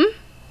 Mm-hmm.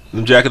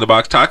 Them Jack in the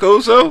Box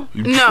tacos, though.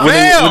 No.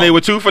 When they were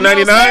 2 for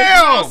 $99.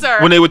 No, sir.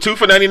 When they were 2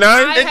 for $99.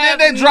 And then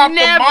they dropped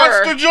the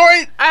monster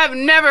joint. I have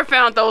never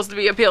found those to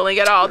be appealing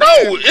at all.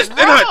 No,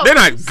 they're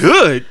not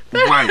good.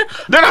 Right.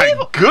 They're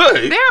not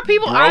good. There are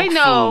people I Broke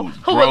know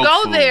food. who will Broke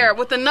go food. there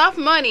with enough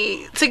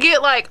money to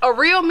get like a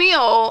real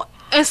meal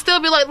and still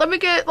be like, let me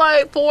get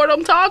like 4 of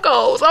them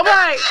tacos. I'm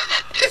like,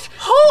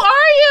 who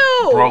are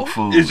you? Broke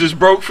food. It's just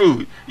broke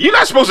food. You're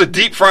not supposed to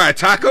deep fry a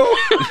taco.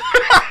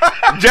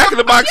 Jack in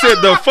the Box said,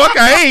 "The fuck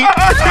I ain't."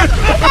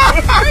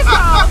 First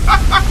off,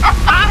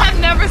 I have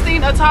never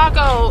seen a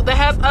taco that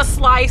has a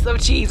slice of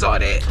cheese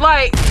on it.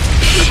 Like,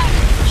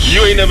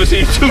 You ain't never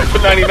seen 2 for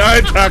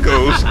 $99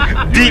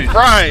 tacos deep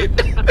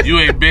fried. You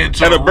ain't been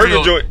to At a burger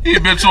real, joint. You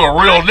ain't been to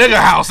a real nigga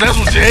house. That's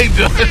what you ain't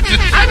done.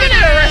 I've been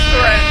at a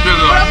restaurant. Been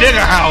to a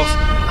nigga house.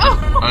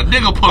 A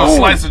nigga put a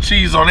slice of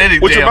cheese on any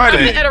Which damn reminded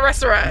thing. me- At a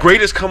restaurant.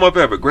 Greatest come up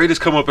ever.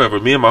 Greatest come up ever.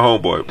 Me and my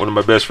homeboy, one of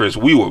my best friends,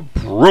 we were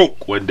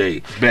broke one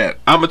day. Bet.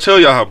 I'm gonna tell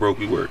y'all how broke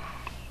we were.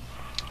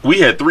 We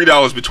had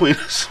 $3 between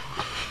us.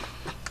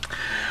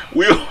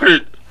 We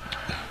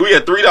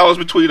had $3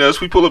 between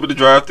us. We pull up at the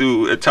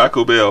drive-thru at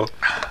Taco Bell,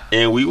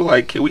 and we were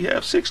like, "Can we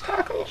have 6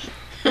 tacos?"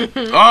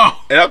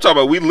 Oh, And I'm talking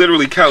about we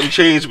literally counting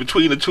change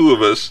between the two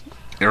of us,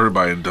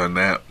 everybody done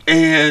that.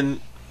 and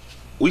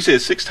we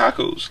said 6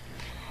 tacos.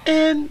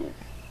 And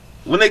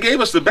when they gave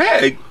us the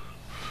bag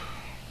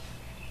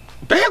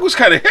was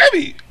kind of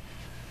heavy.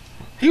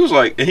 He was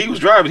like, and he was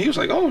driving. He was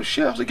like, "Oh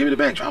shit!" I was like, "Give me the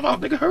bag, drive off,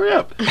 nigga, hurry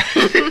up."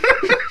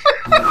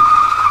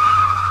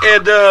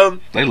 And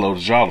They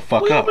loaded y'all the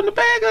fuck we up. opened the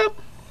bag up.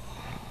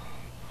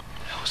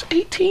 There was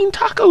 18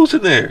 tacos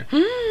in there,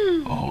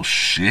 Oh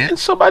shit. and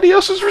somebody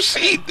else's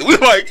receipt. We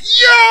were like,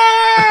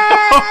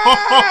 "Yeah!"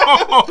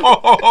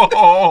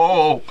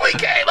 We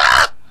came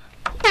up.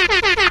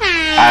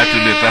 I have to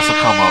admit, that's a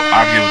come up.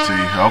 I'll give it to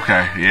you.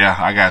 Okay, yeah,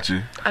 I got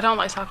you. I don't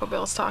like Taco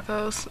Bell's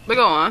tacos. But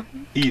go on.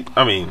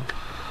 I mean,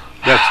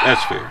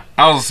 that's fair.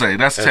 I was gonna say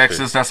that's That's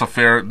Texas. That's a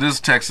fair. This is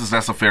Texas.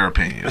 That's a fair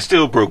opinion. It's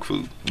still broke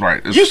food.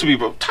 Right. It used to be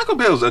broke. Taco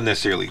Bell's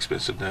unnecessarily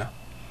expensive now.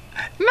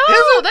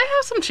 No, they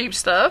have some cheap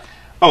stuff.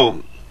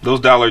 Oh,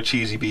 those $1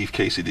 cheesy beef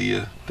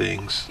quesadilla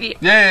things.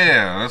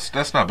 Yeah.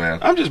 That's not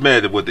bad. I'm just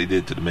mad at what they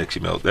did to the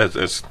Mexi Melt.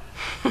 That's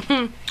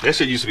that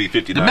shit used to be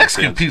 59 The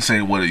Mexican cents. pizza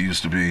ain't what it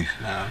used to be.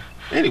 Nah.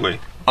 Anyway,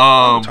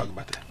 I'm talking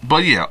about that.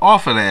 But yeah,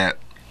 off of that,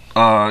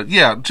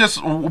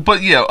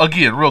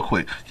 again, real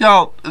quick,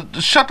 y'all,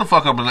 shut the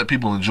fuck up and let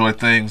people enjoy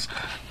things,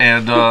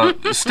 and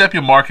step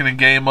your marketing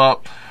game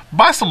up.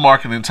 Buy some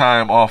marketing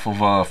time off of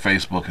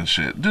Facebook and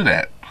shit. Do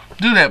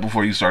that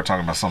before you start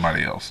talking about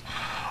somebody else.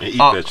 And eat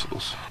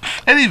vegetables.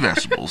 And eat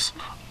vegetables.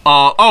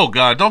 Oh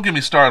God! Don't get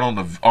me started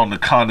on the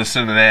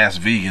condescending ass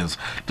vegans,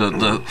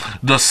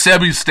 the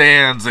Sebi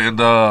stands and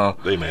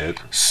they mad.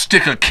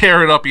 Stick a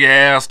carrot up your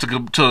ass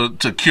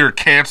to cure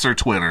cancer.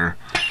 Twitter.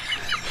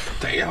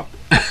 Damn.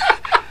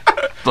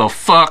 The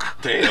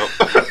fuck. Damn.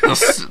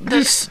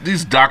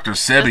 These Dr.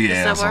 Sebi Does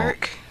assholes. that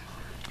work?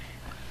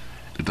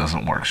 It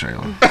doesn't work,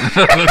 Shayla.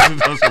 It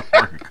doesn't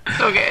work.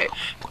 Okay.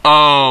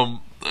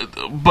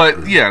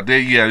 But yeah,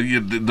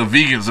 the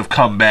vegans have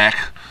come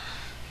back.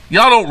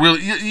 Y'all don't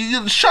really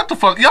shut the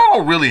fuck. Y'all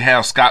don't really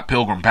have Scott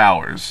Pilgrim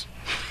powers.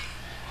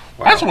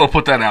 Wow. I just want to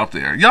put that out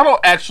there. Y'all don't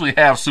actually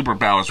have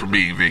superpowers for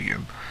being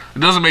vegan. It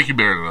doesn't make you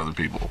better than other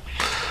people.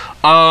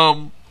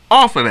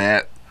 Off of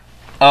that,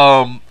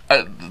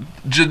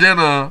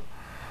 Jidenna,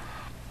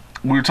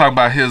 we were talking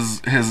about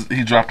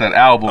he dropped that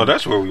album. Oh,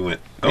 that's where we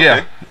went. Okay.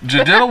 Yeah,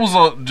 Jidenna was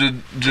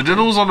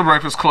on the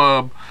Breakfast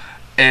Club,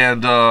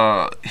 and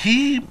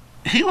he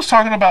was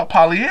talking about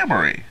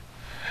polyamory,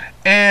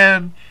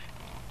 and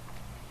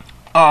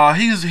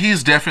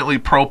he's definitely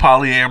pro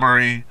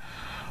polyamory,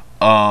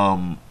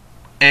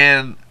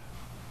 and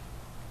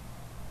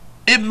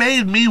it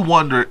made me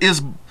wonder,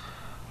 is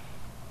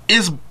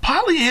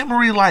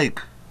polyamory like,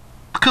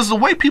 because the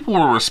way people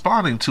were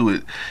responding to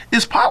it,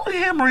 is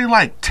polyamory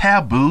like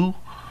taboo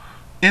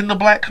in the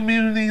black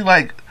community?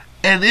 Like,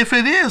 and if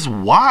it is,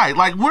 why?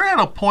 Like, we're at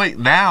a point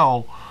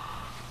now,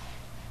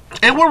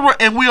 and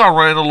we are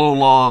running a little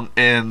long,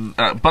 and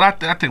but I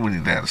think we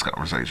need to have this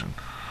conversation.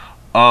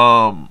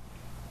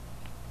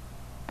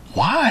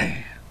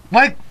 Why?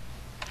 Like,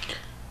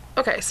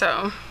 okay, so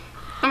I'm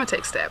gonna take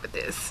a stab at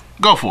this.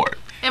 Go for it.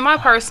 In my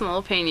personal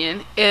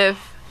opinion,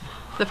 if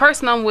the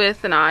person I'm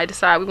with and I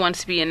decide we want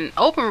to be in an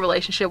open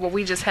relationship where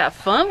we just have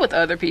fun with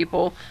other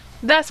people,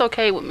 that's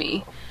okay with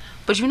me.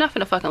 But you're not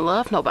finna fucking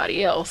love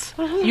nobody else.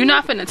 You're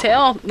not finna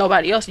tell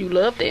nobody else you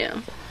love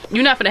them.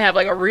 You're not finna have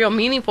like a real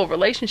meaningful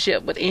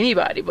relationship with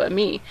anybody but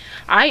me.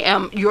 I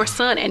am your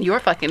sun and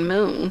your fucking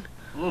moon.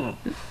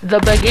 The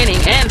beginning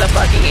and the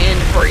fucking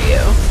end for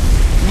you.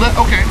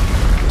 Okay,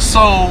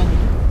 so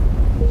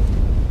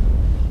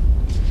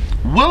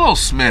Willow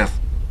Smith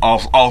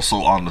also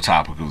on the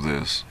topic of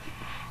this.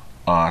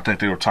 I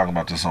think they were talking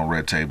about this on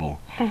Red Table.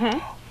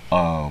 The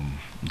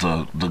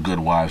Good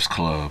Wives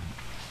Club.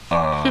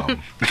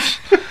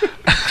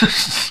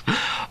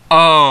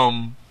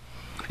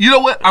 You know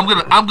what?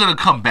 I'm gonna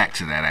come back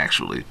to that.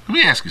 Actually, let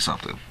me ask you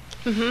something.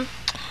 Do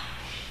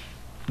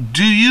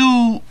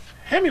you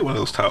hand me one of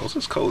those towels?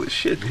 It's cold as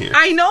shit in here.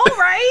 I know,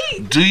 right?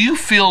 Do you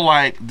feel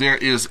like there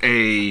is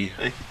a?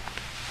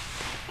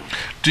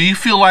 Do you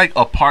feel like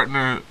a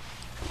partner?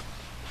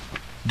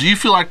 Do you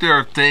feel like there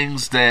are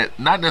things that,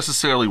 not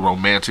necessarily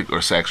romantic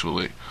or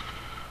sexually,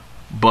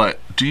 but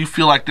do you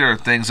feel like there are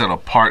things that a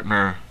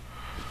partner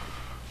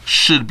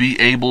should be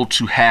able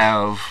to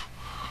have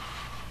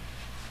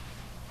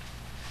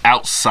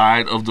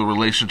outside of the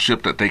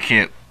relationship that they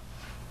can't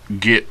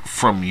get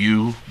from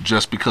you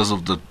just because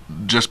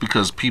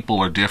people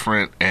are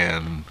different?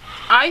 And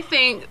I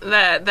think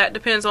that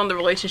depends on the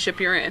relationship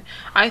you're in.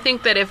 I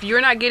think that if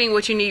you're not getting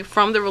what you need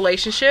from the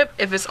relationship,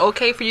 if it's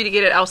okay for you to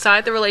get it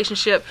outside the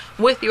relationship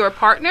with your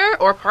partner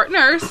or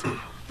partners,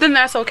 then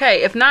that's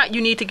okay. If not,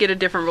 you need to get a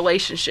different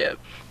relationship.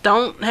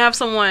 Don't have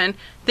someone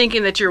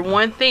thinking that you're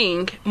one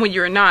thing when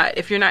you're not,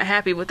 if you're not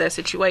happy with that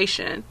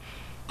situation.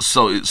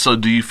 So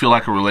do you feel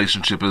like a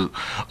relationship is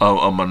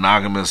a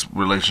monogamous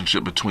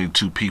relationship between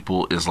two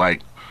people is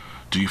like,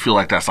 do you feel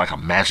like that's like a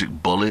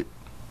magic bullet?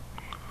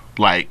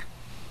 Like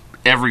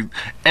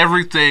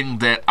everything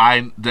that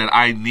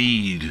I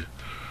need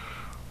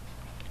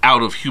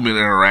out of human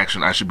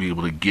interaction, I should be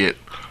able to get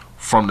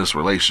from this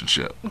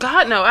relationship.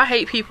 God, no, I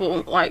hate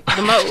people like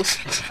the most.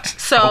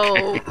 So,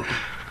 okay.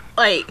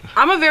 Like,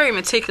 I'm a very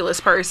meticulous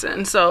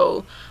person.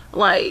 So,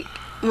 like,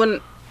 when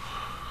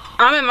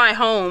I'm in my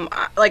home,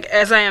 like,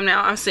 as I am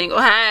now, I'm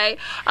single. Hey.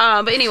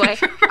 But anyway,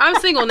 I'm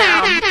single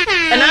now.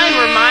 And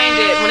I'm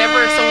reminded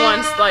whenever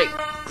someone's, like,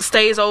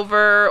 stays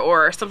over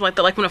or something like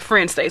that, like when a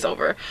friend stays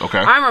over. Okay.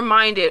 I'm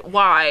reminded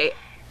why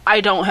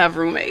I don't have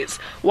roommates,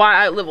 why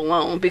I live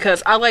alone,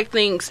 because I like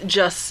things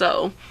just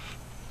so.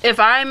 If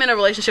I'm in a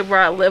relationship where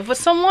I live with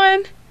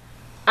someone,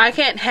 I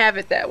can't have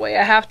it that way.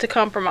 I have to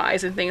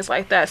compromise and things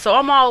like that. So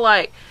I'm all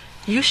like,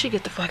 you should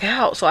get the fuck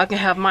out so I can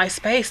have my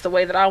space the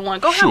way that I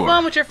want. Go have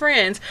fun with your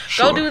friends.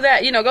 Sure. Go do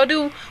that. You know, go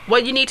do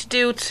what you need to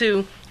do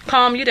to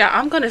calm you down.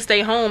 I'm going to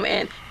stay home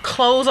and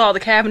close all the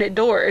cabinet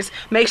doors.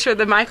 Make sure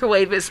the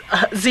microwave is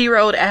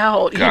zeroed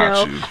out.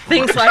 Got you.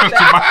 Things like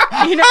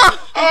that. You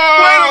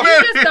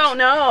just don't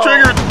know.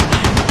 Triggered.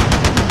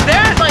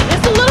 They're like,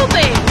 it's the little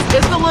things.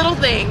 It's the little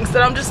things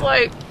that I'm just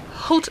like,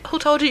 who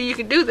told you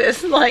could do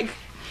this? Like,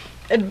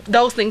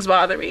 those things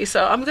bother me.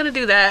 So I'm going to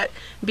do that.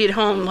 Be at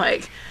home,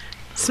 like,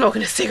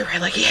 smoking a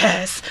cigarette. Like,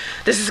 yes,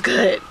 this is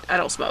good. I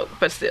don't smoke,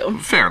 but still.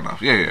 Fair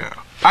enough. Yeah.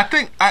 I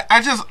think I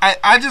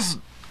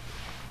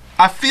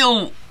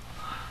feel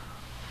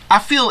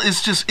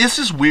it's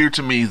just weird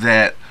to me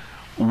that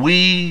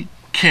we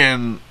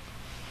can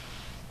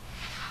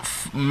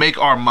make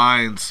our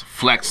minds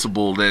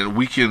flexible, that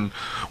we can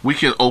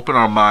open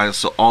our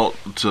minds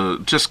to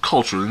just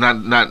culture,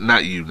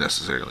 not you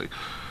necessarily,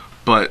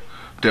 but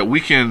that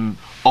we can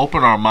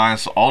open our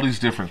minds to all these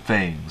different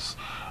things,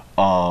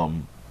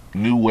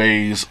 new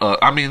ways.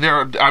 There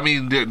are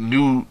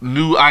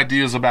new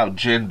ideas about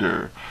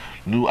gender,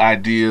 new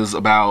ideas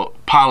about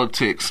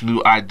politics,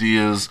 new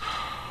ideas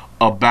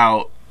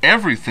about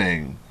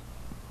everything,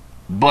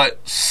 but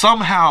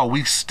somehow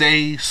we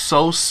stay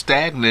so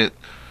stagnant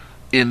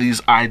in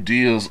these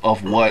ideas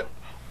of what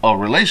a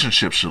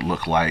relationship should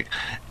look like,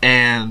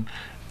 and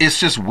it's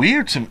just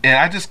weird to me.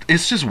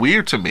 It's just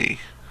weird to me.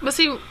 But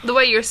see, the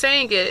way you're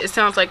saying it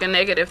sounds like a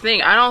negative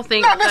thing. I don't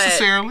think not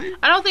necessarily.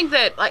 I don't think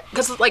that, like,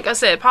 because like I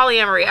said,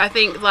 polyamory. I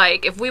think,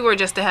 like, if we were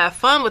just to have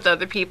fun with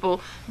other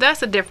people,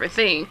 that's a different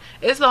thing.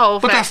 It's the whole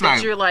fact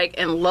that you're like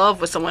in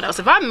love with someone else.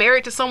 If I'm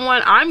married to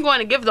someone, I'm going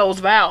to give those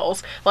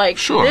vows. Like,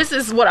 This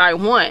is what I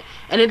want,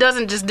 and it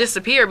doesn't just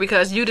disappear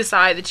because you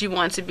decide that you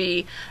want to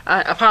be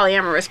a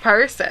polyamorous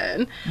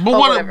person. But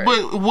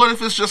what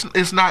if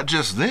it's not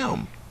just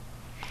them?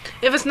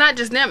 If it's not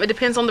just them, it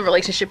depends on the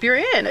relationship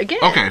you're in. Again,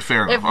 okay,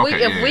 fair enough.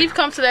 If we've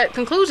come to that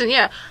conclusion,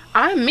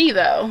 I'm me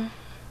though.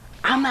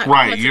 I'm not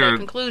coming to that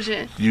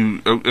conclusion.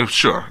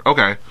 Sure,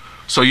 okay.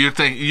 So you're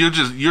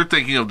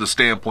thinking of the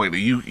standpoint that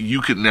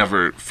you could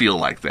never feel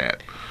like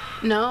that.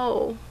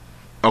 No.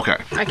 Okay.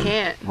 I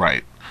can't.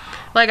 Right.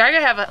 Like, I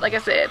can have like I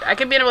said, I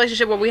can be in a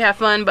relationship where we have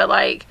fun, but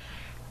like,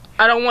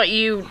 I don't want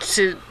you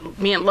to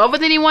be in love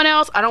with anyone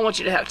else. I don't want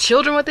you to have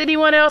children with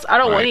anyone else. I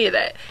don't want any of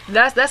that.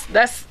 That's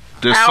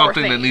there's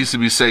something that needs to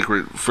be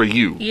sacred for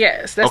you.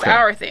 Yes, that's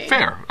our thing.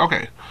 Fair.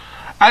 Okay.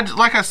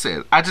 Like I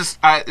said,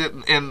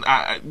 and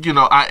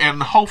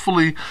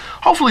hopefully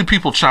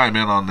people chime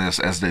in on this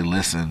as they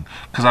listen,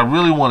 because I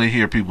really want to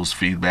hear people's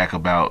feedback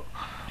about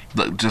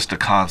just the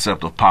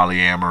concept of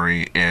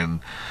polyamory,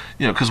 and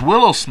because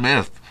Willow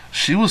Smith,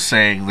 she was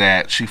saying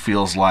that she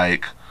feels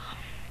like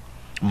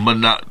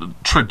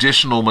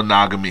traditional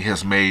monogamy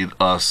has made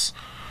us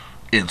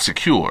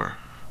insecure.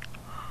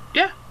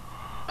 Yeah.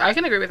 I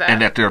can agree with that.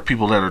 And that there are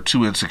people that are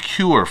too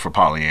insecure for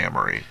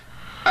polyamory.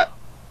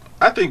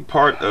 I think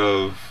part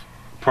of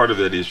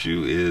that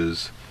issue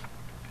is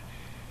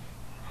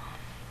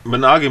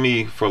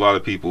monogamy for a lot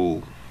of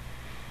people,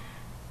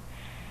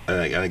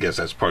 and I guess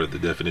that's part of the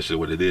definition of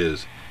what it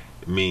is,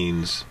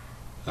 means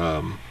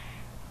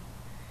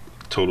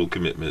total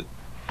commitment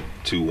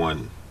to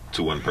one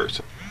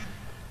person.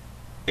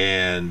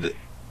 And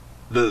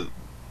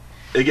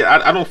again,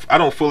 I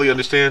don't fully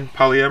understand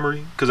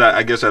polyamory, because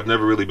I guess I've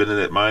never really been in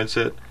that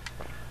mindset.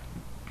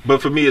 But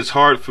for me, it's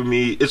hard for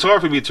me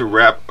to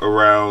wrap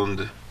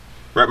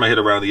my head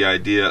around the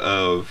idea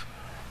of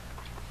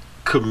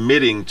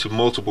committing to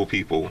multiple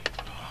people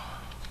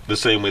the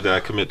same way that I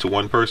commit to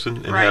one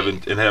person, and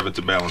having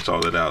to balance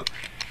all that out.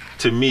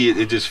 To me,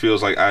 it just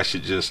feels like I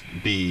should just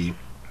be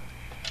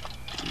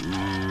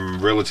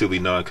relatively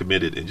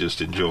non-committed and just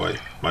enjoy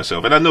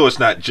myself. And I know it's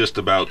not just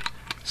about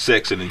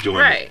sex and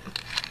enjoyment. Right.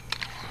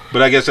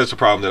 But I guess that's a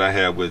problem that I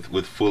have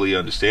with fully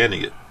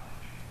understanding it.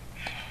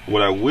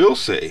 What I will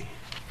say,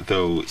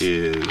 though,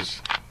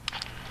 is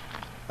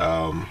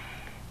a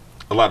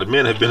lot of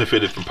men have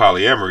benefited from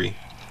polyamory.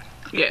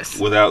 Yes.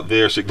 Without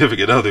their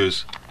significant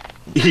others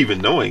even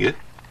knowing it.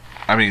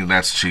 I mean,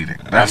 that's cheating.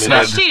 That's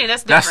cheating.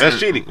 That's different. That's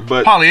cheating.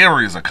 But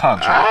polyamory is a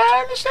contract. I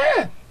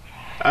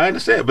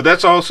understand. But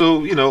that's also,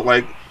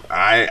 like,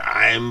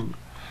 I'm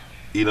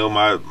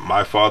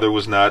my father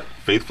was not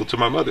faithful to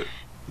my mother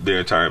their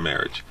entire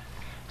marriage.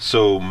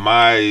 So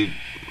my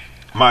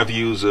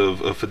views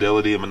of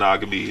fidelity and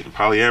monogamy and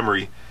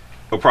polyamory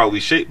are probably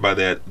shaped by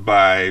that,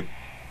 by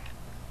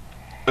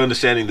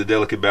understanding the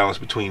delicate balance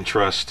between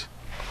trust.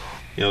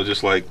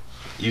 Just like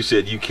you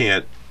said,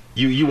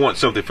 you want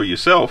something for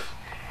yourself.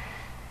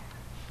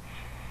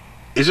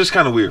 It's just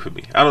kind of weird for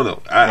me. I don't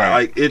know.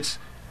 It's,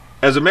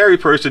 as a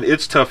married person,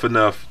 it's tough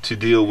enough to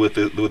deal with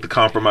the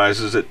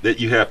compromises that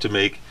you have to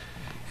make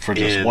for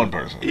just one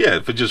person.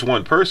 Yeah, for just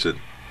one person.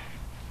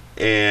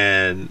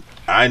 And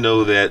I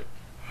know that,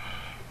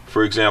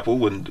 for example,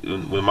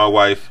 when my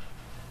wife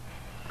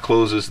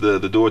closes the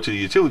door to the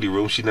utility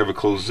room, she never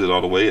closes it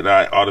all the way, and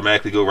I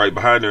automatically go right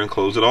behind her and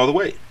close it all the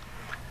way.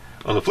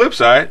 On the flip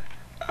side,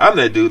 I'm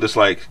that dude that's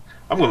like,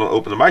 I'm going to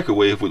open the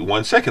microwave with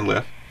 1 second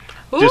left,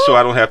 just so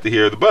I don't have to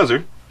hear the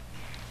buzzer,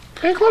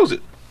 and close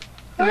it.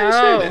 I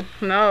understand that.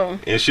 No.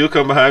 And she'll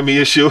come behind me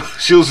and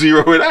she'll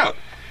zero it out.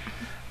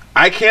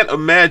 I can't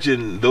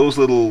imagine those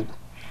little,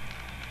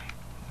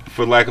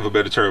 for lack of a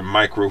better term,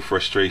 micro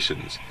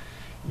frustrations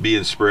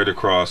being spread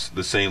across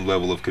the same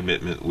level of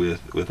commitment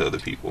with other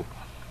people.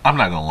 I'm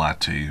not gonna lie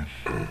to you.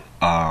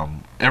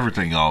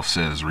 Everything y'all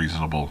said is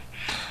reasonable.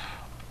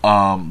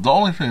 The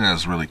only thing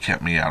that's really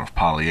kept me out of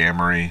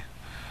polyamory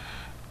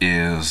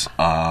is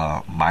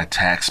my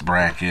tax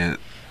bracket.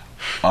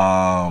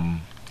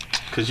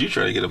 Because you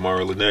try to get a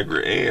Mara La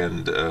Negra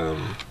and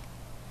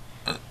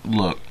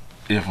look,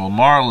 if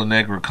Amara La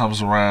Negra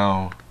comes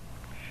around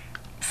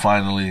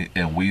finally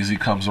and Weezy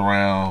comes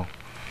around,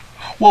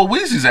 well,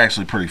 Weezy's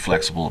actually pretty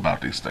flexible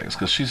about these things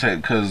because she's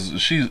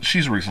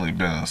recently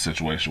been in a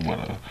situation with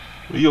a.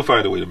 You'll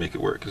find a way to make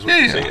it work. Is what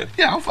you're saying.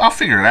 Yeah, I'll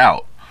figure it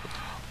out.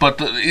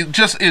 But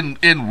just in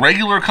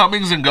regular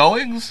comings and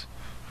goings,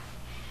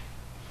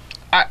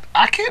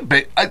 I can't.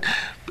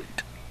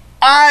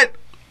 I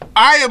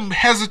am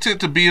hesitant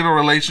to be in a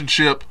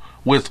relationship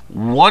with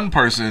one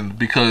person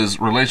because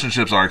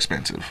relationships are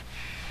expensive.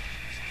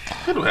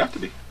 They don't have to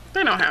be.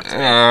 They don't have to.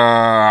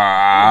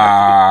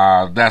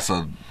 That's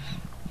a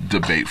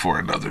debate for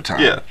another time.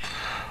 Yeah.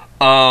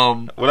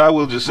 What I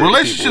will just say,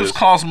 relationships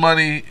cost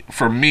money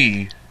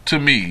to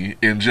me,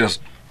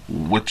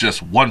 with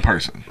just one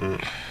person.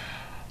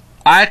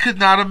 I could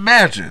not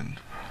imagine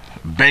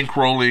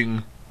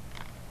bankrolling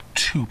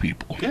two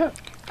people. Yeah.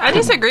 I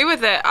disagree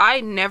with that.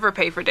 I never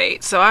pay for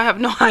dates, so I have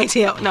no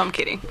idea. No, I'm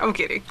kidding. I'm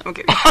kidding.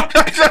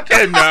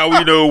 And now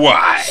we know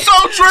why. So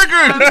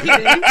triggered.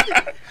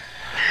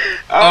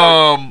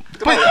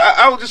 But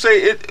I would just say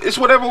it's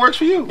whatever works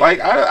for you. Like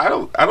I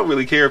don't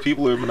really care if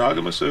people are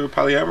monogamous or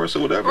polyamorous or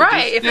whatever.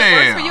 Right. If it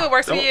works for you, it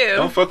works for you.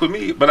 Don't fuck with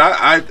me. But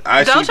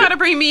I don't try to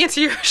bring me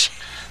into your shit.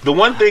 The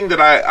one thing that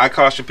I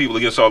caution people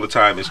against all the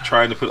time is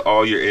trying to put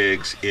all your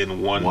eggs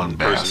in one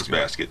person's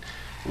basket.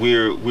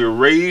 We're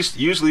raised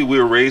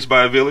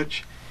by a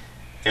village,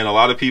 and a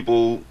lot of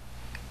people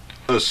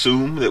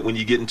assume that when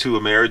you get into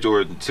a marriage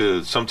or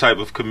to some type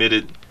of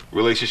committed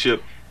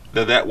relationship,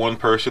 that one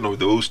person or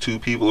those two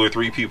people or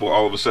three people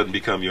all of a sudden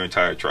become your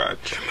entire tribe.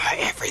 You're my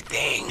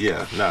everything.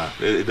 Yeah, nah,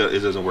 it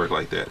doesn't work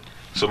like that.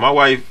 So my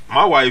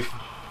wife,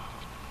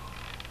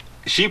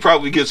 she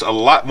probably gets a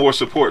lot more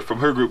support from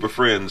her group of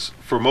friends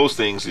for most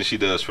things than she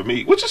does for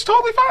me, which is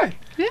totally fine.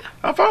 Yeah,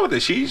 I'm fine with it.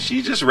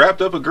 She just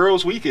wrapped up a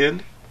girls'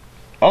 weekend.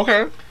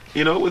 Okay.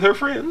 With her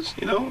friends.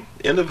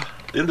 End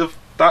of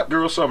thought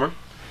girl summer,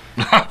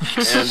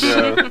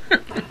 and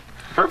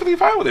perfectly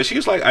fine with it. She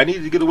was like, I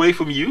needed to get away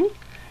from you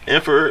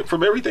and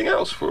from everything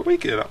else for a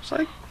weekend. I was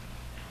like,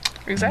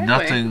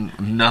 exactly.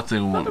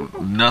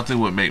 Nothing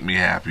would make me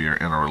happier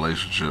in a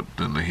relationship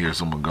than to hear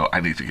someone go,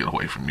 I need to get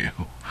away from you.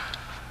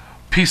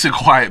 Peace and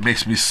quiet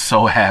makes me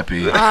so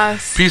happy.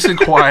 Peace and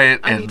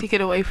quiet. I need to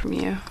get away from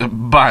you.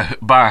 Bye.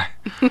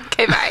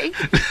 Okay, bye.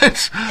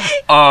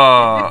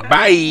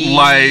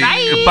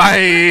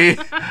 Bye.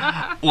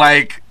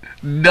 Like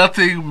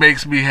nothing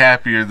makes me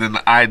happier than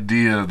the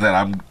idea that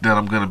I'm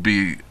gonna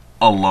be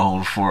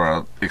alone for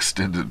an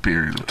extended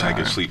period of time. I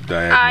can sleep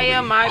diagonally. I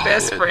am my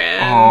best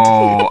friend.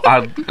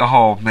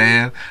 Oh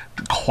man,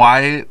 the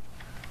quiet.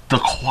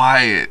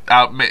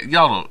 Man,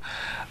 y'all don't.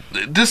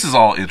 This is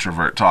all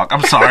introvert talk.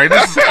 I'm sorry.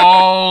 This is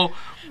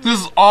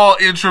all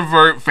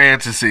introvert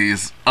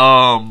fantasies.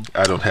 I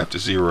don't have to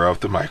zero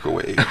out the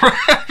microwave.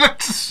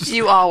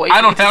 You always. I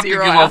don't have to give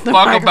a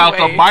fuck about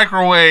the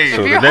microwave.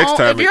 So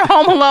if you're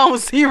home alone,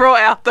 zero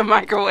out the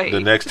microwave. The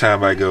next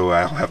time I go,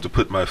 I'll have to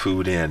put my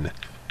food in,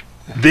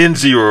 then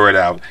zero it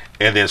out,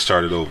 and then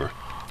start it over,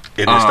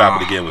 and then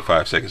stop it again with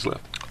 5 seconds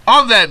left.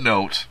 On that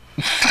note.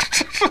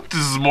 This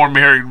is more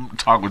married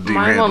talk with D.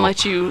 Mine Randle. won't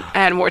let you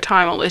add more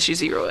time unless you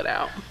zero it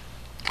out.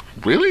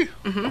 Really?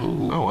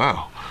 Mm-hmm. Oh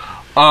wow.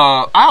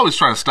 I always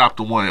try to stop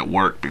the one at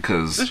work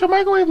because does your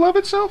microwave love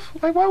itself?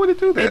 Like, why would it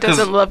do that? It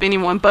doesn't love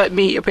anyone but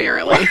me,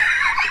 apparently.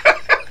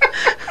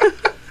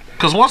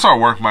 Because once our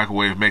work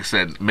microwave makes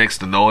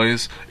the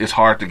noise, it's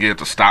hard to get it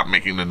to stop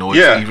making the noise,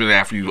 even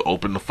after you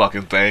open the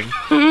fucking thing.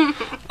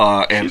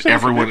 And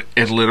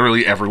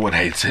literally everyone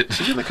hates it.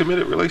 She's in a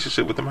committed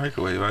relationship with the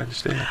microwave. I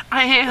understand.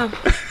 I am.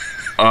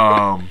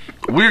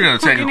 We're gonna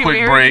take a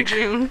quick break.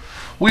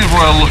 We've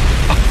run.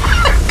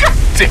 God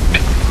damn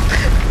it.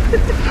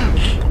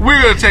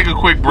 We're gonna take a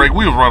quick break.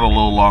 We've run a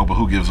little long, but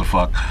who gives a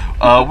fuck?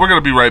 We're gonna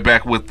be right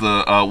back with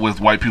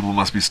White People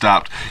Must Be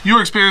Stopped.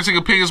 You're experiencing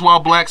Opinions While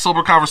Black,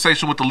 sober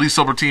conversation with the least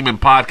sober team in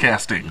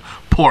podcasting.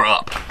 Pour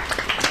up.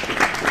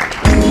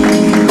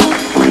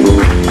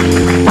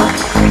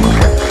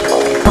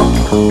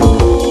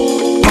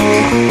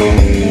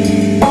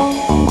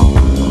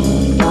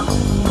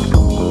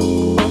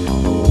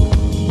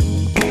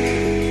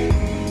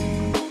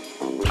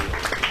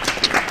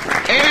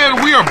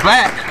 And we are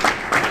back.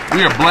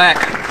 We are black.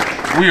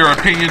 We are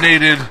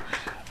opinionated.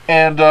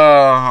 And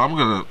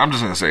I'm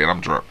just gonna say it.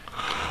 I'm drunk.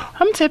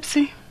 I'm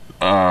tipsy.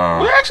 We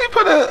actually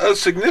put a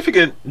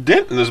significant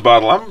dent in this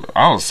bottle.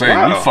 I was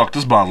saying we fucked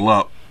this bottle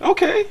up.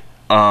 Okay.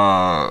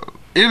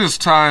 It is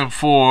time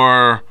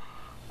for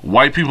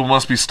White People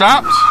Must Be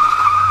Stopped.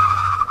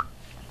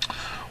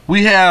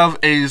 We have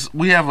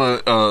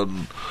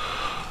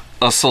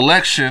a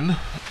selection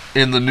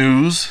in the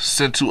news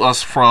sent to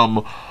us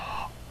from,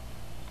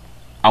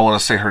 I want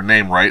to say her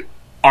name right,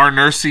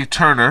 Arnursy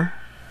Turner.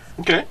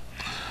 Okay.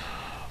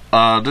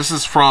 This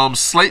is from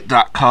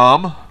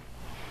Slate.com.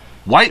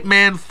 White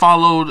man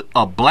followed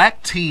a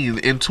black teen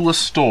into a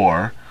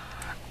store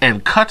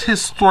and cut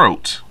his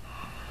throat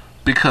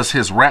because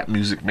his rap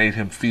music made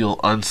him feel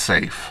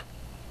unsafe.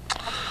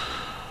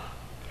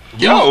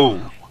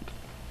 Yo.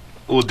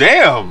 Well,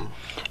 damn.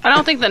 I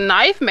don't think the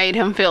knife made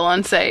him feel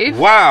unsafe.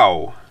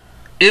 Wow.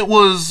 It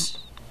was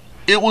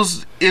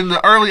in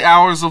the early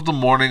hours of the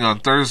morning on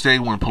Thursday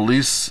when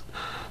police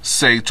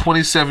say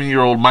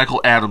 27-year-old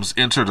Michael Adams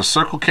entered a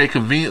Circle K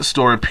convenience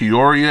store in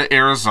Peoria,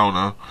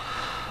 Arizona.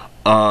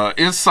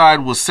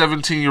 Inside was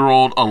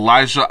 17-year-old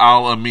Elijah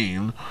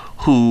Al-Amin,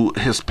 who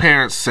his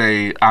parents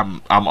say,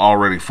 I'm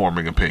already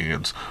forming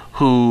opinions,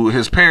 who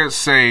his parents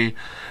say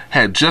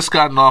had just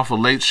gotten off a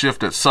late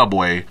shift at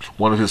Subway,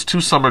 one of his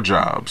 2 summer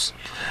jobs.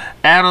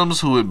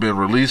 Adams, who had been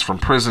released from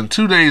prison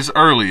 2 days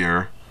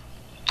earlier,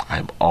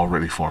 I'm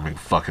already forming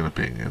fucking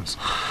opinions,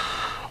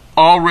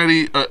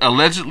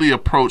 allegedly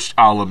approached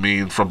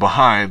Al-Amin from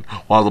behind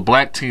while the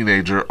black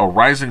teenager, a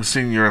rising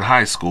senior in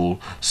high school,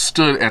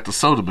 stood at the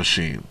soda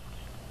machine.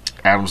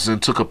 Adams then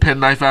took a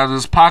penknife out of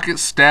his pocket,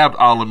 stabbed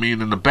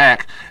Al-Amin in the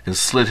back, and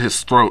slit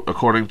his throat,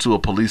 according to a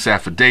police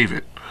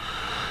affidavit.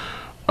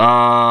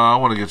 I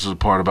want to get to the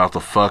part about the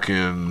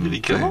fucking... Did he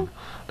kill him?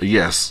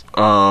 Yes.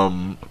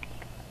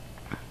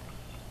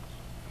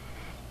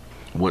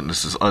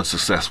 Witnesses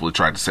unsuccessfully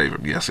tried to save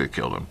him. Yes, it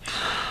killed him.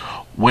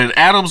 When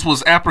Adams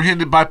was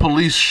apprehended by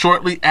police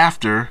shortly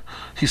after,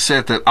 he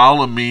said that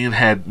Al-Amin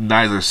had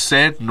neither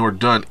said nor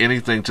done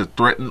anything to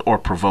threaten or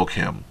provoke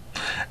him.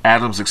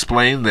 Adams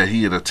explained that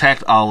he had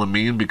attacked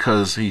Al-Amin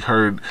because he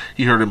heard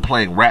him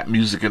playing rap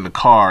music in the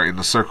car in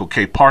the Circle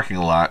K parking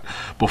lot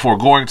before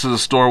going to the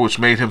store, which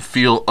made him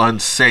feel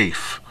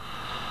unsafe.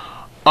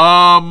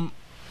 I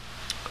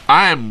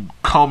am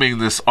combing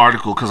this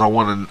article because I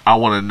want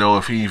to know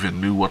if he even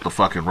knew what the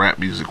fucking rap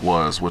music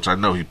was, which I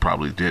know he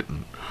probably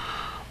didn't.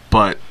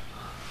 But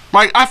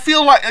like I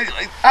feel like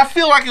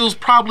it was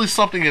probably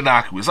something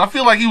innocuous. I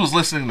feel like he was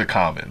listening to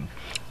Common.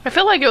 I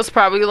feel like it was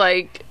probably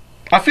like...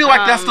 I feel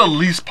like that's the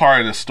least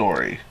part of the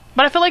story.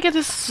 But I feel like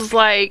this is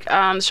like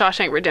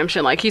Shawshank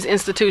Redemption. Like, he's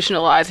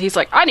institutionalized. He's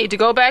like, I need to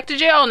go back to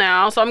jail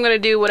now, so I'm going to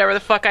do whatever the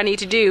fuck I need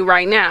to do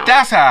right now.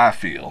 That's how I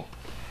feel.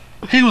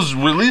 He was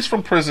released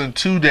from prison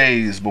 2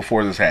 days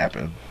before this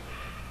happened.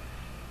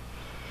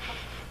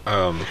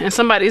 And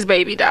somebody's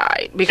baby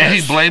died. And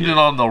he blamed it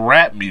on the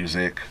rap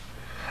music.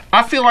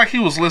 I feel like he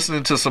was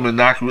listening to some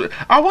innocuous...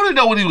 I want to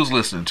know what he was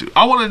listening to.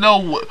 I want to know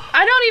what...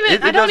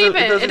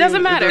 It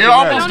doesn't matter. It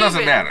almost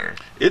doesn't matter.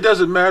 It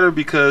doesn't matter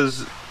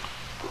because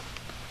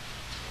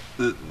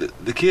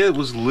the kid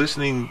was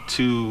listening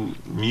to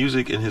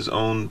music in his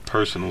own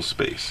personal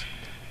space.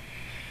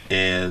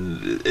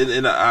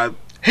 And I...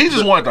 He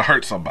just wanted to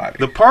hurt somebody.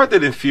 The part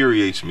that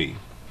infuriates me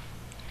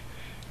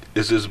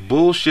is this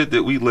bullshit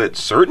that we let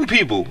certain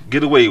people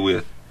get away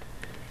with.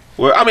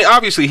 Well, I mean,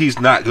 obviously he's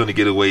not going to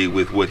get away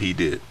with what he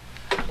did.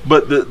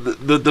 But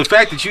the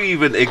fact that you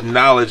even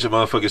acknowledge a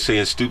motherfucker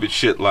saying stupid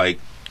shit like,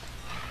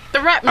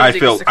 the rap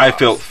music I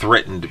felt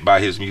threatened by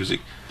his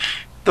music.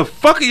 The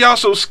fuck are y'all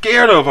so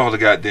scared of all the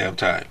goddamn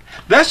time?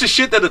 That's the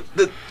shit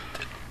that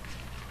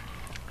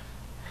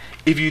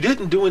if you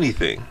didn't do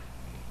anything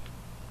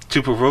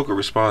to provoke a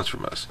response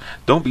from us,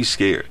 don't be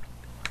scared.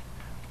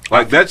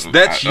 Like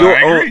that's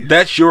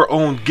your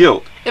own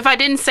guilt. If I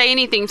didn't say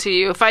anything to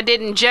you, if I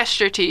didn't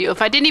gesture to you,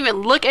 if I didn't even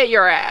look at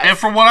your ass. And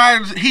from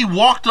what he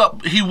walked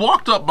up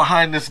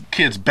behind this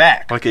kid's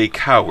back like a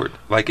coward,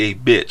 like a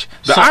bitch.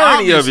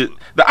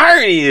 The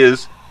irony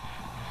is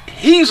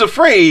he's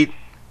afraid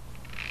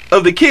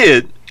of the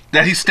kid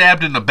that he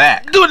stabbed in the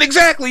back doing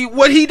exactly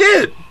what he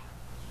did.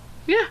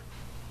 Yeah.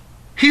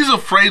 He's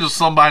afraid of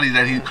somebody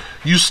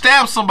you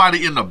stabbed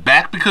somebody in the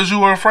back because you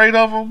were afraid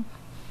of them.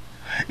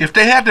 If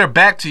they had their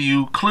back to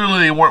you, clearly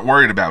they weren't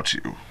worried about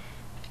you.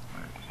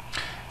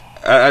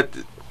 I'm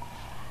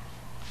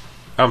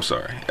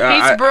sorry.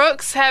 He's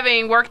Brooks,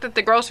 having worked at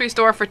the grocery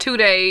store for 2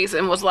 days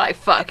and was like,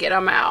 fuck it,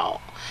 I'm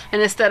out.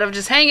 And instead of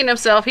just hanging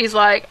himself, he's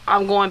like,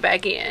 I'm going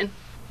back in.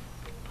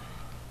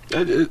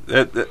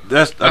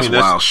 That's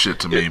wild shit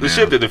to me, man. The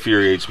shit that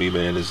infuriates me,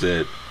 man, is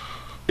that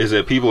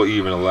people are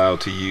even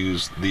allowed to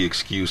use the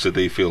excuse that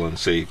they feel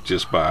unsafe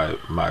just by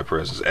my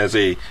presence. As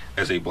a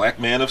black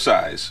man of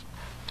size...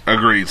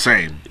 Agreed.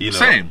 Same.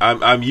 Same.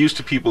 I'm used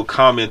to people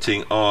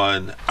commenting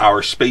on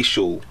our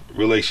spatial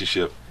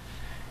relationship,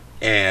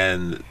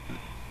 and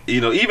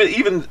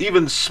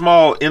even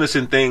small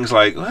innocent things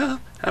like,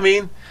 well, I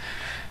mean,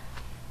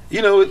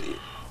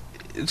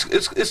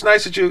 it's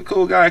nice that you're a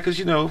cool guy because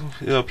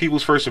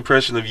people's first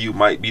impression of you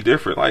might be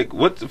different. Like,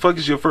 what the fuck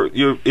is your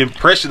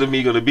impression of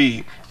me going to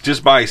be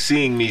just by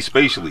seeing me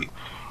spatially?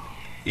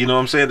 You know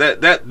what I'm saying?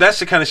 That's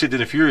the kind of shit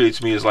that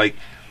infuriates me. Is like,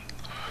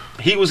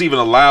 he was even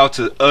allowed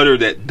to utter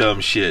that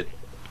dumb shit,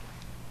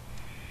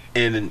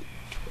 and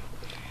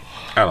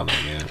I don't know,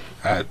 man.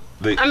 I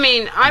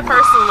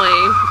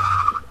personally,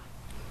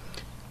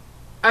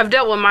 I've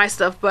dealt with my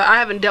stuff, but I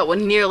haven't dealt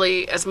with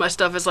nearly as much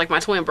stuff as like my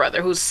twin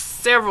brother, who's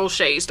several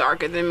shades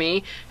darker than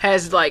me,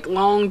 has like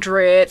long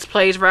dreads,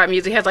 plays rap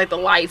music, has like the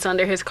lights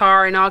under his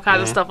car and all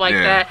kinds of stuff like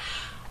that.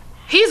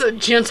 He's a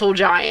gentle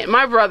giant.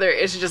 My brother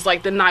is just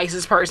like the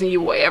nicest person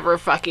you will ever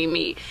fucking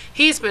meet.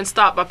 He's been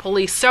stopped by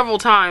police several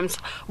times.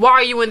 Why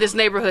are you in this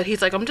neighborhood?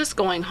 He's like, I'm just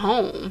going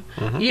home,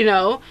 you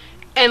know?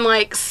 And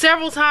like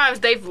several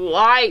times they've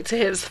lied to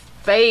his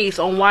face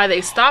on why they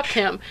stopped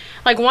him.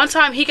 Like one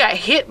time he got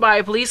hit by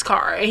a police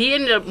car and he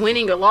ended up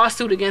winning a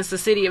lawsuit against the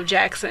city of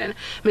Jackson,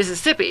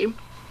 Mississippi,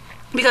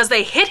 because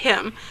they hit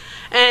him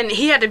and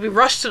he had to be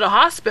rushed to the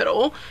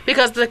hospital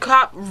because the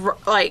cop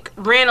like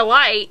ran a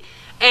light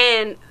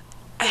and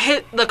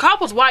the cop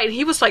was white and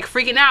he was like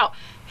freaking out.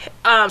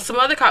 Some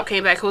other cop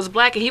came back who was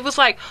black and he was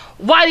like,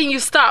 why didn't you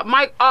stop?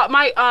 My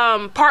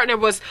partner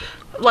was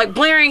like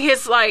blaring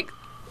his like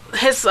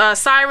his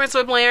sirens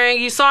were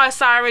blaring. You saw his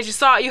sirens. You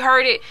saw it. You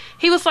heard it.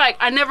 He was like,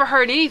 I never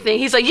heard anything.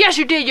 He's like, yes,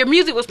 you did. Your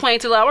music was playing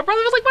too loud. My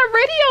brother was like, my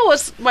radio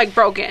was like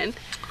broken.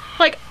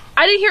 Like,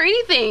 I didn't hear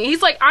anything.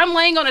 He's like, I'm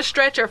laying on a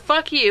stretcher.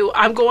 Fuck you.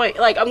 I'm going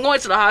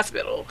to the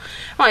hospital.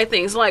 Like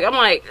things like, I'm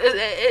like,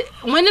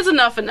 when is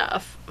enough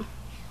enough?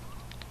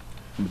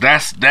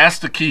 That's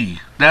the key.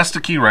 That's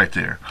the key right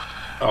there.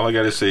 All I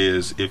gotta say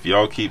is, if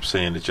y'all keep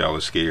saying that y'all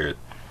are scared,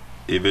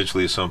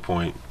 eventually at some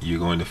point you're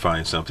going to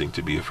find something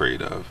to be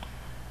afraid of.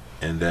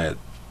 And that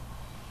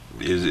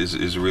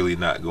is really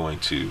not going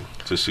to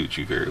suit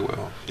you very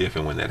well if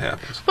and when that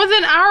happens. But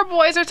then our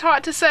boys are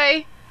taught to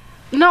say,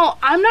 no,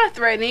 I'm not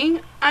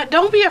threatening.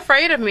 Don't be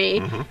afraid of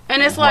me.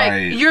 And it's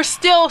like, you're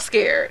still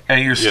scared.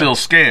 And you're still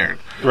scared.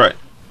 Right.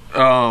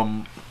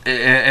 And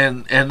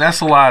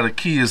that's a lot of the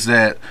key is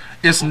that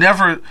it's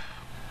never...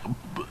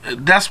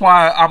 That's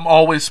why I'm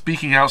always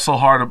speaking out so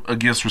hard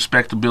against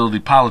respectability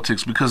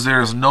politics, because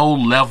there is no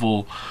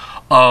level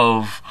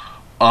of...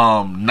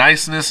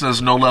 niceness.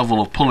 There's no level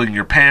of pulling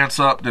your pants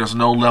up. There's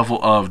no level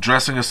of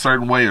dressing a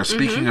certain way or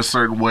speaking a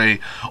certain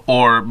way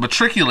or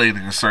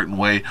matriculating a certain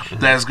way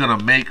that's going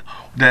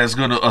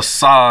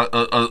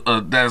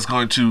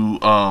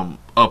to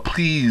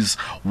appease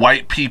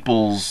white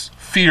people's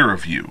fear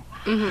of you.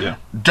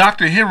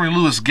 Dr. Henry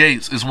Louis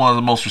Gates is one of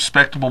the most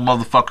respectable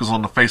motherfuckers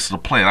on the face of the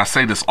planet. I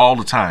say this all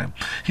the time.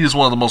 He is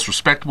one of the most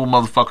respectable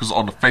motherfuckers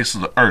on the face of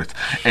the earth,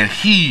 and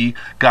he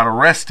got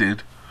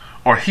arrested,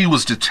 or he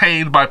was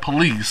detained by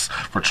police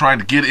for trying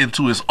to get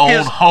into his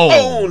own home.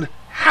 Own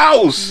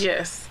house.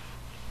 Yes.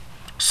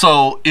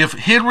 So if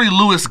Henry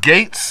Louis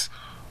Gates,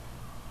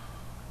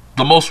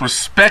 the most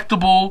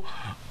respectable,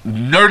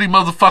 nerdy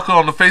motherfucker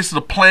on the face of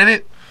the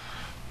planet,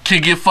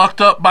 can get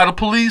fucked up by the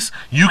police,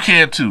 you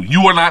can too.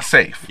 You are not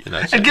safe. You're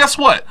not safe. And guess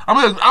what? I'm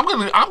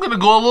gonna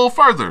go a little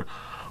further.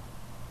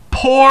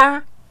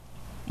 Poor,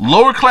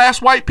 lower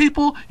class white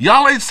people,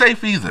 y'all ain't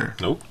safe either.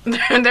 Nope.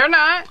 They're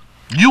not.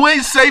 You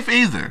ain't safe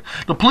either.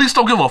 The police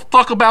don't give a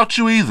fuck about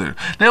you either.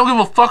 They don't give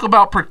a fuck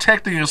about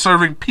protecting and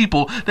serving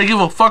people. They give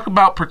a fuck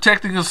about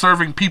protecting and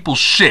serving people's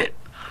shit.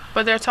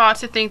 But they're taught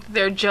to think that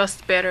they're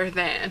just better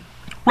than.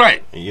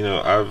 Right. You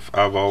know,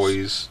 I've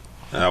always,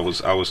 and I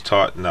was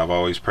taught, and I've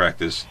always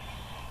practiced,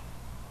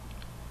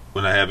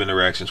 when I have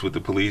interactions with the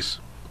police,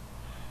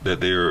 that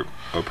they're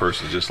a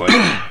person just like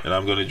me, and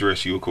I'm going to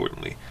address you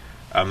accordingly.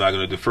 I'm not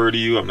going to defer to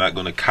you. I'm not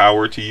going to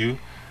cower to you.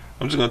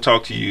 I'm just going to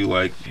talk to you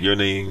like your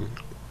name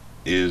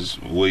is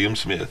William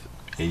Smith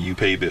and you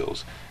pay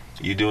bills.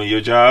 You doing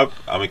your job,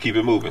 I'm gonna keep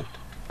it moving.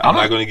 I'm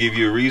not gonna give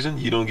you a reason,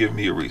 you don't give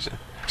me a reason.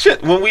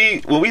 Shit, when we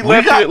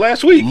left it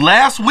last week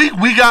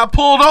we got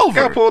pulled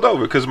over.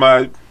 Because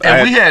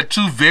we had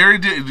two very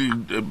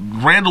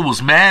Randle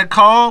was mad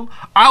calm.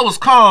 I was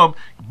calm,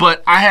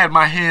 but I had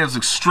my hands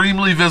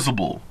extremely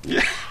visible.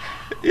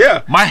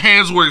 Yeah. My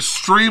hands were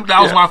extreme. That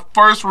was my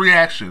first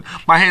reaction.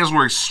 My hands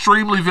were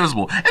extremely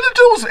visible, and the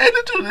dude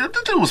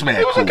was mad.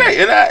 It was cool.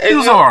 okay, and he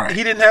was all right.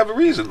 He didn't have a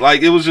reason.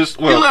 Like, it was just,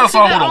 well, he let us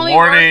off with a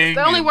warning.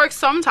 That only works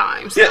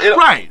sometimes. Yeah,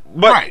 right.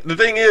 But the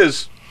thing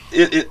is,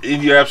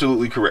 and you're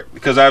absolutely correct,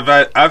 because I've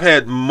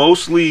had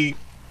mostly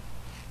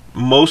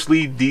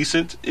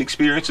decent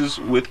experiences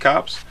with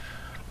cops.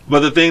 But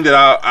the thing that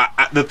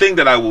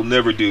I will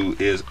never do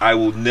is I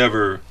don't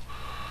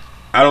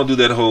do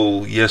that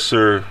whole yes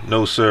sir,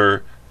 no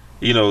sir,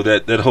 you know,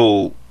 that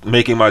whole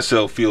making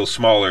myself feel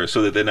smaller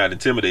so that they're not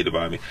intimidated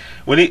by me.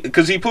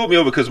 Because he pulled me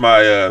over because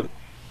I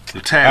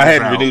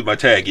hadn't renewed my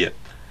tag yet.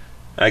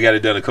 I got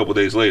it done a couple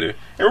days later.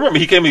 And remember,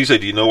 he came and he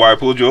said, "Do you know why I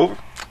pulled you over?"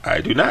 I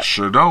do not.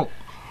 Sure don't.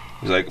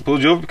 He's like, "I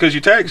pulled you over because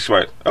your tag is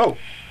expired." Oh,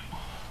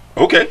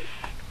 okay.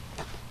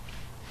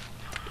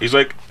 He's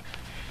like,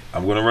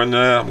 I'm gonna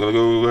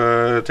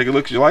go take a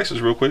look at your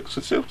license real quick.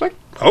 So I was like,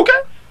 okay.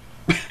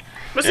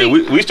 And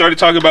we started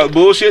talking about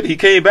bullshit. He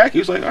came back. He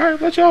was like, all right,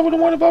 let y'all with the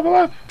one, blah,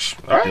 blah, blah.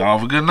 All right. Y'all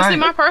have a good night. See,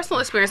 my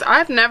personal experience,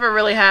 I've never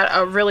really had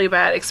a really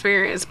bad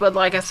experience. But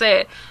like I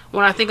said,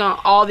 when I think on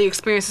all the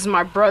experiences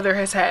my brother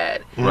has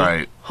had,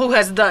 right, who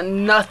has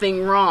done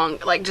nothing wrong,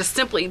 like just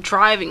simply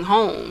driving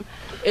home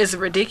is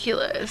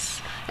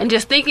ridiculous. and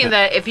just thinking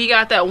that if he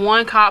got that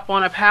one cop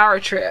on a power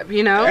trip,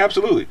 you know,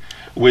 Absolutely.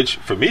 Which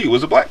for me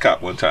was a black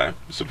cop one time.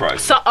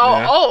 Surprisingly. so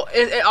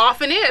it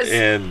often is.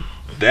 And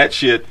that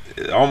shit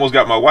almost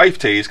got my wife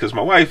tased because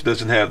my wife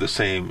doesn't have the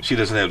same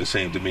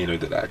demeanor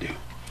that I do.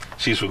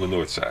 She's from the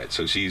north side,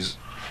 so she's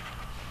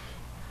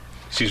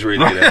ready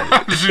to get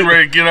out. She's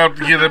ready to get up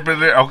in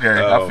there. Okay,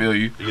 I feel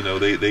you. You know,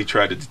 they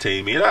tried to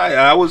detain me, and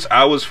I was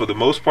for the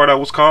most part I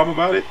was calm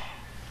about it,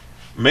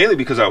 mainly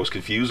because I was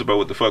confused about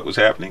what the fuck was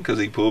happening because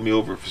they pulled me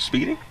over for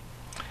speeding,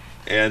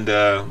 and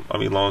I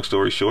mean, long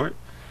story short,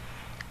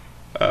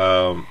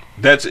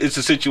 it's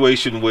a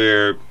situation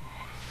where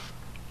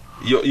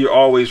you're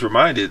always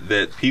reminded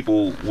that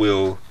people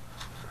will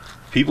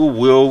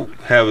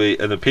have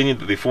an opinion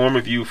that they form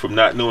of you from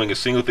not knowing a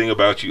single thing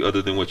about you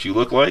other than what you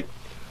look like.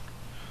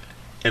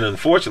 And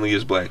unfortunately,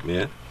 as black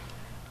men,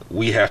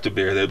 we have to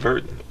bear that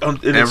burden.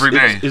 Every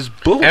day. It's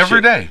bullshit.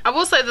 Every day. I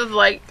will say that,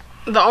 like,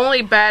 the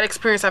only bad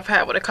experience I've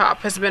had with a cop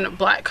has been a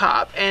black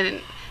cop,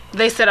 and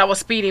they said I was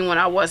speeding when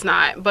I was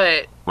not,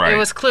 but it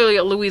was clearly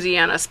a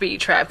Louisiana speed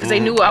trap because they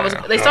knew I was.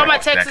 They saw my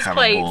Texas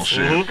plates,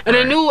 and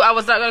they knew I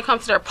was not going to come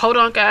to their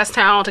podunk ass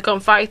town to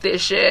come fight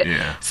this shit.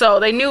 Yeah. So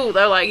they knew.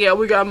 They're like, "Yeah,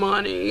 we got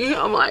money."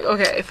 I'm like,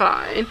 "Okay,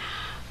 fine,"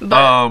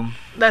 but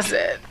that's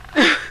it.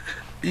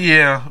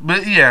 Yeah,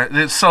 but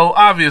yeah, so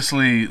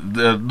obviously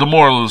the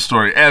moral of the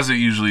story, as it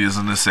usually is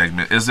in this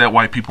segment, is that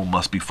white people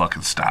must be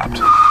fucking stopped.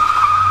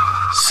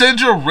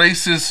 Send your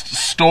racist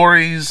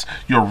stories,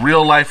 your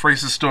real life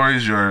racist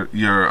stories, your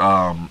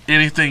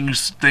anything you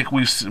think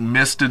we've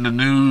missed in the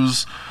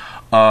news.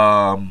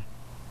 I'll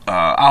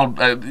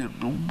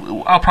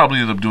probably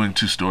end up doing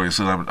 2 stories,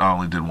 so I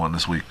only did 1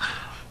 this week.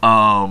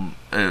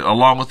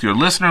 Along with your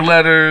listener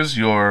letters,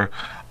 now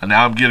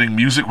I'm getting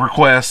music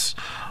requests.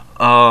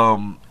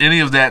 Any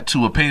of that to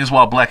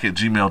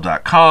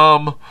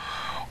opinionswhileblack@gmail.com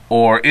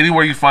or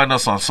anywhere you find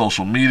us on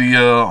social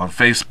media, on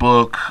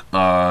Facebook,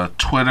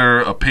 Twitter,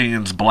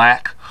 Opinions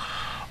Black,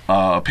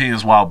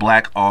 Opinions While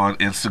Black on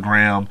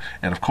Instagram,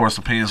 and of course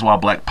Opinions While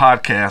Black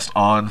podcast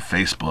on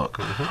Facebook.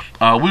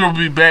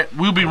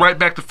 We'll be right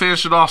back to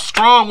finish it off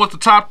strong with the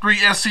top 3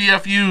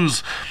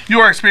 STFUs. You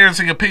are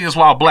experiencing Opinions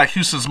While Black,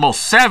 Houston's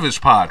most savage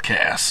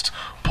podcast.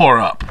 Pour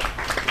up.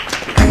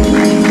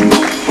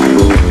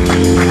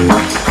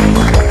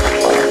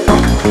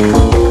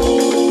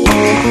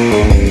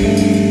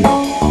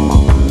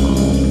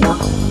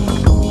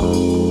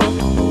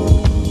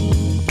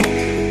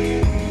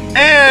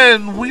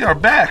 And we are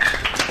back.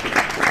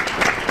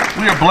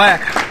 We are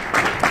black.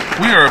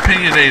 We are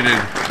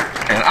opinionated.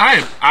 And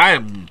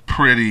I'm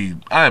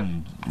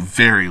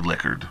very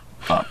liquored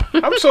up.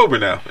 I'm sober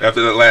now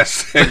after that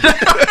last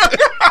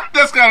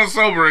That's kind of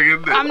sobering,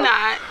 isn't it? I'm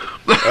not.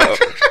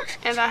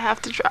 And I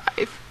have to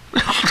drive.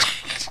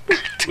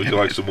 Would you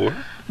like some more?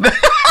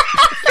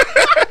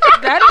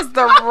 That is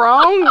the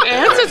wrong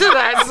answer to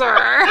that,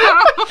 sir.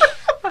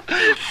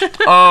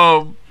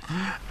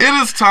 It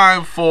is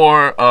time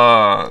for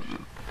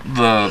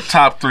the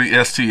top 3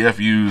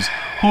 STFUs.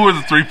 Who are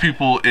the 3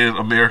 people in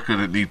America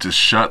that need to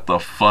shut the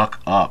fuck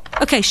up?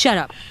 Okay, shut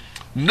up.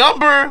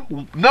 Number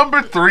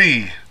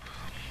 3,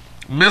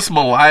 Miss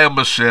Malaya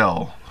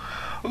Michelle.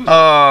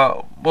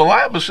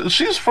 Malaya Michelle,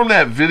 she's from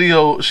that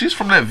video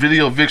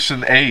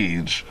vixen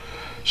age.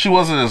 She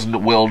wasn't as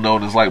well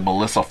known as like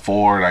Melissa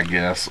Ford, I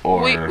guess.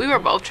 Or we were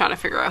both trying to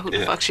figure out who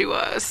the fuck she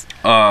was.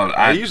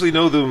 I usually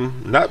know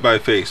them not by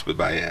face but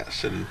by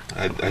ass, and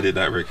I did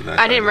not recognize.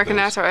 I didn't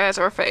recognize her ass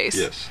or face.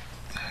 Yes,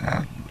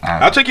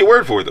 I'll take your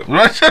word for it though.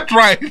 That's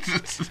right.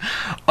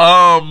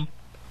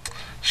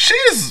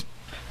 She's,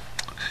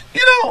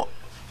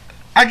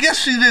 I guess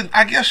she didn't.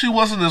 I guess she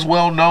wasn't as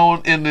well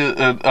known in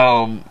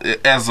the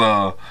as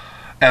a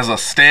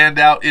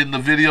standout in the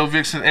video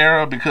vixen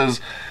era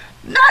because.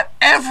 Not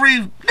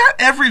every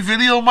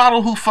video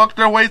model who fucked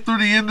their way through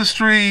the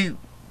industry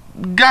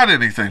got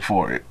anything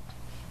for it,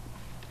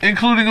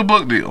 including a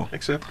book deal.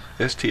 Except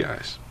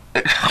STIs.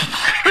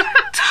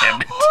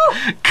 Damn it!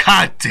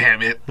 God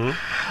damn it!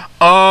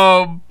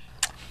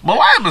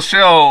 Malaya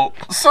Michelle.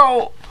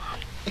 So,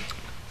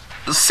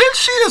 since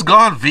she has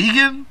gone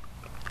vegan,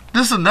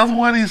 this is another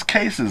one of these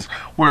cases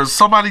where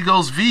somebody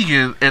goes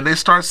vegan and they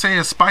start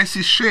saying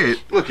spicy shit.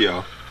 Look,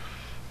 y'all.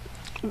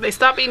 They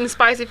stop eating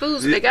spicy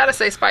foods. They gotta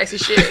say spicy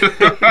shit.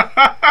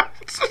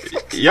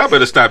 Y'all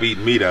better stop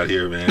eating meat out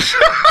here, man.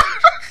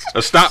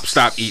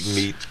 Stop eating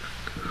meat.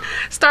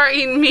 Start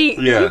eating meat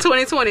in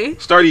 2020.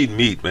 Start eating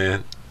meat,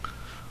 man.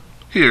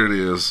 Here it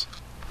is.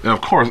 And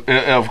of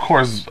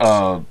course,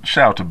 shout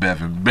out to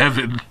Bevan.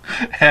 Bevan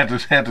had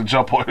to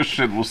jump on her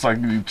shit. Was like,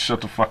 you need to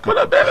shut the fuck up. What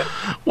up, Bevan?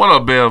 What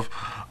up, Bev?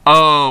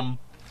 And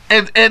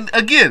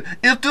again,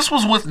 if this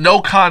was with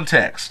no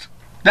context.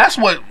 That's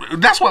what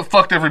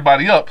fucked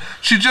everybody up.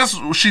 She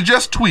just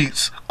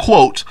tweets,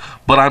 quote,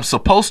 "But I'm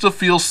supposed to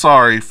feel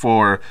sorry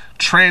for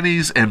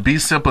trannies and be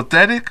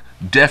sympathetic?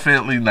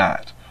 Definitely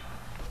not."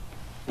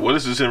 What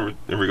is this in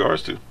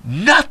regards to?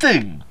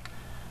 Nothing.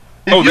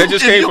 That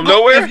just came from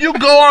nowhere? If you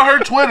go on her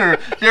Twitter,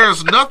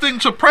 there's nothing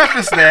to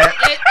preface that.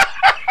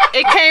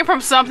 It came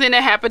from something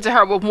that happened to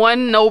her with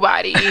one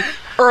nobody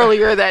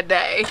earlier that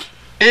day.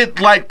 It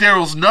like there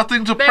was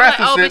nothing to They're preface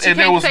like, oh, it, but you and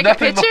there can't was take a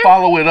nothing to picture?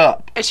 follow it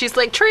up. And she's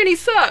like, trannies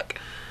suck.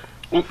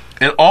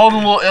 And all the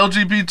little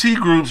LGBT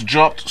groups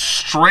jumped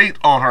straight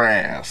on her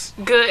ass.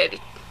 Good.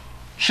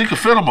 She could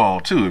fit them all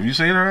too. Have you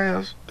seen her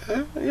ass?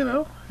 You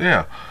know.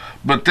 Yeah,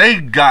 but they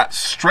got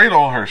straight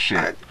on her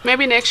shit.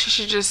 Maybe next you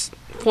should just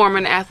form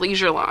an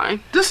athleisure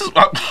line. This is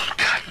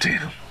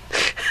goddamn.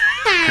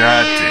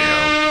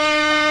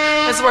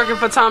 Goddamn. It's working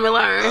for Tommy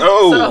Learn.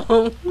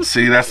 Oh. So.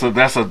 See, that's a.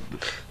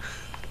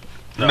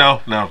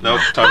 No.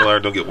 Tommy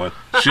Learn don't get one.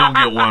 She don't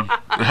get one.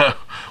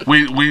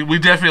 we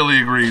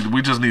definitely agreed.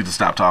 We just need to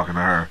stop talking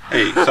to her.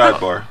 Hey,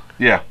 sidebar.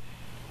 Yeah.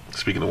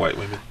 Speaking of white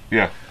women,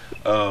 Yeah.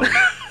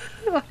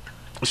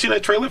 see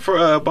that trailer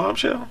for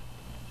Bombshell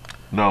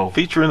No.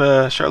 featuring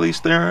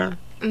Charlize Theron,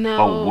 No.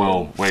 Oh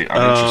well. Wait,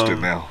 I'm interested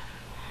now.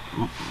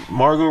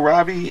 Margot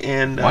Robbie,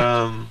 and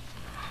What?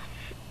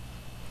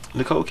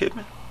 Nicole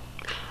Kidman.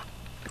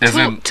 As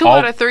in Two all,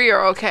 out of three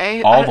are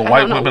okay. all the I white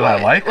don't know women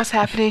I like? What's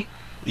happening?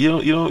 You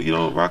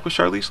don't rock with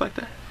Charlize like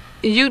that?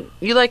 You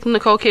like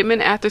Nicole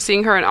Kidman after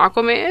seeing her in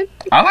Aquaman?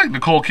 I like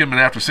Nicole Kidman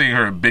after seeing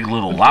her in Big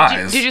Little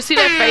Lies. Did you see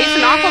that face in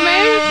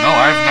Aquaman? No,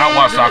 I have not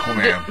watched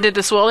Aquaman. Did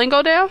the swelling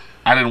go down?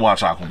 I didn't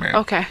watch Aquaman.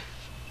 Okay.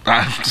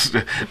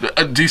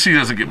 DC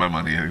doesn't get my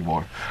money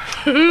anymore.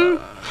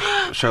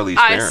 Charlize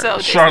I Theron so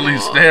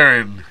Charlize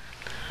Theron.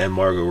 and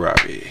Margot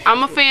Robbie.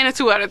 I'm a fan of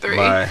 2 out of 3.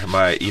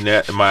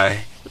 My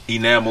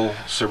enamel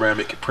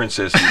ceramic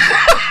princesses.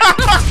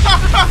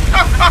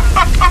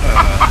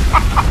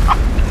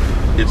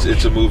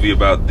 It's a movie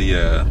about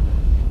the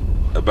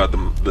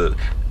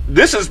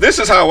this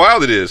is how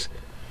wild it is.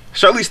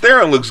 Charlize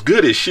Theron looks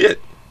good as shit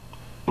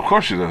Of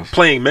course she does.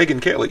 playing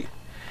Megyn Kelly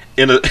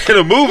in a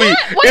movie.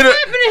 What's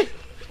happening?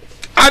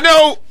 I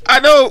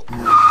know.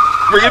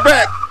 Bring it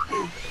back.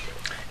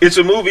 It's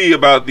a movie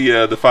about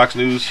the Fox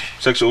News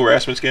sexual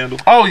harassment scandal.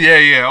 Oh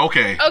yeah.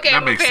 Okay. Okay, that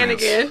I'm a makes fan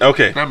sense. again.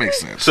 Okay, That makes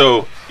sense.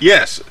 so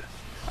yes,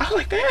 I was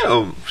like,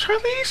 damn,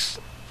 Charlize,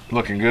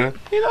 Looking good.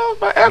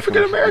 my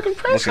African American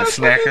princess,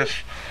 Looking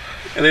snackish.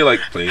 and they like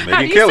playing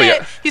Megyn You Kelly.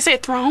 you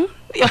said throne?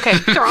 Okay,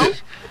 throne.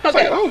 I was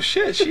like, oh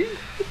shit, she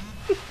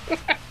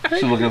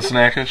She looking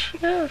snackish.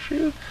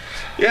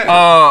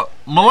 yeah.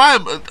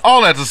 Malaya.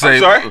 All that to say. I'm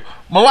sorry?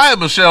 Malaya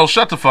Michelle,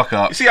 shut the fuck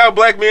up. You see how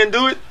black men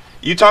do it?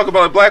 You talk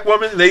about a black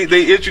woman,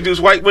 they introduce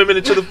white women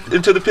into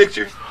the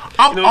picture.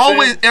 I'm You know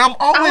what I'm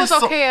always. I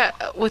was okay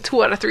with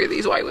 2 out of 3 of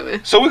these white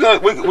women. So we're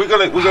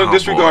gonna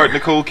disregard boy.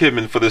 Nicole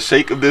Kidman for the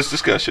sake of this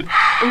discussion.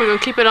 And we're gonna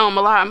keep it on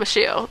Malaya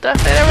Michelle. Did I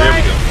say that There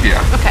right? we go.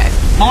 Yeah. Okay.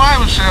 Malaya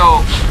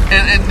Michelle,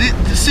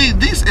 see,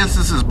 these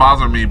instances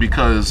bother me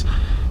because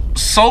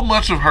so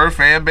much of her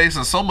fan base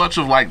and so much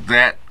of like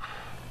that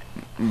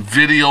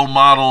video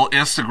model,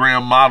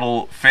 Instagram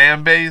model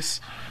fan base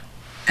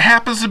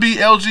happens to be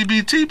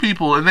LGBT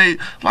people, and they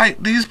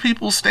like these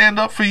people stand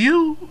up for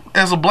you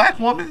as a black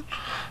woman.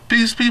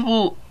 These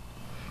people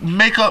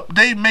make up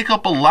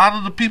a lot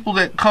of the people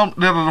that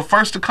are the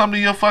first to come to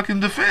your fucking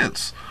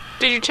defense.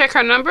 Did you check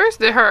her numbers?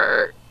 Did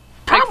her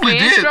Probably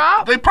fans did.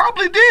 drop? They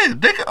probably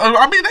did. They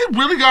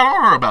really got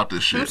on her about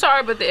this shit. I'm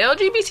sorry, but the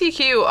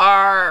LGBTQ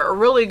are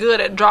really good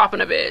at dropping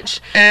a bitch.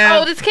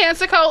 And- this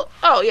cancel code.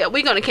 Oh yeah,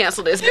 we're gonna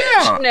cancel this bitch.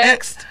 Yeah,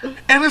 Next.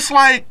 And it's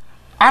like,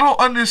 I don't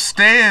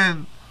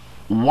understand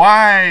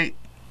why.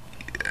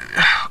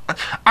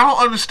 I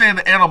don't understand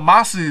the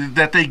animosity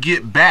that they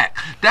get back.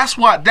 That's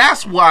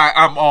why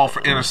I'm all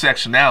for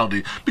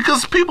intersectionality,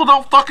 because people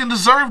don't fucking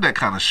deserve that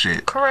kind of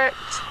shit. Correct.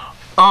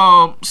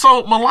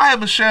 So Malaya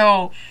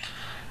Michelle,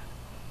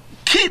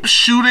 keep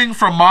shooting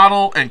for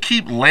model and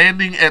keep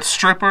landing at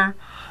stripper,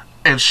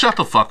 and shut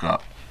the fuck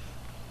up.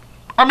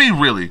 I mean,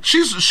 really, she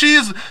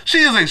is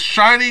a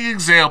shining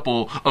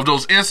example of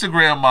those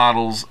Instagram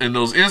models and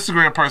those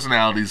Instagram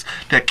personalities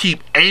that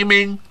keep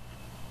aiming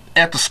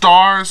at the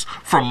stars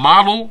from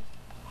model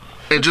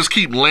and just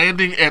keep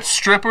landing at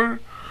stripper.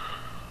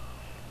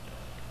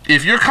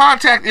 If your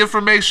contact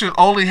information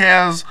only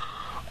has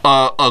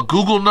a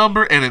Google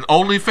number and an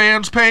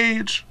OnlyFans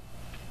page,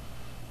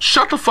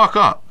 shut the fuck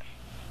up.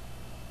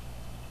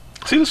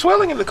 See, the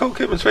swelling in Nicole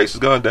Kidman's face has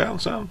gone down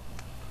some.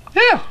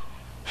 Yeah.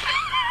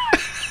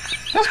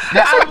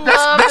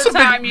 That's the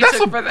time you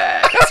took for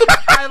that.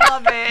 I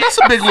love it. That's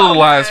a big Little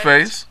Lies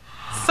face.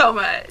 So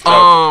much.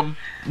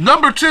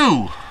 Number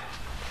 2.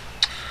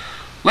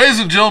 Ladies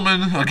and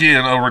gentlemen,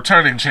 again, a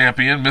returning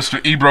champion,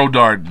 Mr. Ebro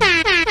Darden.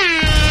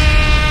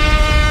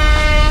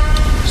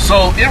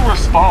 So, in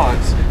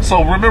response,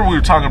 remember we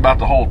were talking about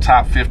the whole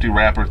top 50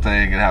 rapper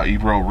thing and how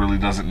Ebro really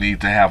doesn't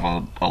need to have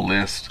a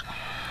list.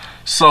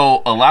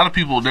 So, a lot of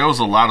people, there was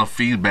a lot of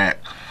feedback,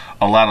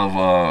 a lot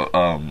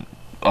of,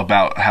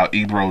 about how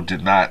Ebro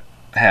did not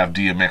have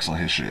DMX on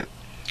his shit.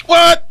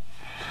 What?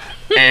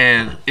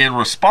 And in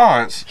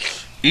response,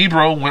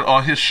 Ebro went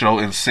on his show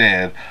and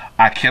said,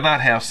 I cannot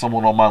have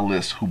someone on my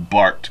list who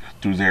barked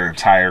through their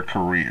entire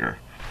career.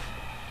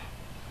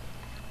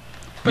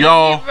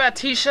 Y'all,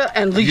 Tisha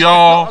and Lisa.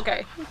 y'all,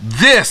 Okay.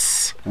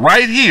 this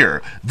right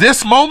here,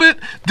 this moment,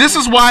 this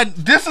is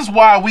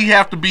why we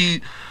have to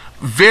be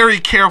very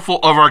careful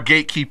of our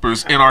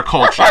gatekeepers in our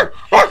culture.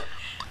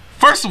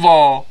 First of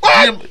all,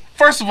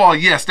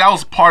 yes, that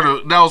was part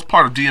of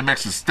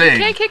DMX's thing.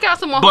 You can't kick out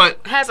someone but,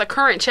 who has a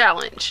current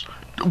challenge.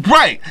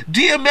 Right.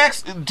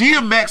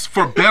 DMX,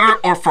 for better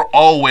or for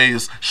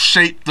always,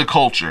 shaped the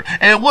culture.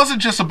 And it wasn't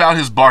just about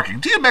his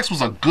barking. DMX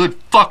was a good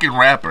fucking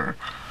rapper.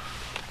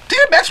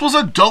 DMX was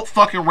a dope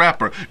fucking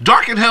rapper.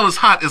 Dark and Hell is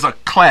Hot is a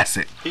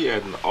classic. He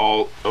had an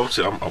I'm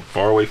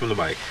far away from the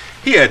mic.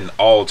 He had an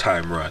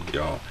all-time run,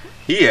 y'all.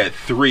 He had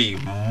 3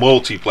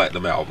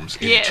 multi-platinum albums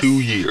in 2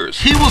 years.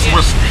 He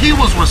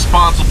was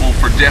responsible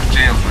for Def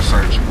Jam's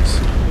resurgence.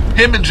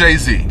 Him and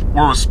Jay-Z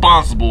were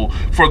responsible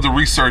for the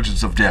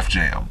resurgence of Def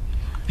Jam.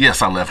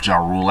 Yes, I left Ja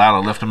Rule out. I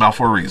left him out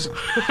for a reason.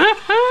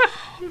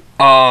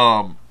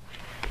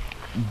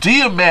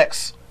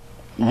 DMX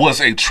was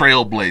a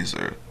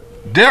trailblazer.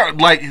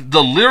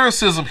 The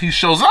lyricism he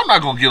shows. I'm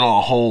not gonna get on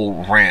a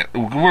whole rant.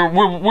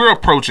 We're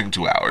approaching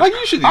 2 hours. Like,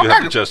 you shouldn't even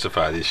have to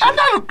justify this shit. I'm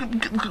not.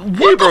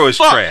 Ebro is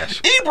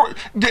trash.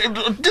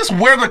 This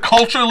where the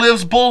culture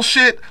lives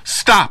bullshit.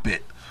 Stop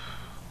it.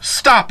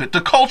 Stop it.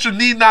 The culture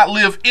need not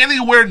live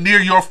anywhere near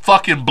your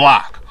fucking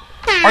block.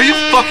 Are you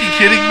fucking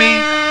kidding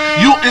me?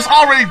 It's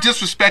already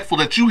disrespectful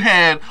that you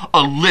had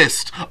a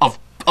list of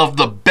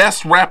the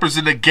best rappers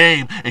in the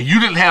game and you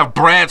didn't have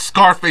Brad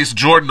Scarface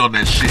Jordan on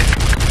that shit.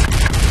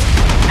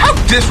 How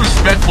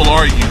disrespectful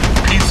are you,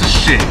 piece of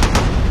shit?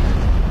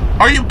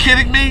 Are you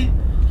kidding me?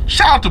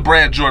 Shout out to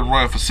Brad Jordan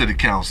running for city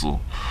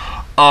council.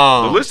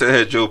 The list that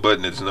had Joe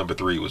Budden as number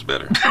 3 was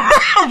better.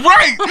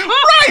 right.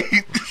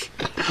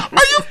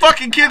 Are you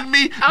fucking kidding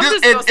me?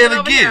 And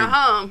again,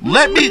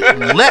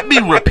 let me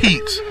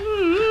repeat.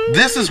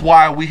 This is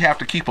why we have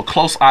to keep a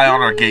close eye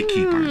on our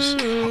gatekeepers,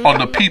 on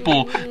the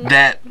people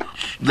that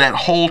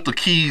hold the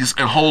keys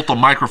and hold the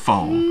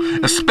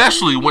microphone,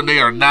 especially when they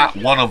are not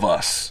one of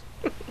us.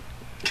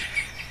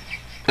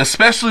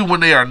 Especially when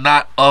they are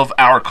not of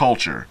our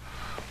culture.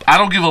 I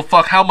don't give a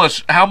fuck how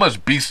much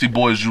Beastie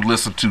Boys you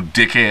listen to,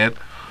 dickhead.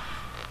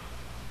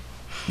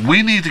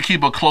 We need to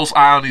keep a close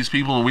eye on these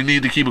people, and we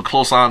need to keep a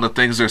close eye on the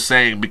things they're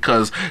saying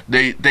because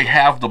they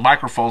have the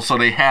microphone, so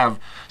they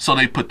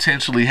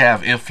potentially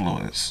have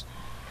influence.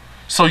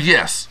 So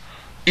yes,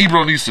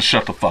 Ebro needs to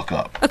shut the fuck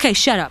up. Okay,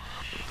 shut up.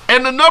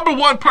 And the number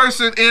 1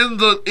 person in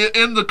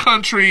the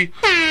country,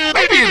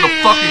 maybe in the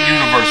fucking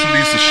universe, who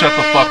needs to shut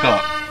the fuck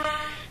up.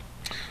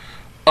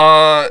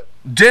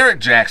 Derek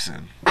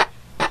Jackson.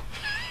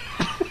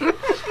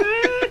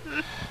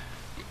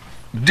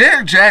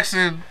 Derek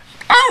Jackson.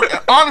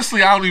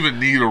 Honestly, I don't even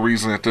need a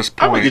reason at this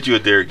point. I'm gonna get you a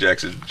Derek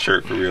Jackson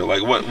shirt for real.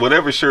 Like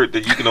whatever shirt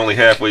that you can only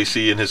halfway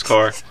see in his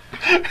car.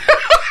 I'm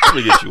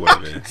gonna get you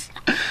one, man.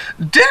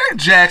 Derek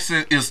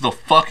Jackson is the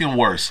fucking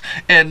worst,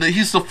 and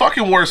he's the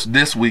fucking worst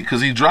this week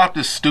because he dropped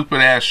this stupid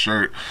ass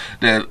shirt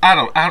that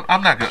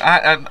I'm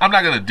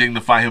not gonna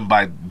dignify him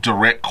by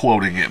direct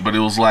quoting it, but it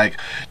was like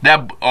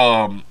that.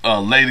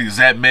 Ladies,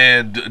 that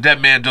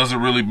man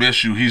doesn't really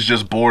miss you. He's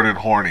just bored and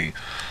horny.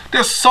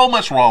 There's so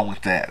much wrong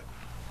with that.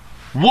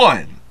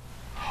 1,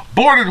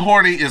 bored and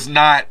horny is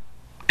not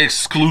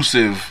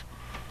exclusive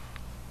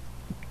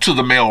to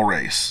the male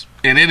race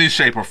in any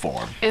shape or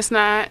form. It's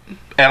not.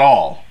 At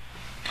all.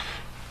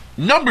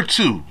 Number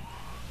 2,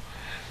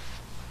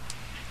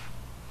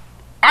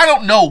 I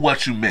don't know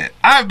what you meant.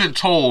 I've been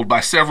told by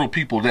several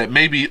people that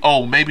maybe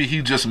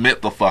he just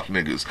meant the fuck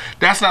niggas.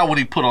 That's not what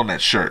he put on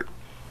that shirt.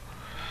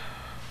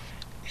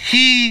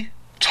 He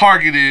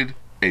targeted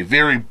a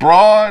very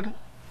broad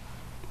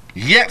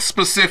yet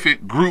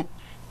specific group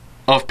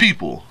of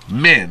people,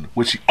 men,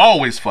 which he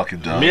always fucking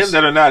does. Men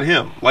that are not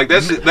him. Like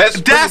that's his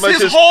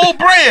whole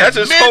brand. That's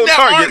his men whole that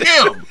target.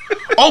 Aren't him.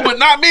 Oh, but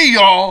not me,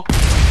 y'all.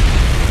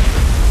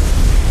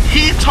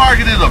 He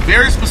targeted a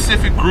very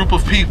specific group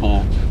of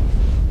people,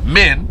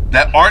 men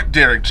that aren't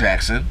Derek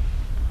Jackson,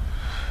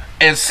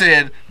 and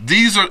said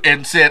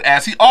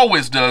as he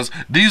always does,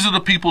 these are the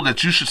people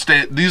that you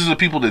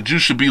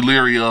should be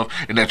leery of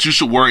and that you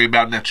should worry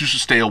about and that you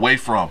should stay away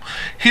from.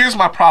 Here's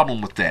my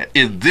problem with that.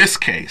 In this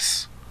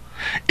case,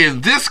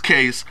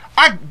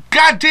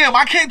 goddamn,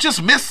 I can't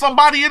just miss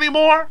somebody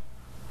anymore.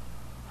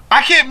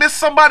 I can't miss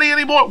somebody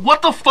anymore.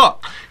 What the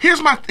fuck?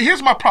 Here's my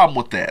problem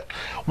with that.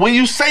 When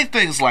you say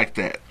things like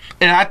that,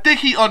 and I think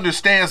he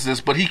understands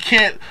this, but he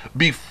can't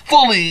be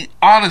fully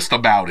honest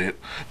about it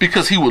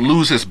because he would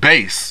lose his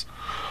base.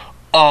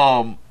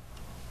 When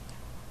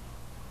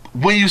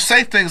you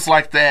say things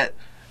like that,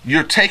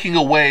 you're taking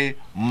away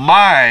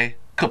my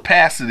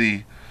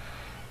capacity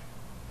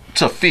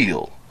to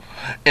feel.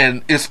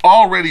 And it's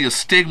already a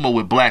stigma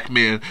with black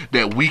men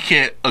that we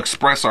can't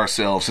express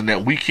ourselves and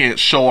that we can't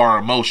show our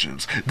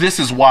emotions. This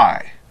is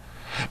why.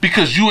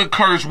 Because you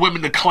encourage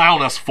women to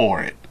clown us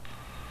for it.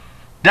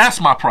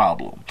 That's my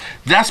problem.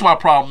 That's my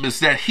problem,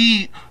 is that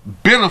he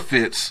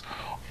benefits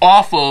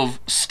off of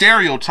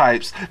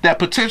stereotypes that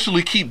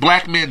potentially keep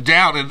black men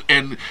down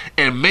and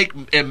make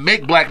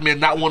black men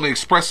not want to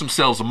express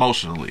themselves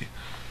emotionally.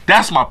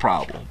 That's my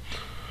problem.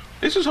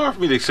 It's just hard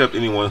for me to accept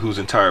anyone whose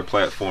entire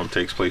platform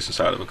takes place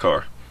inside of a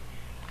car.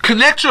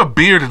 Connect your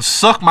beard and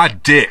suck my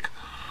dick.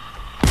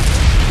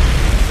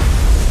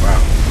 Wow.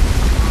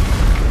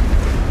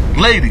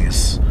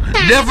 Ladies,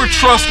 never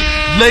trust a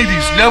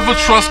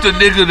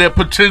nigga that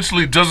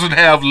potentially doesn't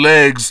have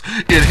legs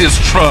in his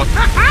truck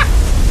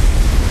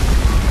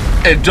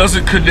and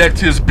doesn't connect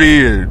his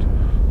beard.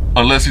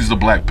 Unless he's the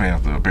Black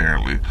Panther,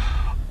 apparently.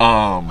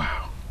 Well,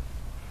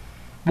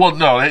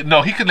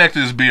 no, he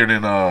connected his beard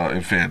in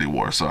Infinity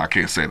War, so I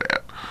can't say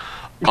that.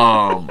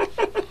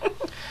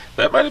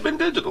 That might have been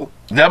digital.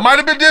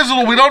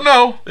 We don't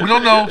know.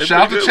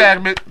 Shout out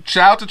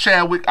to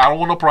Chadwick. I don't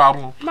want no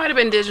problem. Might have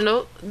been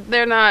digital.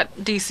 They're not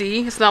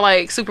DC. It's not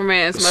like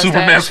Superman's mustache.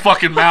 Superman's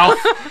fucking mouth.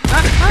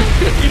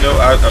 You know,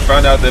 I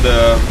found out that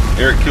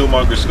Eric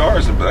Killmonger's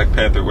scars in Black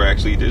Panther were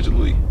actually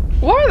digitally.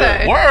 Were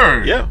they?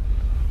 Word. Yeah.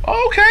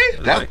 Okay.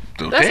 That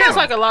sounds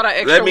like a lot of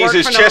extra That means work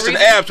his for chest no and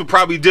reason. abs were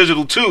probably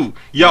digital too.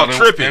 Y'all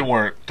tripping. They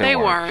weren't. They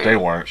weren't.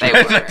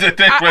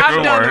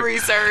 I've done the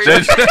research.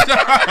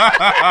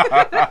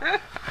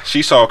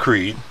 She saw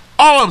Creed.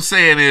 All I'm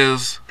saying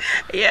is,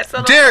 Yes,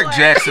 Derek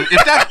Jackson.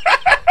 If that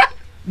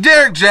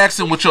Derek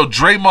Jackson with your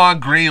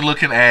Draymond Green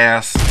looking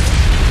ass,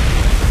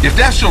 if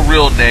that's your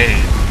real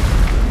name,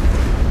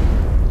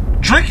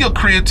 drink your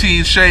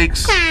creatine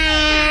shakes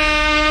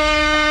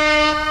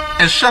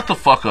and shut the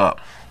fuck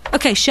up.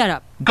 Okay, shut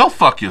up. Go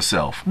fuck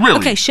yourself. Really.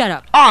 Okay, shut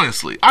up.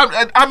 Honestly.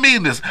 I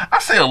mean this. I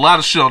say a lot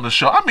of shit on the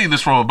show. I mean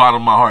this from the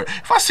bottom of my heart.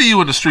 If I see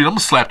you in the street, I'm going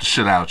to slap the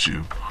shit out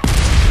you.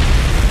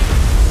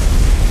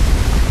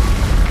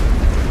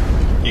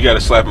 You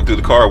gotta slap him through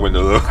the car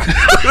window though.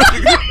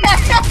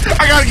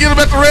 I gotta get him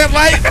at the red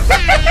light.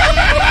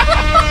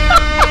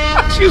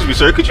 Excuse me,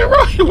 sir. Could you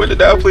roll your window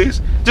down,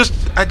 please?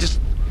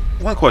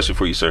 One question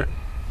for you, sir.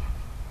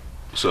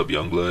 What's up,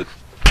 young blood?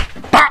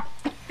 Pop.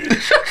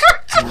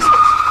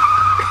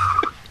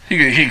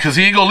 Because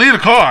he ain't gonna leave the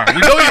car.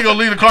 We know he ain't gonna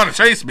leave the car to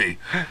chase me.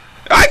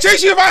 I'd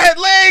chase you if I had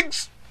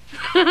legs.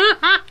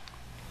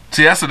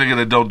 See, that's a nigga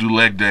that don't do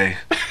leg day.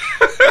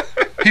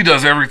 He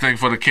does everything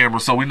for the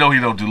camera, so we know he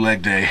don't do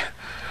leg day.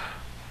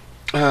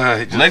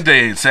 Leg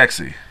day ain't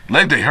sexy.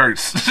 Leg day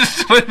hurts.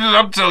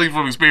 I'm telling you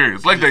from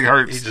experience. Leg day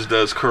hurts. He just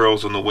does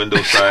curls on the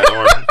window side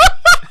arm.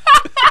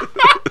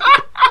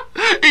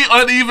 He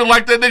uneven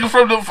like that nigga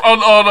from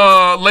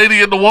on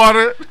Lady in the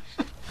Water.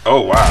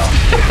 Oh wow.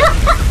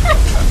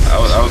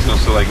 I was gonna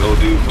say like old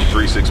dude from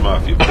 3-6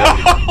 Mafia. But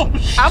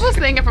I was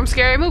thinking from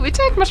Scary Movie.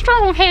 Take my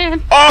strong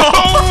hand.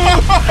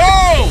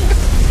 Oh!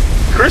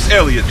 Chris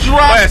Elliott, Drop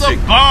classic.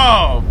 the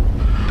bomb.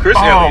 Chris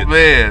Elliott. Oh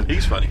man,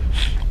 he's funny.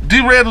 D.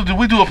 Randle, did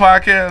we do a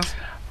podcast?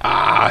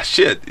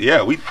 Shit.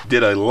 Yeah, we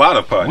did a lot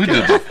of podcasts. We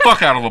did the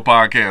fuck out of a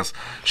podcast.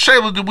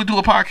 Shayla, did we do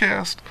a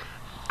podcast?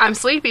 I'm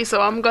sleepy,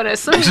 so I'm gonna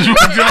assume. We did a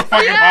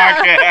fucking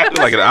podcast.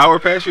 Like an hour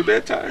past your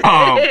bedtime.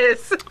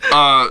 Yes.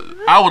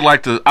 I would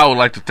like to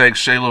thank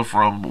Shayla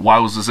from Why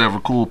Was This Ever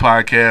Cool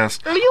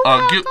podcast.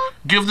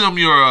 Give them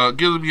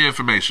your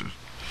information.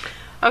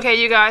 Okay,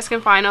 you guys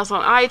can find us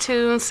on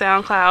iTunes,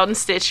 SoundCloud, and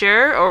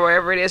Stitcher, or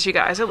wherever it is you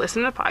guys are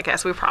listening to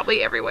podcasts. We're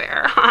probably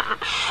everywhere.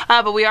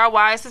 But we are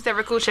Why Is This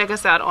Ever Cool. Check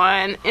us out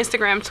on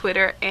Instagram,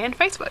 Twitter, and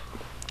Facebook.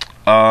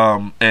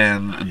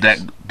 And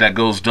that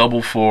goes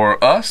double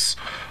for us.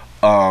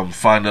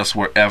 Find us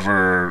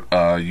wherever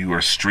you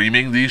are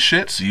streaming these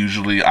shits.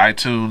 Usually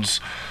iTunes,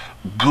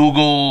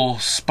 Google,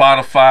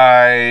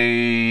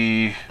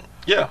 Spotify.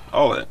 Yeah,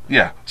 all that.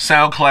 Yeah,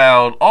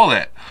 SoundCloud, all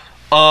that.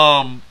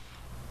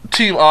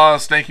 Team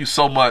Oz, thank you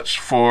so much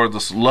for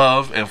this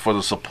love and for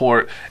the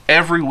support.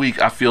 Every week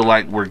I feel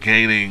like we're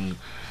gaining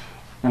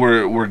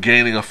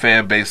a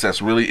fan base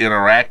that's really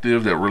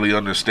interactive, that really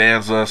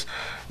understands us.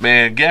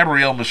 Man,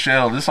 Gabrielle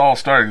Michelle, this all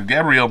started.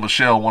 Gabrielle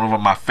Michelle, one of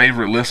my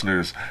favorite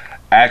listeners,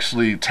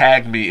 actually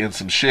tagged me in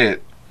some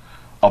shit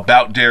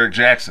about Derek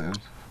Jackson.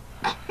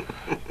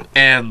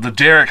 And the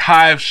Derek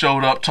Hive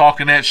showed up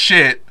talking that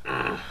shit.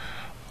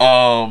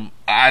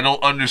 I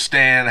don't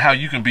understand how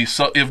you can be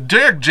so. If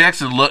Derek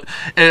Jackson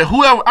and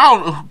whoever, I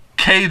don't know,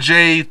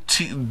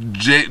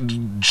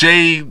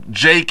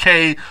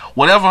 JK,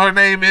 whatever her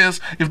name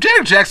is, if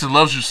Derek Jackson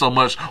loves you so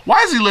much,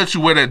 why does he let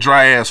you wear that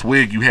dry ass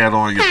wig you had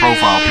on your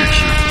profile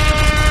picture?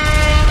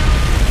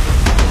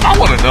 I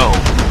want to know.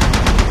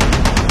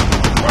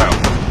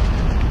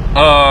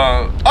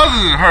 Wow.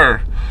 Other than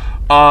her,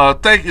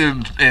 thank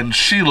you, and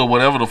Sheila,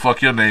 whatever the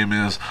fuck your name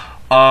is.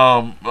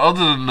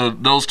 Other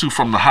than those two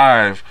from the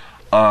Hive,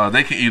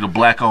 they can eat a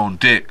black-owned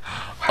dick.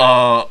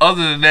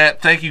 Other than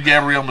that, thank you,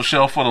 Gabrielle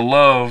Michelle, for the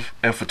love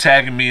and for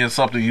tagging me in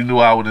something you knew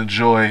I would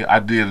enjoy. I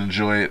did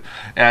enjoy it.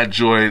 And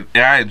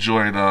I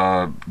enjoyed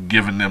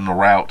giving them the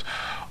route.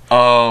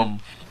 Other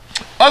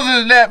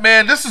than that,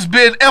 man, this has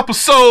been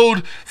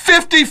episode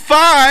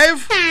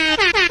 55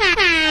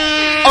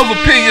 of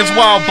Opinions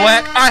While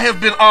Black. I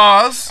have been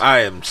Oz. I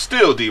am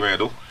still D.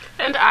 Randle.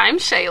 And I'm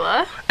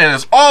Shayla. And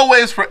as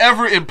always,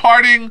 forever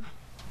imparting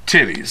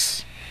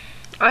titties.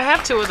 I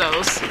have two of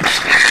those.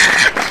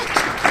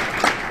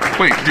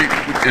 Wait,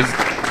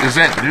 Is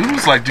that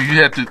news? Like, do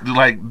you have to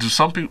like? Do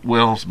some people?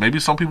 Well, maybe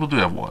some people do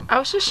have one. I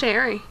was just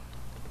sharing.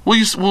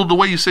 Well, the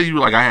way you say you were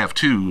like, I have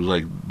two.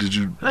 Like, did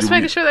you? Let's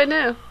making sure they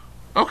knew.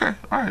 Okay,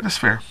 all right, that's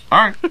fair.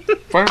 All right,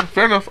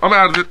 fair enough. I'm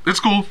out of it. It's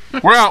cool.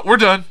 We're out. We're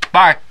done.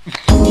 Bye.